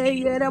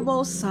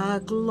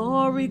 Yerabosa.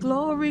 Glory,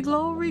 glory,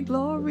 glory,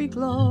 glory,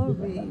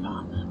 glory.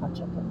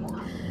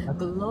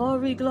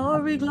 Glory,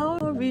 glory,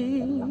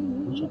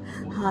 glory.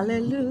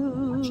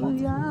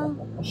 Hallelujah.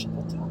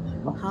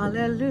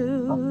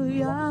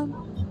 Hallelujah.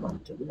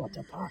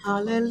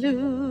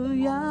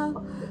 Hallelujah.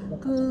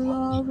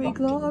 Glory,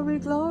 glory,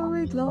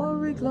 glory,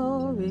 glory,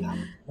 glory.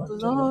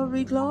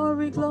 Glory,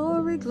 glory,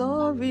 glory,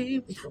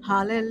 glory.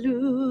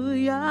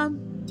 Hallelujah.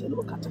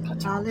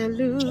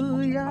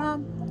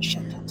 Hallelujah.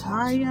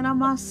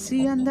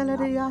 Hayanamasi and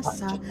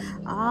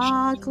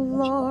Ah,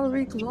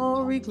 glory,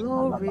 glory,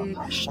 glory.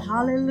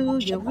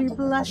 Hallelujah. We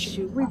bless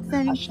you. We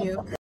thank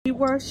you. We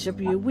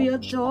worship you. We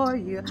adore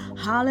you.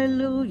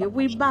 Hallelujah.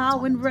 We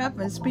bow in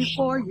reverence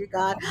before you,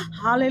 God.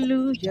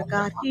 Hallelujah,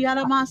 God.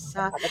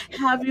 Hiyaramasa.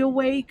 Have your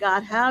way,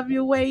 God. Have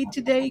your way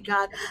today,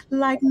 God,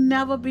 like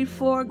never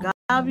before, God.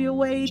 Have your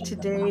way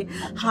today.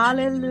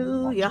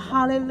 Hallelujah.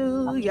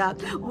 Hallelujah.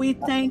 We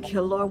thank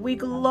you, Lord. We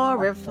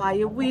glorify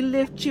you. We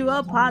lift you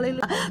up.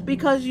 Hallelujah.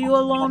 Because you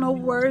alone are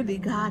worthy,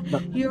 God.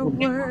 You're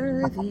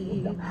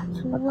worthy,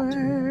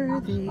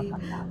 worthy,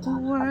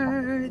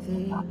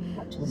 worthy.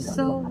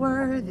 So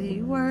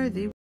worthy,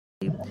 worthy.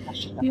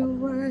 You're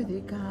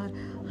worthy, God.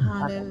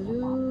 Hallelujah.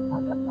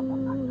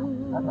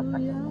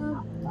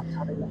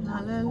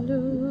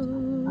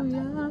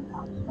 Hallelujah.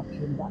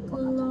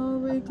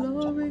 Glory,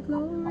 glory,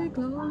 glory,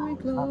 glory,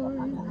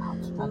 glory.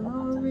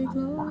 Glory,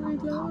 glory,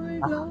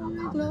 glory,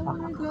 glory,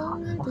 glory,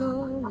 glory,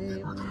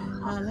 glory.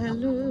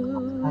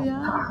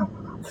 Hallelujah.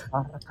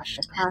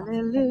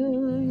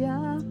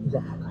 Hallelujah.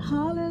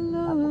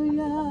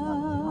 Hallelujah.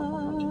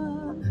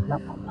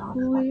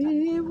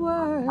 We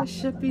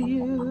worship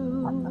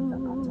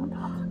you,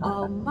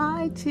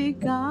 Almighty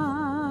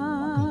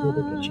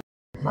God.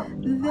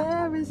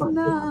 There is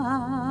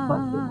none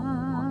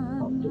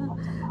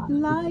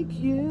like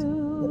you.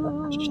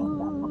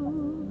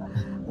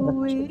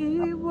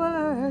 We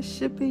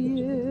worship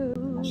you,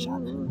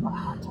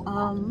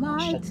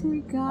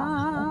 Almighty God.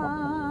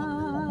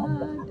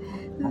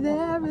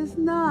 There is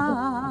none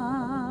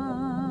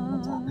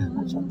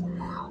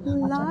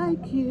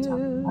like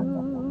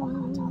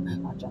you.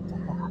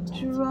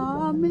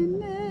 Draw me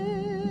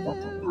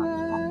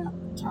nearer,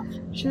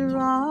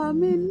 draw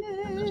me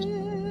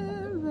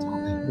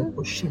nearer,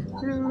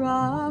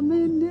 draw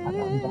me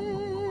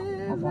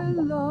nearer,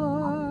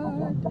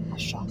 Lord,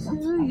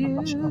 to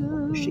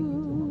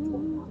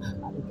you.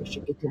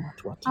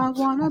 I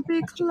want to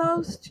be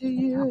close to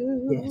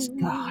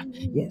you.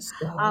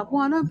 I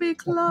want to be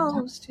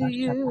close to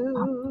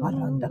you.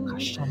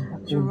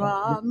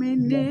 Draw me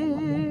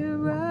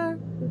nearer,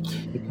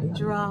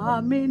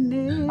 draw me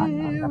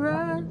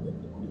nearer,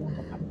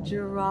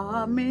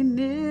 draw me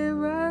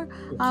nearer.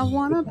 I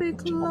want to be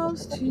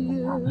close to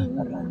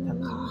you.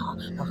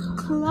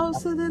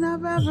 Closer than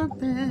I've ever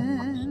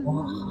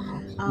been.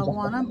 I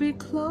want to be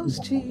close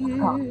to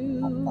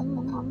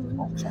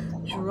you.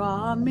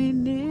 Draw me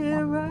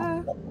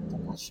nearer.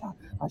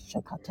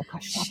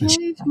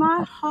 Change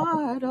my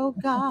heart, oh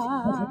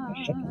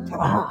God.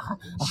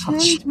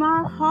 Change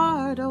my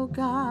heart, oh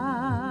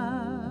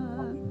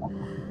God.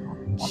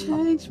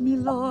 Change me,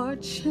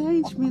 Lord.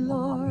 Change me,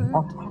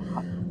 Lord.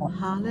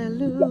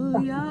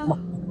 Hallelujah.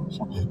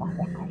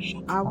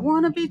 I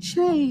want to be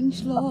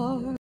changed,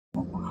 Lord.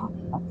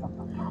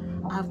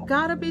 I've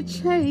got to be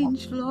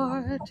changed,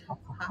 Lord.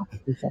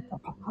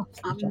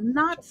 I'm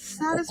not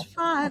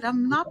satisfied.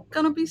 I'm not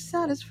going to be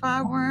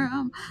satisfied where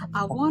I am.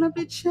 I want to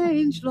be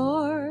changed,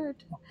 Lord.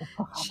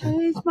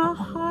 Change my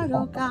heart,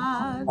 oh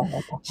God.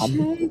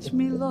 Change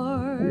me,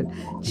 Lord.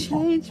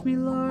 Change me,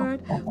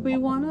 Lord. We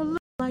want to look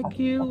like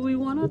you. We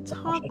want to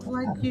talk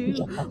like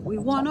you. We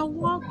want to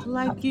walk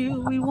like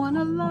you. We want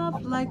to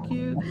love like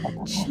you.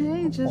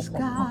 Change us,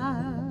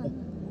 God.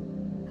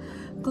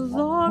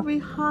 Glory,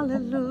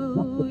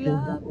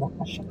 hallelujah.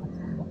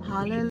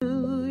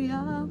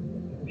 Hallelujah.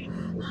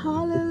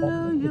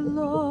 Hallelujah,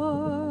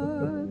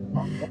 Lord.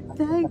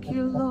 Thank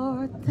you,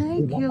 Lord.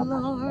 Thank you,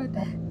 Lord.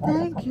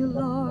 Thank you,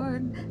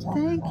 Lord.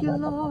 Thank you,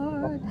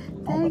 Lord.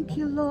 Thank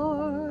you,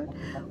 Lord.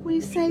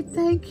 We say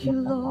thank you,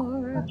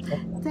 Lord.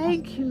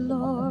 Thank you,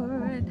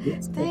 Lord.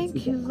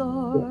 Thank you,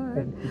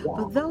 Lord.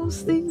 For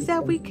those things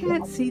that we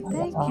can't see,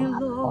 thank you,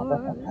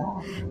 Lord.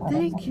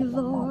 Thank you,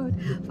 Lord,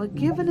 for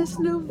giving us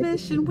new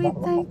vision. We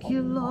thank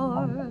you,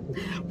 Lord.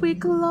 We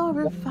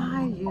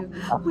glorify you.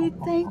 We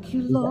thank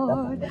you,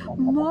 Lord.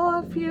 More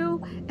of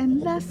you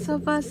and less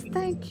of us.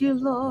 Thank you,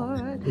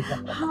 Lord.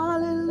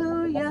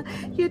 Hallelujah.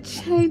 You're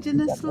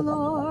changing us,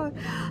 Lord.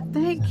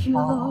 Thank you,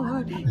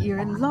 Lord. You're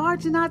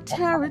enlarging our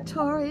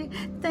territory.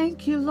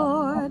 Thank you,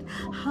 Lord.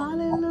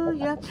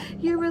 Hallelujah.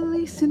 You're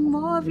releasing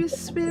more of your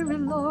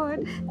spirit,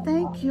 Lord.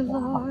 Thank you,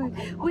 Lord.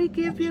 We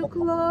give you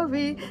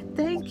glory.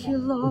 Thank you,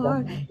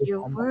 Lord.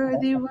 You're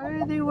worthy,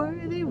 worthy,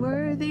 worthy,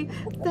 worthy.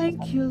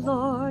 Thank you,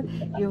 Lord.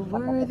 You're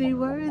worthy,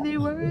 worthy,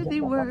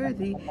 worthy,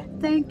 worthy.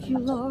 Thank you,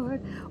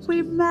 Lord.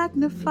 We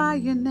magnify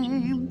your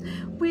name.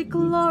 We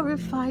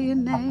glorify your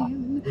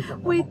name.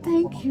 Lord. We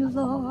thank you,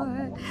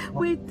 Lord.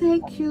 We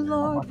thank you,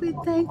 Lord. We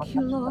thank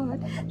you,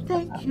 Lord.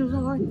 Thank you,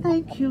 Lord.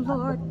 Thank you,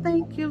 Lord.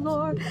 Thank you,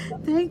 Lord.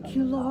 Thank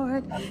you,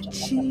 Lord.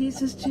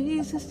 Jesus,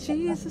 Jesus,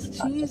 Jesus,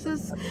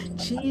 Jesus,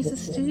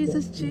 Jesus,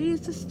 Jesus,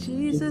 Jesus,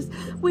 Jesus.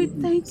 We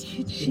thank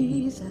you,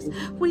 Jesus.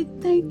 We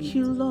thank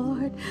you,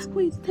 Lord.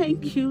 We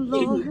thank you,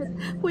 Lord.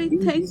 We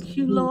thank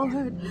you,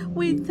 Lord.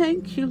 We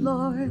thank you,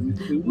 Lord.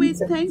 We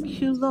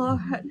thank you,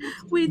 Lord.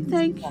 We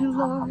thank you,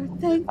 Lord.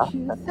 Thank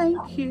you,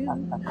 thank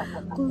you.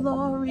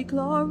 Glory,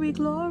 glory,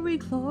 glory,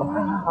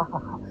 glory.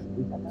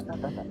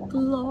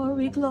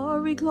 Glory,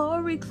 glory,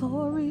 glory,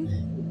 glory.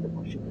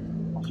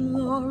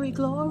 Glory,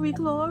 glory,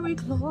 glory,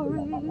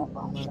 glory.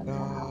 Oh my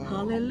God.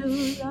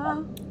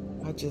 Hallelujah.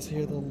 I just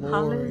hear the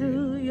Lord.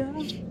 Hallelujah.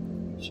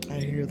 I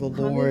hear the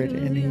Lord,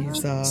 and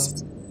Hallelujah.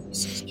 He's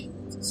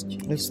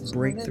it's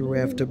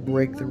breakthrough after Hallelujah.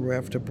 breakthrough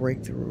after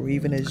breakthrough.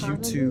 Even as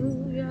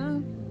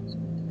Hallelujah.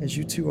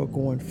 you two are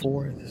going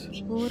forth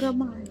Ora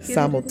mai,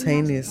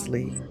 kiririasa.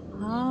 simultaneously,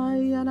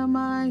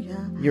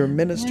 Hayanamaya. you're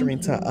ministering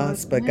Thank you, to Lord.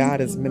 us, but Thank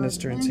God you, is Lord.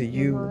 ministering to Thank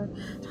you, you. Lord.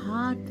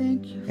 Ah,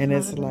 thank you, And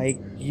it's Father.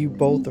 like you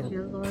both Thank are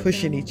you, Lord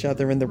pushing God. each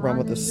other in the realm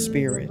of the Hallelujah,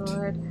 Spirit.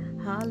 Lord.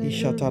 Hallelujah,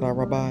 Ishatara Lord.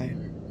 Rabbi.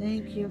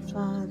 Thank you,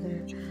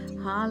 Father.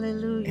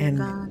 Hallelujah, And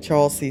God.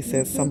 Charles C. We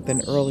says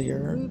something bless you.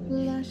 earlier. We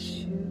bless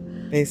you.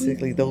 We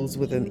Basically, those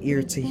with thank an you.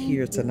 ear We to thank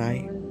hear you,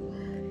 tonight.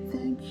 Lord.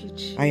 Thank you,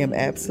 I am Jesus.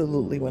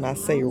 absolutely, when I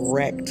say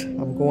wrecked,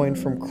 I'm going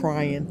from Hallelujah.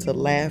 crying to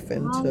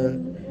laughing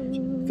to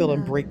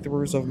feeling Hallelujah.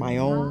 breakthroughs of my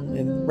own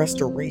and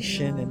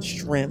restoration and Hallelujah.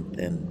 strength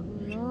and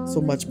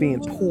so Glory, much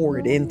being glory,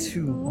 poured glory,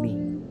 into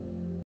me. glory.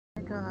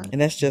 My God.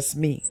 And that's just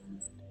me.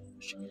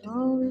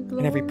 Glory,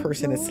 And every glory,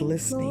 person that's glory,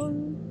 listening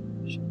glory.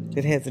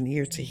 that has an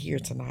ear to hear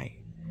tonight.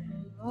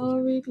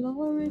 Glory,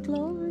 glory,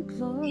 glory,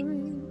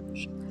 glory.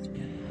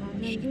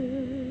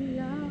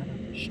 Hallelujah.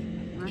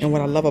 My And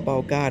what I God. love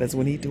about God is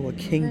when He do a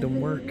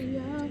kingdom work,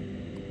 Hallelujah.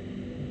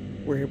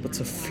 we're able My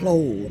to God.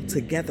 flow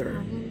together.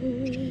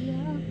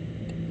 Hallelujah.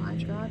 My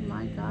God,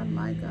 my God,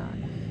 my God.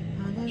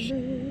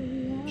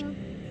 Hallelujah.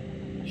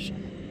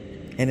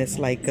 And it's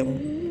like,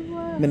 We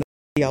Minister,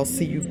 worship I'll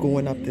see you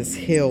going up this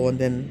hill, and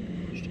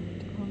then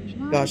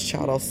God's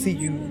child, Almighty I'll see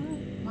you.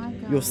 God. My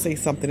You'll God. say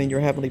something in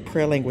your heavenly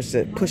prayer language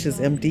that My pushes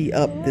God. MD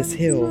up There this is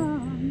hill.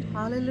 none.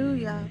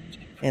 Hallelujah.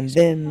 And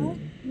Like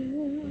then,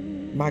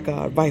 you. my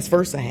God, vice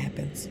versa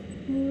happens.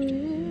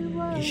 We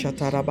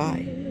worship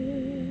Ishatarabai.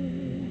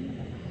 you.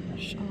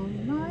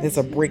 There's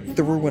a Almighty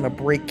breakthrough and a God.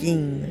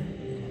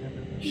 breaking.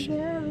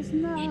 There is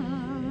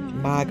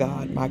My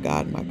God, none my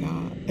God, my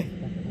God.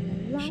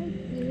 like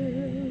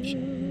you.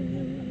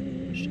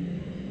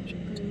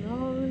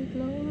 Glory,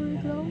 glory,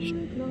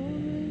 glory,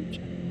 glory.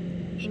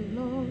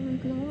 Glory,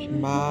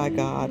 glory, My glory,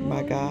 God,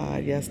 my glory.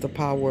 God. Yes, the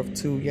power of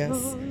two.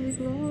 Yes. Glory,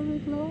 glory,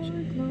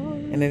 glory,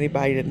 And glory.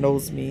 anybody that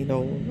knows me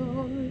know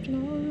Glory,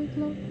 glory,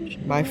 glory,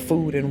 my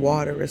food and glory.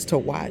 water is to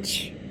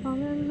watch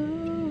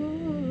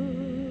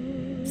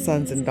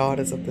sons and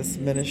daughters of this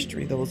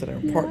ministry, those that are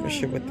in Hallelujah.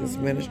 partnership with this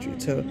ministry,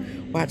 to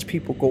watch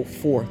people go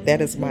forth.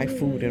 That is my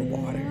food and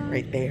water Hallelujah.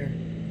 right there.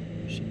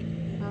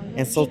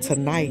 And so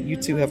tonight, you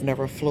two have Hallelujah.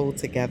 never flowed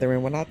together.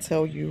 And when I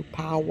tell you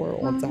power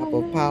on top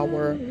of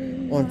power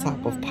on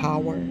top of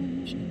power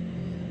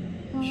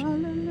Hallelujah.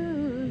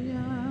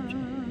 Hallelujah.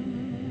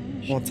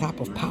 on top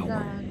of My power,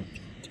 God.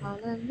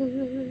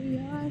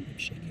 Hallelujah.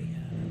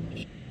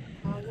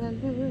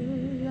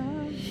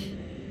 Hallelujah.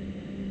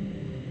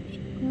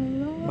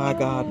 my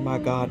God, my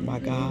God, my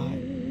God.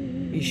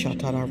 Glory.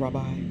 Ishatara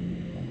Rabbi.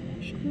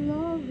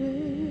 Glory.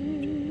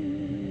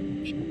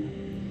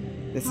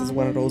 This is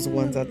one of those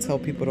ones I tell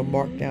people to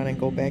mark down and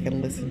go back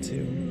and listen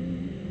to.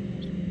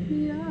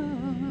 Hallelujah.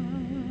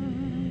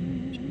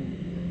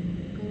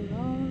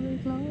 Glory,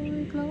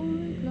 glory,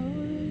 glory,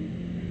 glory.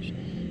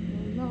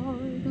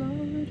 Glory,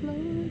 glory,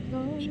 glory,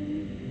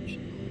 glory.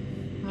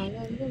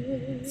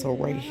 So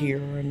right Hallelujah. here,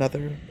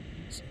 another.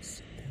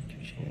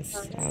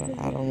 Yes,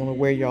 I don't want to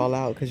wear Hallelujah. y'all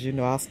out because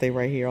I'll stay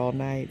right here all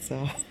night.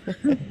 So,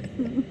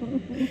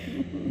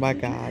 my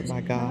God,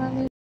 my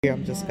God. Here,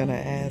 I'm just gonna Hallelujah.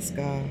 ask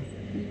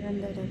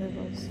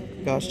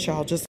God's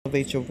child, just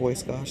elevate your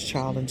voice, God's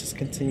child, and just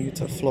continue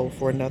to flow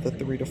for another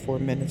 3 to 4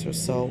 minutes or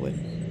so.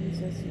 And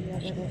Jesus.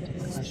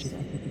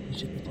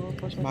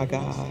 my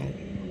God,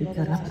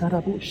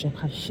 Ikarararabusha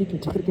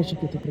kashikete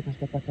krikeshikete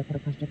krikashakata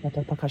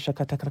krakashakata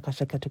pakashakata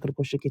krakashakata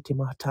krikoshikete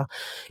mata.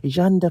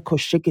 Yanda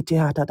koshikete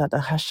hatata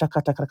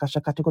hashakata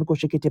krakashakata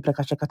krikoshikete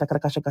prakashakata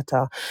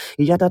krakashakata.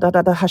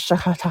 Yadadada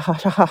hashakata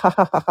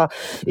hashahahaha.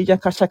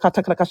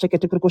 Yakashakata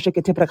krakashakete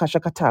krikoshikete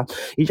prakashakata.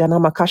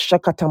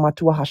 Yanamakashakata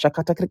matua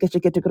hashakata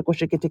krikeshikete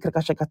krikoshikete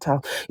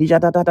krakashakata.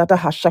 Yadadada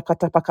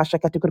hashakata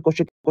pakashakata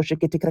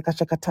krikoshikete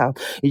krakashakata.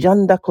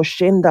 Yanda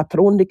koshenda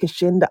pronde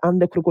keshenda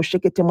ande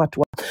krikoshikete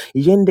matua.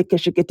 Yende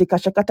keshikete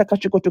kashakata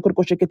kashukoto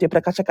kurkoshikete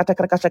prakashakata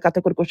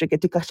krakashakata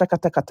kurkoshikete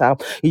kashakata kata.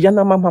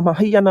 Yana mama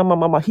mahiyana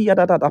mama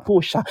mahiyada da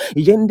pusha.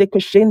 Yende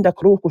keshenda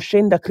kru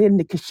kushenda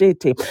krende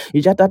keshete.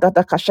 Yada da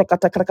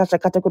kashakata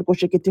krakashakata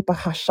kurkoshikete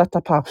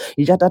pahashata pa.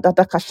 Yada da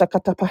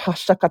kashakata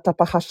pahashakata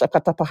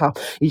pahashakata paha.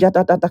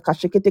 Yada da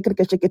kashikete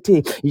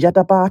krikeshikete.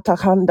 Yada bata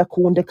handa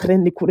kunde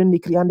krende kurende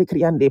kriande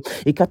kriande.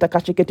 Ikata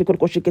kashikete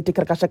kurkoshikete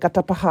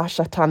krakashakata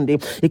pahashatande.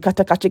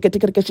 Ikata kashikete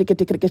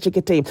krikeshikete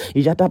krikeshikete.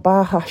 Yada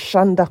baha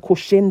shanda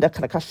kushenda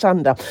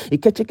krakashanda.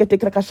 Ikechikete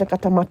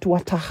krakashakata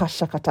matuata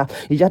hashakata.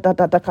 Yada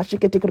da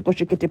kashikete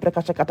kurkoshikete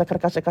prakashakata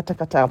krakashakata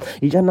kata.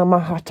 Yana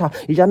mahata.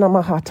 Yana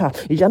mahata.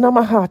 Yana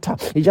mahata.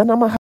 Yana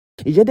mahata.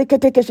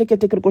 Yedekete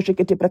keshekete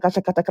kurkoshekete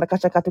prakashakata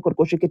krakashakata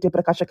kurkoshekete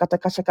prakashakata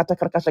kashakata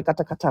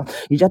krakashakata kata.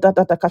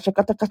 Yadada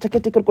kashakata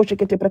kashakete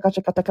kurkoshekete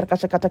prakashakata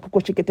krakashakata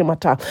kurkoshekete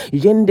mata.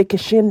 Yende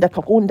keshenda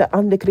kakunda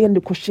ande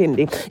kriende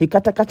kushende.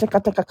 Ikata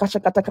kashakata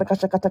kashakata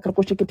krakashakata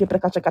kurkoshekete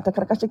prakashakata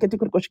krakashakete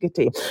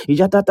kurkoshekete.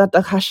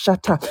 Yadada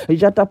hashata.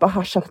 Yada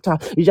bahashata.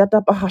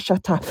 Yada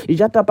bahashata.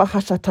 Yada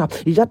bahashata.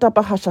 Yada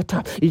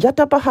bahashata.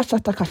 Yada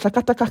bahashata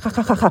kashakata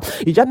kakakaka.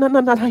 Yana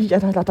na na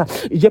yada.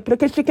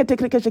 Yeprekeshekete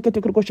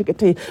krekeshekete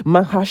kurkoshekete.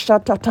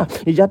 Mahashatata,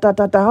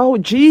 Yatatata, oh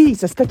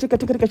Jesus,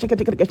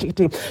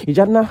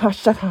 Yana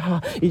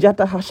Hashaha,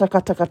 Yata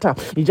Hashakatakata,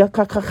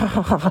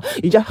 Yakaka,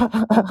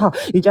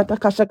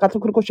 Yatakashakata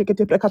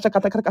Kurkoshikete,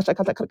 Prakashakata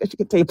Krakashakata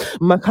Krakashikete,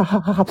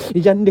 Makaha,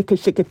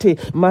 Yandikishikete,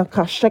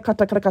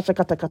 Makashakata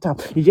Krakashakatakata,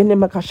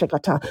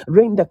 Yenemakashakata,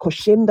 Renda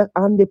Koshenda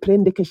and the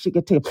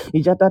Prendikishikete,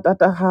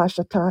 Yatata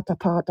Hashatata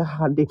Pata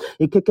Handi,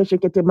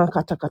 Ikekeshikete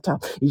Makatakata,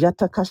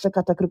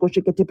 Yatakashakata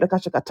Kurkoshikete,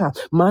 Prakashakata,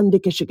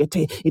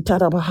 Mandikishikete,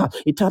 Itarabaha,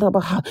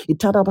 Itarabaha,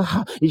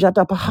 Itarabaha,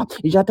 Yatabaha,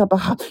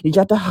 Yatabaha,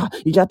 Yataha,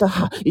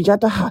 Yataha,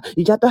 Yataha,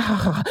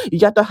 Yataha,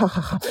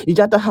 Yataha,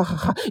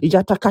 Yataha,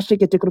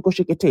 Yatakashikete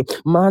Krukoshikete,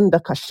 Manda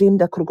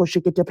Kashinda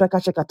Krukoshikete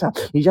Prakashakata,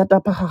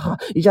 Yatabaha,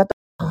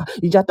 Yataha,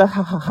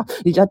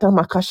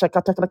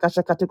 Yatamakashakata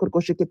Krakashakata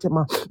Krukoshikete,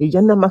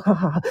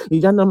 Yanamaha,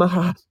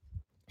 Yanamaha,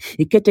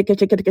 Ikete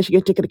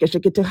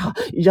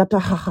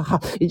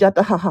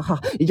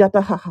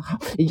yata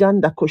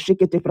yanda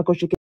koshikete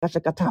prakoshikete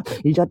kashakata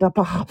yata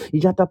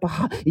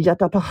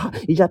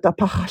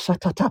paha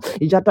shatata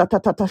yata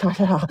tata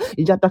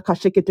yata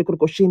kashikete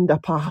kurkoshinda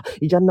pa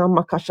yana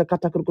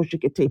makashakata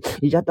kurkoshikete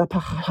yata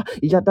papa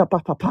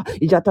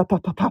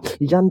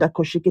yanda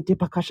koshikete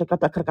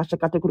pakashakata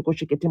karkashakata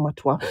kurkoshikete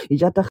matwa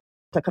yata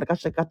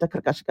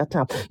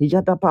Karkashakata,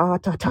 Yata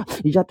patata,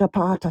 Yata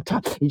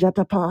patata,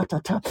 Yata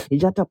patata,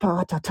 Yata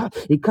patata,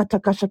 Ikata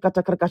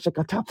kashakata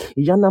karkashakata,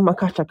 Yana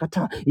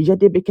makashakata,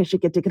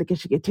 Yadebekeshikete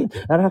krikeshikete,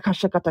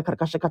 Rakashakata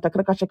karkashakata,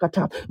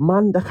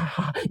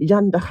 Mandaha,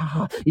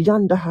 Yandaha,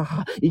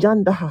 Yandaha,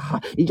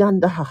 Yandaha,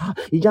 Yandaha,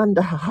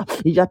 Yandaha,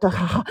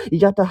 Yataha,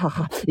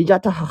 Yataha,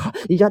 Yataha,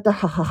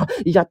 Yataha,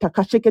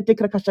 Yatakashikete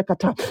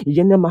krakashakata,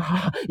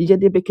 Yenemaha,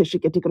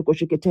 Yadebekeshikete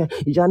krikoshikete,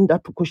 Yanda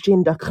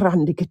pukushinda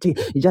krandikete,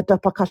 Yata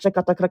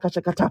pakashakata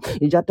krakashakata,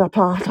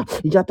 Yatapata,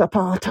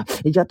 Yatapata,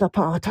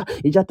 Yatapata,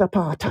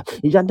 Yatapata,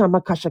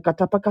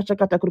 Yanamakashakata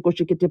pakashakata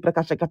krukoshikiti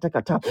prakashakata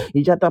kata,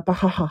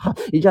 Yatapaha,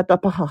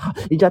 Yatapaha,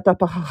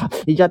 Yatapaha,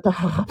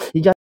 Yataha,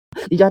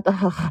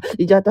 Yataha,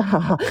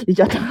 Yataha,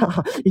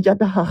 Yataha,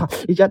 Yataha,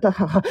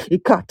 Yataha,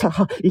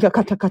 Ikataha,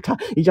 Yakatakata,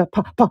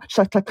 Yapapa,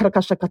 Shata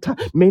Krakashakata,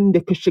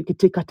 Mende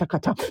Kishikiti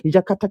Katakata,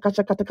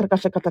 Yakatakashakata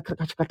Krakashakata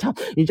Krakashakata,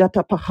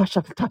 Yatapaha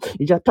Shakata,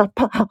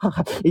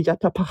 Yatapaha,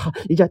 Yatapaha,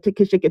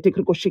 Yatikishikiti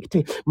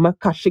Krukoshikiti,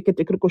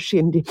 Makashikiti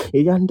Krukoshindi,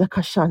 Yanda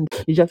Kashanda,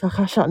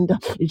 Yakashanda,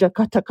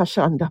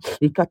 Yakatakashanda,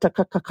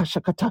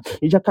 Ikatakakashakata,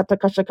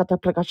 Yakatakashakata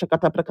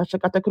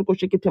Prakashakata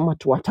Krukoshikiti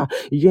Matuata,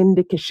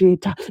 Yende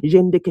Kesheta,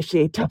 Yende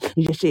Kesheta,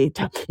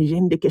 Yesheta,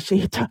 Yende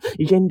Kesheta,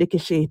 Yende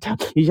Kesheta,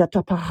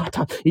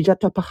 Yatapahata,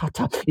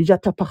 Yatapahata,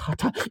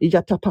 Yatapahata,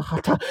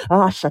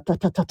 Yatapahata,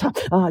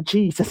 Shatatata,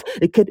 Jesus,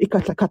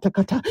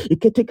 Ikatakatakata,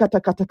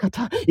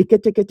 Ikatikatakata,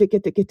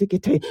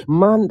 Iketikete,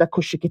 Manda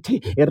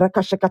Kushikiti,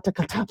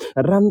 Rakashakatakata,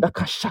 Randa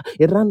Kasha,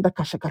 Iranda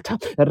Kashakata,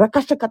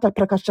 Rakashakata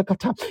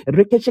Prakashakata,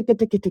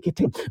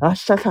 Rikeshikiti,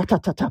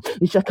 Ashatatata,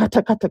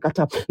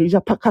 Ishakatakata,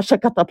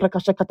 Yapakashakata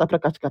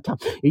Prakashakata,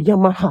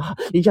 Yamaha,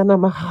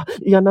 Yanamaha,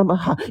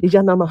 Yanamaha,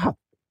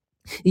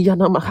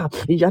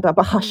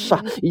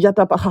 Yatabahasha,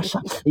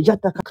 Yatabahasha,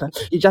 Yataka,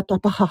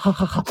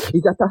 Yatabaha,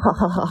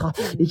 Yataha,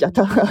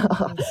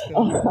 Yes,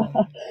 God.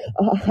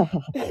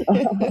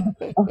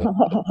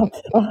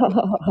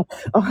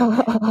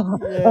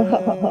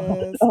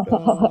 Yes,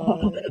 God.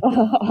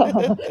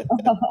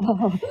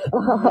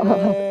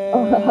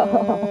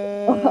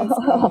 Yes,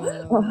 God.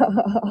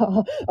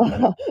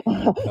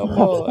 Come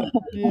on.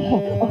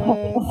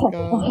 Yes,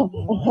 God.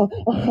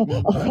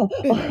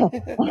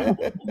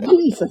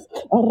 Jesus,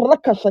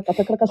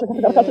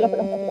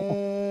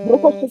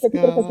 Yes,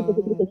 God.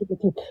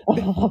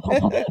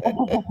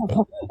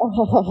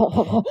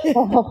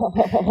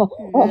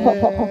 Yeah.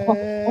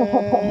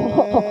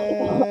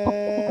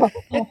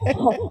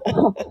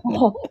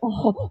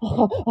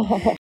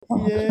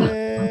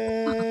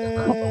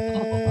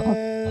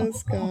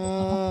 Yes,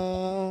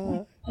 God.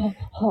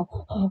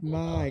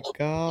 My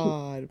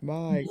God,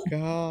 my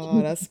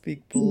God. I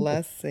speak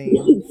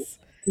blessings.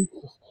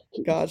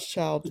 God's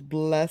child's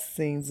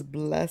blessings,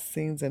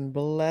 blessings, and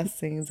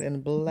blessings,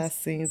 and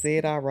blessings.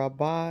 Ada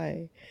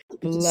Rabbi.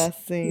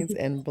 Blessings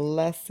and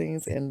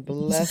blessings and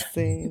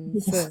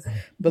blessings.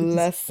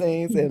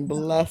 Blessings and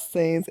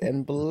blessings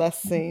and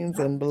blessings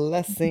and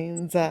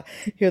blessings.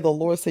 Hear the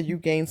Lord say you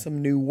gain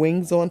some new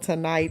wings on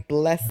tonight.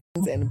 Blessings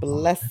and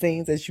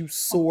blessings as you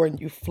soar and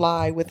you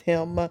fly with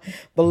Him.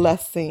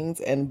 Blessings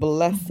and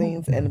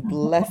blessings and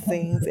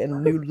blessings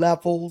and new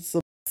levels.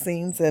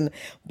 Blessings and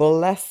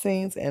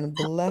blessings and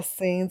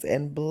blessings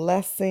and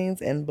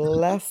blessings and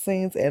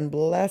blessings and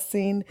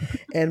blessing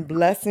and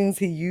blessings.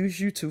 He used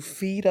you to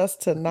feed us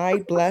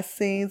tonight.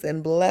 Blessings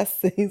and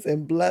blessings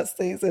and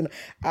blessings. And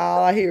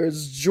all I hear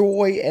is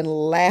joy and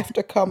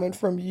laughter coming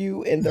from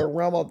you in the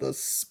realm of the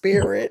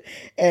spirit.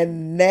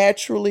 And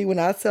naturally, when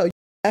I tell you,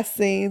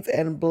 blessings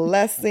and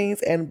blessings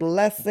and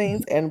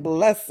blessings and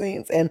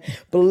blessings and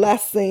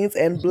blessings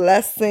and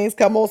blessings.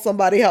 Come on,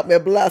 somebody help me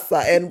bless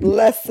her. And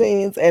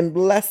blessings and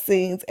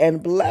blessings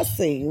and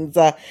blessings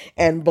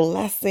and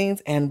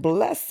blessings and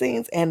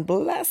blessings and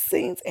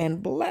blessings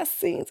and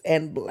blessings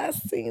and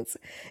blessings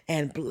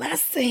and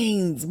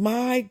blessings.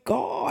 My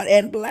God,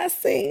 and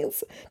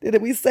blessings. Did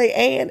we say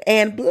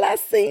and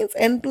blessings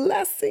and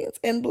blessings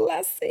and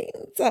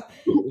blessings?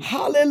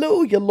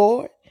 Hallelujah,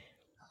 Lord.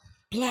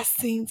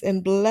 Blessings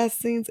and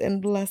blessings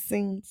and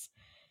blessings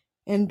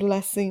and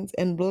blessings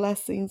and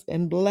blessings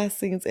and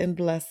blessings and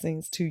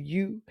blessings to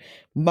you,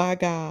 my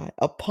God,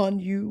 upon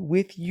you,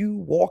 with you,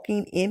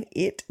 walking in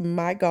it,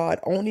 my God,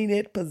 owning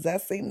it,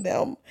 possessing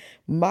them,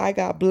 my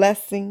God,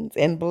 blessings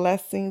and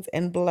blessings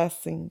and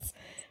blessings.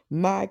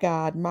 My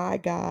God, my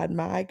God,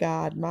 my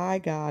God, my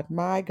God,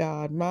 my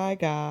God, my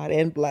God,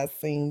 and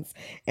blessings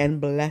and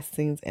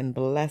blessings and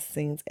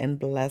blessings and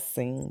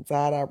blessings.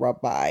 Ada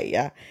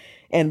Rabbiah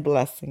and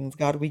blessings.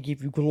 God, we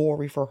give you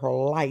glory for her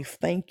life.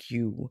 Thank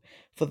you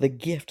for the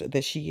gift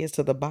that she is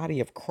to the body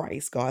of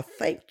Christ. God,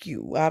 thank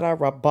you. Ada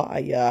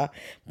Rabbiah.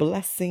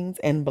 Blessings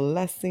and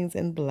blessings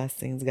and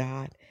blessings,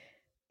 God.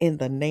 In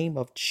the name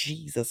of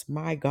Jesus,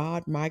 my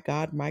God, my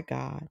God, my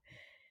God,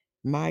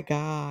 my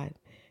God.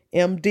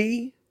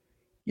 MD,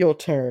 your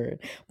turn.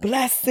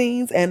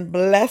 Blessings and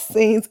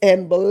blessings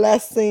and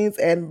blessings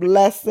and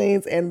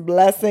blessings and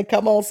blessings.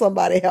 Come on,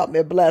 somebody help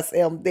me bless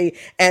MD.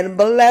 And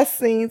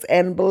blessings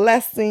and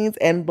blessings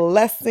and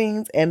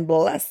blessings and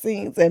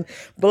blessings and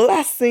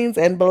blessings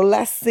and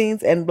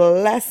blessings and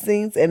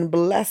blessings and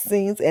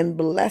blessings and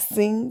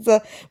blessings.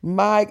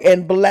 My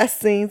and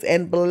blessings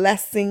and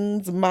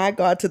blessings, my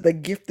God, to the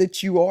gift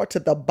that you are to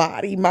the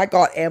body, my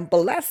God, and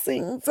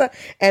blessings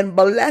and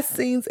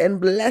blessings and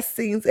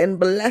blessings and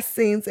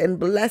blessings and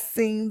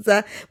blessings,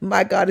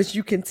 my God, as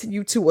you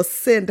continue to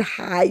ascend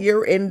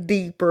higher and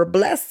deeper.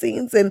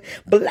 Blessings and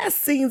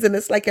blessings, and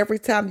it's like every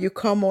time you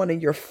come on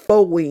and you're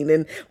flowing,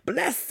 and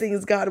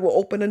blessings, God will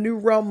open a new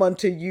realm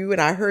unto you.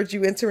 And I heard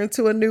you enter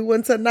into a new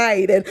one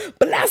tonight. And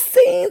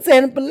blessings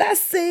and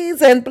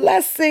blessings and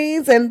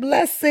blessings and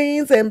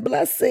blessings and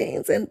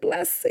blessings and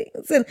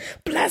blessings and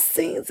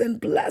blessings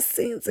and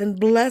blessings and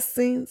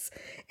blessings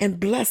and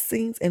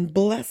blessings and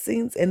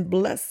blessings and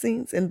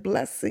blessings and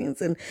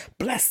blessings and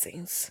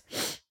blessings.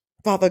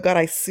 Father God,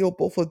 I seal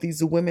both of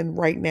these women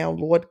right now,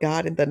 Lord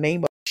God, in the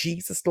name of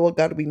Jesus, Lord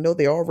God. We know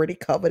they're already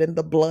covered in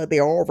the blood.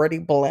 They're already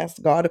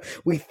blessed, God.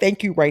 We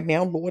thank you right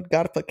now, Lord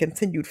God, for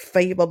continued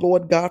favor,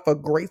 Lord God, for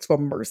grace, for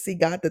mercy,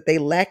 God, that they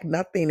lack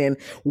nothing and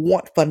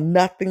want for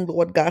nothing,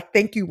 Lord God.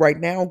 Thank you right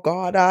now,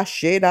 God.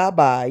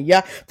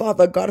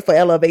 Father God, for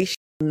elevation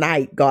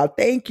night, God.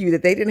 Thank you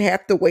that they didn't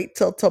have to wait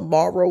till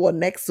tomorrow or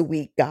next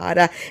week, God.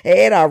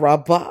 Era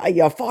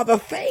Rabaya. Father,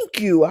 thank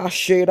you.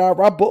 Ashera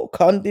Rabo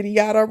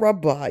Kandiriara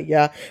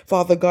Rabaya.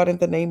 Father God, in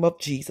the name of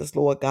Jesus,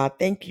 Lord God,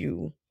 thank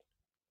you.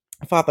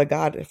 Father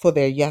God, for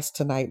their yes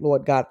tonight,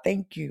 Lord God,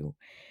 thank you.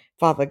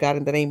 Father God,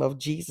 in the name of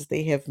Jesus,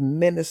 they have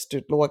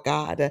ministered, Lord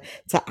God,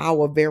 to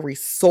our very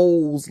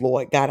souls,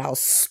 Lord God, our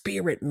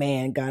spirit,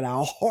 man, God,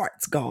 our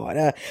hearts,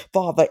 God.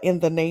 Father,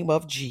 in the name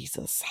of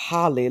Jesus,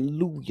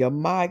 hallelujah.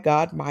 My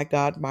God, my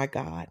God, my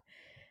God.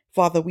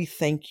 Father, we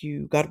thank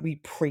you. God, we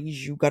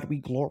praise you. God, we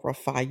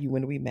glorify you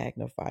and we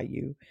magnify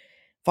you.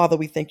 Father,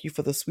 we thank you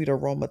for the sweet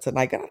aroma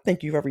tonight. God, I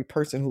thank you for every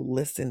person who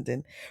listened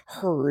and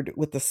heard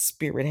what the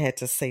Spirit had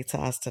to say to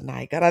us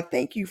tonight. God, I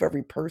thank you for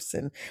every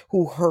person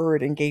who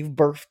heard and gave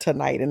birth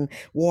tonight and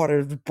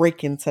water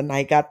breaking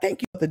tonight. God,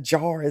 thank you for the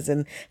jars.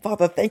 And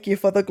Father, thank you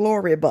for the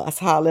glory bus.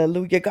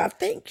 Hallelujah. God,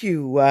 thank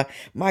you,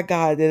 my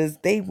God, that as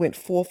they went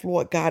forth,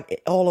 Lord God,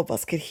 all of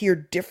us could hear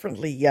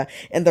differently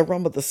in the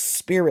realm of the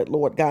Spirit,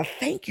 Lord God.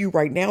 Thank you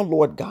right now,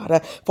 Lord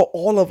God, for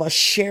all of us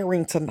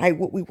sharing tonight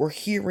what we were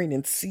hearing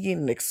and seeing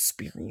and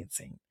experiencing.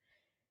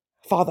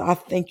 Father, I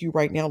thank you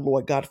right now,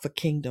 Lord God, for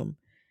kingdom.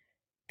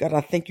 God, I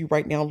thank you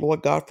right now,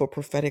 Lord God, for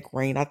prophetic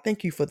rain. I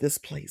thank you for this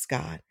place,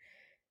 God.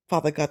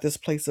 Father God, this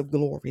place of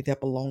glory that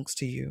belongs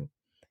to you.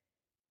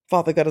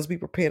 Father God, as we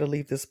prepare to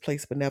leave this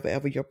place, but never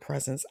ever your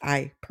presence,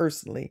 I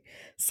personally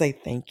say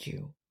thank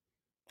you.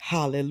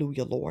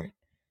 Hallelujah, Lord.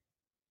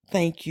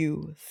 Thank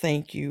you,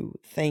 thank you,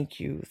 thank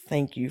you,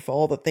 thank you for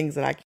all the things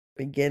that I can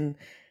begin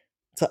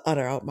to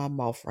utter out my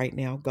mouth right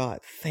now.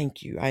 God,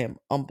 thank you. I am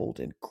humbled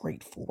and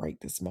grateful right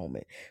this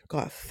moment.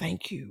 God,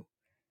 thank you.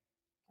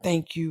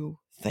 Thank you,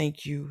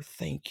 thank you,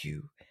 thank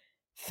you,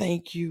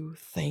 thank you,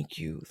 thank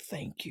you,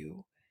 thank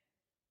you,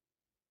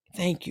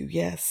 thank you.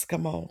 Yes,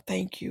 come on,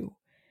 thank you.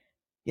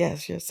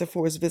 Yes, yes, and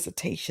for his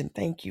visitation.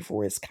 Thank you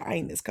for his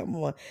kindness. Come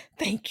on,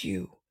 thank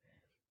you.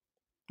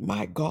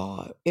 My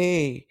God,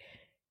 hey,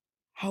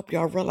 hope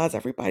y'all realize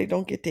everybody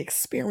don't get to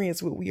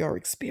experience what we are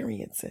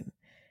experiencing.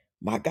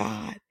 My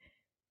God.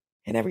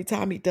 And every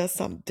time he does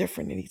something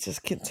different and he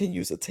just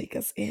continues to take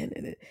us in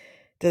and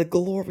the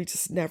glory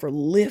just never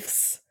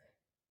lifts.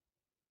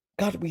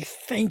 God, we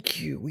thank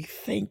you. We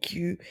thank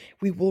you.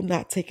 We will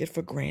not take it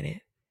for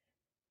granted.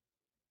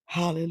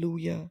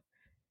 Hallelujah.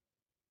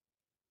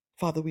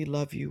 Father, we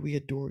love you. We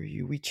adore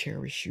you. We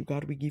cherish you.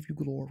 God, we give you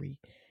glory.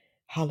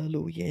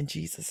 Hallelujah. In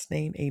Jesus'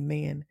 name,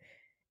 amen.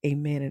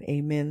 Amen and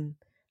amen.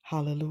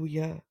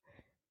 Hallelujah.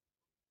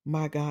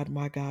 My God,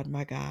 my God,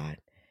 my God.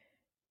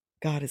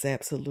 God is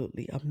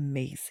absolutely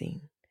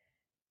amazing.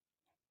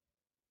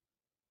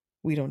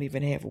 We don't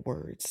even have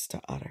words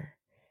to utter.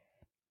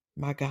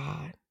 My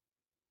God,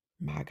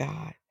 my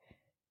God.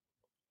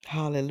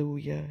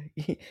 Hallelujah.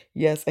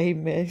 Yes,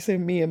 amen. So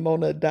me and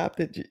Mona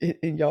adopted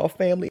in y'all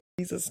family.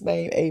 In Jesus'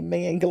 name,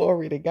 amen.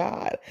 Glory to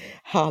God.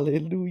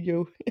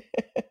 Hallelujah.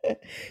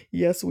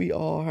 Yes, we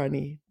are,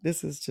 honey.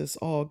 This is just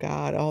all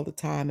God all the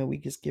time, and we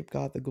just give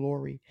God the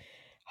glory.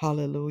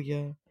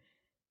 Hallelujah.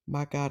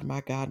 My God,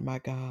 my God, my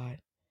God.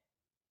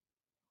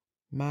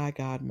 My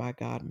God, my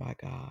God, my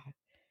God.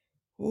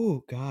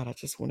 Oh, God, I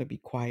just want to be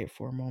quiet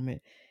for a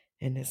moment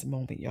in this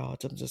moment, y'all.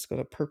 I'm just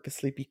going to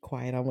purposely be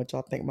quiet. I want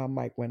y'all to think my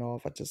mic went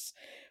off. I just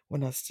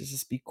want us to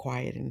just be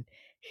quiet and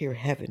hear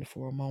heaven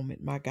for a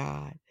moment. My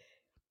God.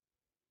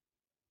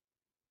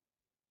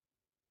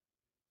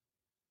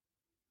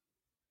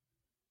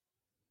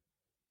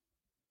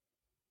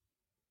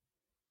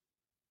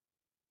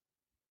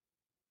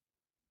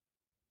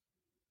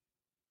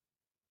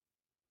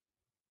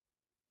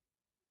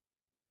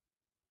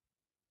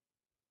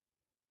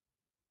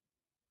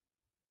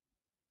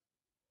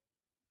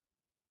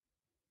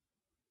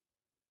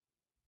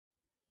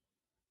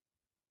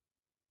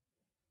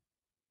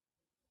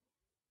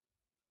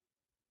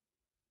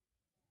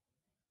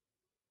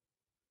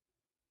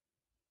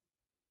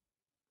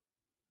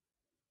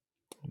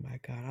 Oh, my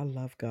God. I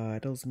love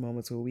God. Those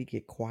moments where we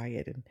get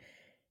quiet and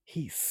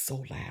he's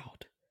so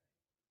loud.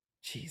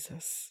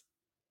 Jesus.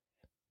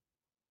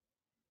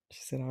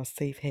 She said, our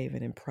safe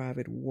haven and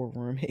private war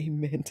room.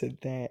 Amen to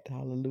that.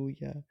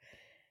 Hallelujah.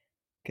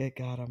 Good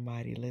God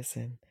Almighty.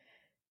 Listen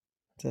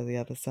to the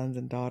other sons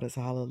and daughters.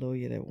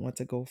 Hallelujah. That want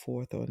to go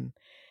forth on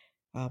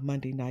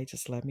Monday night,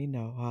 just let me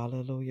know.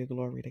 Hallelujah.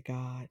 Glory to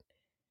God.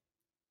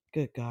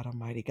 Good God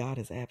Almighty. God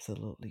is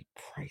absolutely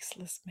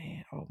priceless,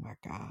 man. Oh my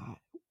God.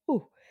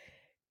 Ooh.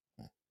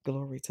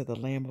 Glory to the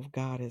Lamb of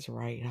God is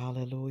right.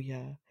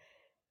 Hallelujah.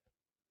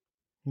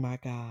 My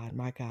God,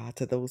 my God.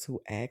 To those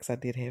who asked, I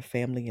did have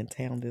family in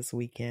town this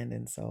weekend.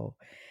 And so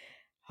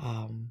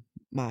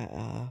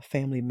my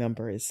family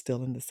member is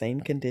still in the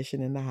same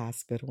condition in the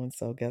hospital. And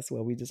so guess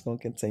what? We just going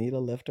to continue to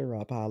lift her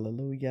up.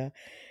 Hallelujah.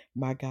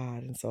 My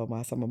God. And so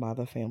some of my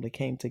other family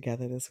came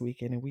together this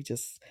weekend and we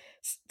just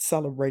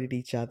celebrated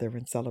each other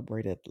and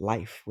celebrated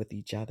life with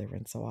each other.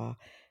 And so I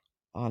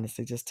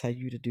honestly just tell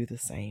you to do the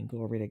same.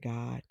 Glory to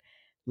God.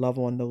 Love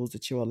on those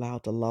that you're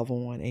allowed to love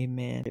on.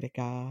 Amen. Glory to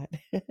God.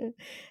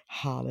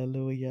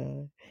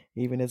 Hallelujah.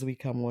 Even as we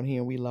come on here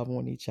and we love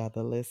on each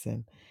other,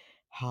 listen.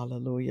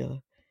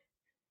 Hallelujah.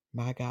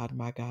 My God,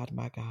 my God,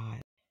 my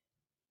God.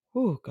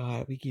 Oh,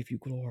 God, we give you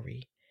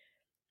glory.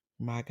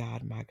 My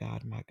God, my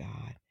God, my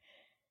God.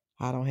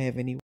 I don't have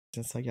any words,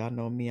 and so y'all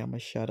know me, I'm going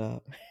to shut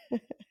up.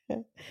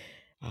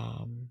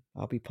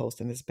 I'll be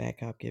posting this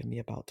back up. Give me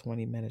about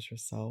 20 minutes or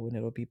so, and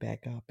it'll be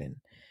back up. And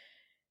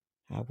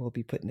I will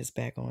be putting this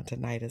back on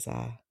tonight as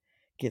I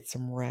get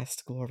some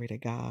rest. Glory to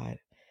God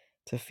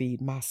to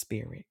feed my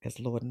spirit, because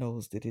Lord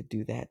knows that it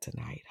do that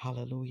tonight.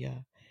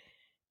 Hallelujah.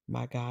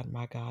 My God,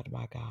 my God,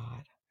 my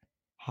God.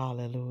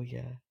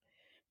 Hallelujah.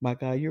 My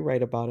God, you're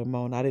right about it,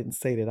 Mon. I didn't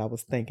say that. I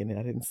was thinking it.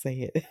 I didn't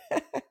say it.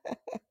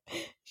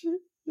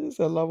 She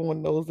said, love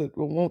on those that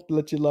won't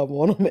let you love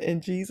on them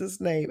in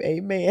Jesus' name.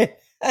 Amen.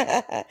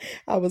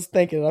 I was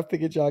thinking, I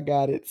figured y'all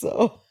got it.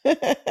 So,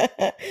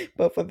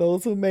 but for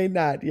those who may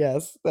not,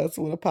 yes, that's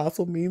what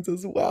apostle means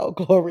as well.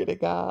 Glory to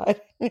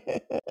God.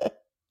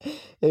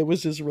 It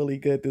was just really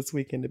good this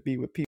weekend to be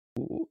with people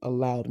who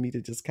allowed me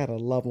to just kind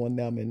of love on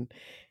them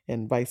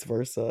and vice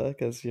versa.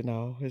 Because, it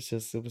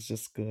was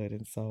just good.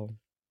 And so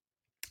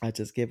I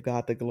just give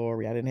God the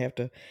glory. I didn't have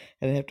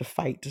to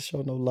fight to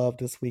show no love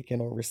this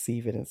weekend or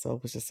receive it. And so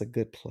it was just a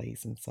good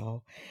place. And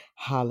so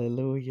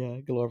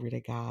hallelujah. Glory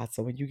to God.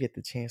 So when you get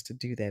the chance to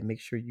do that,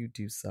 make sure you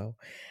do so.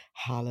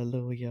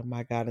 Hallelujah.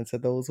 My God. And to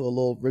those who are a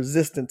little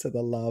resistant to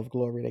the love,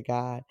 glory to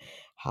God.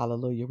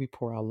 Hallelujah. We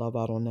pour our love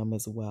out on them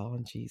as well.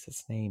 In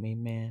Jesus' name.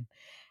 Amen.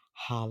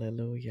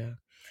 Hallelujah.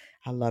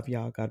 I love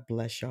y'all. God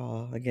bless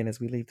y'all. Again, as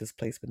we leave this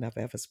place, but never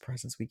ever his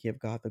presence, we give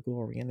God the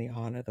glory and the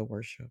honor, the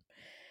worship.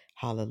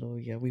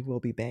 Hallelujah. We will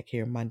be back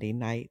here Monday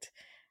night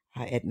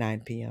at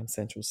 9 p.m.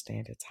 Central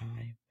Standard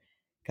Time.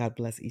 God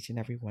bless each and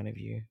every one of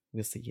you.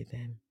 We'll see you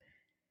then.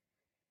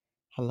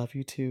 I love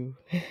you too.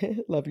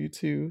 Love you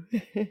too.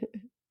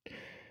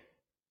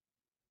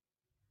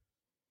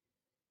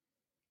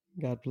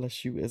 God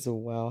bless you as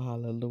well.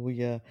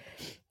 Hallelujah.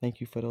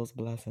 Thank you for those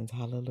blessings.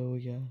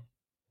 Hallelujah.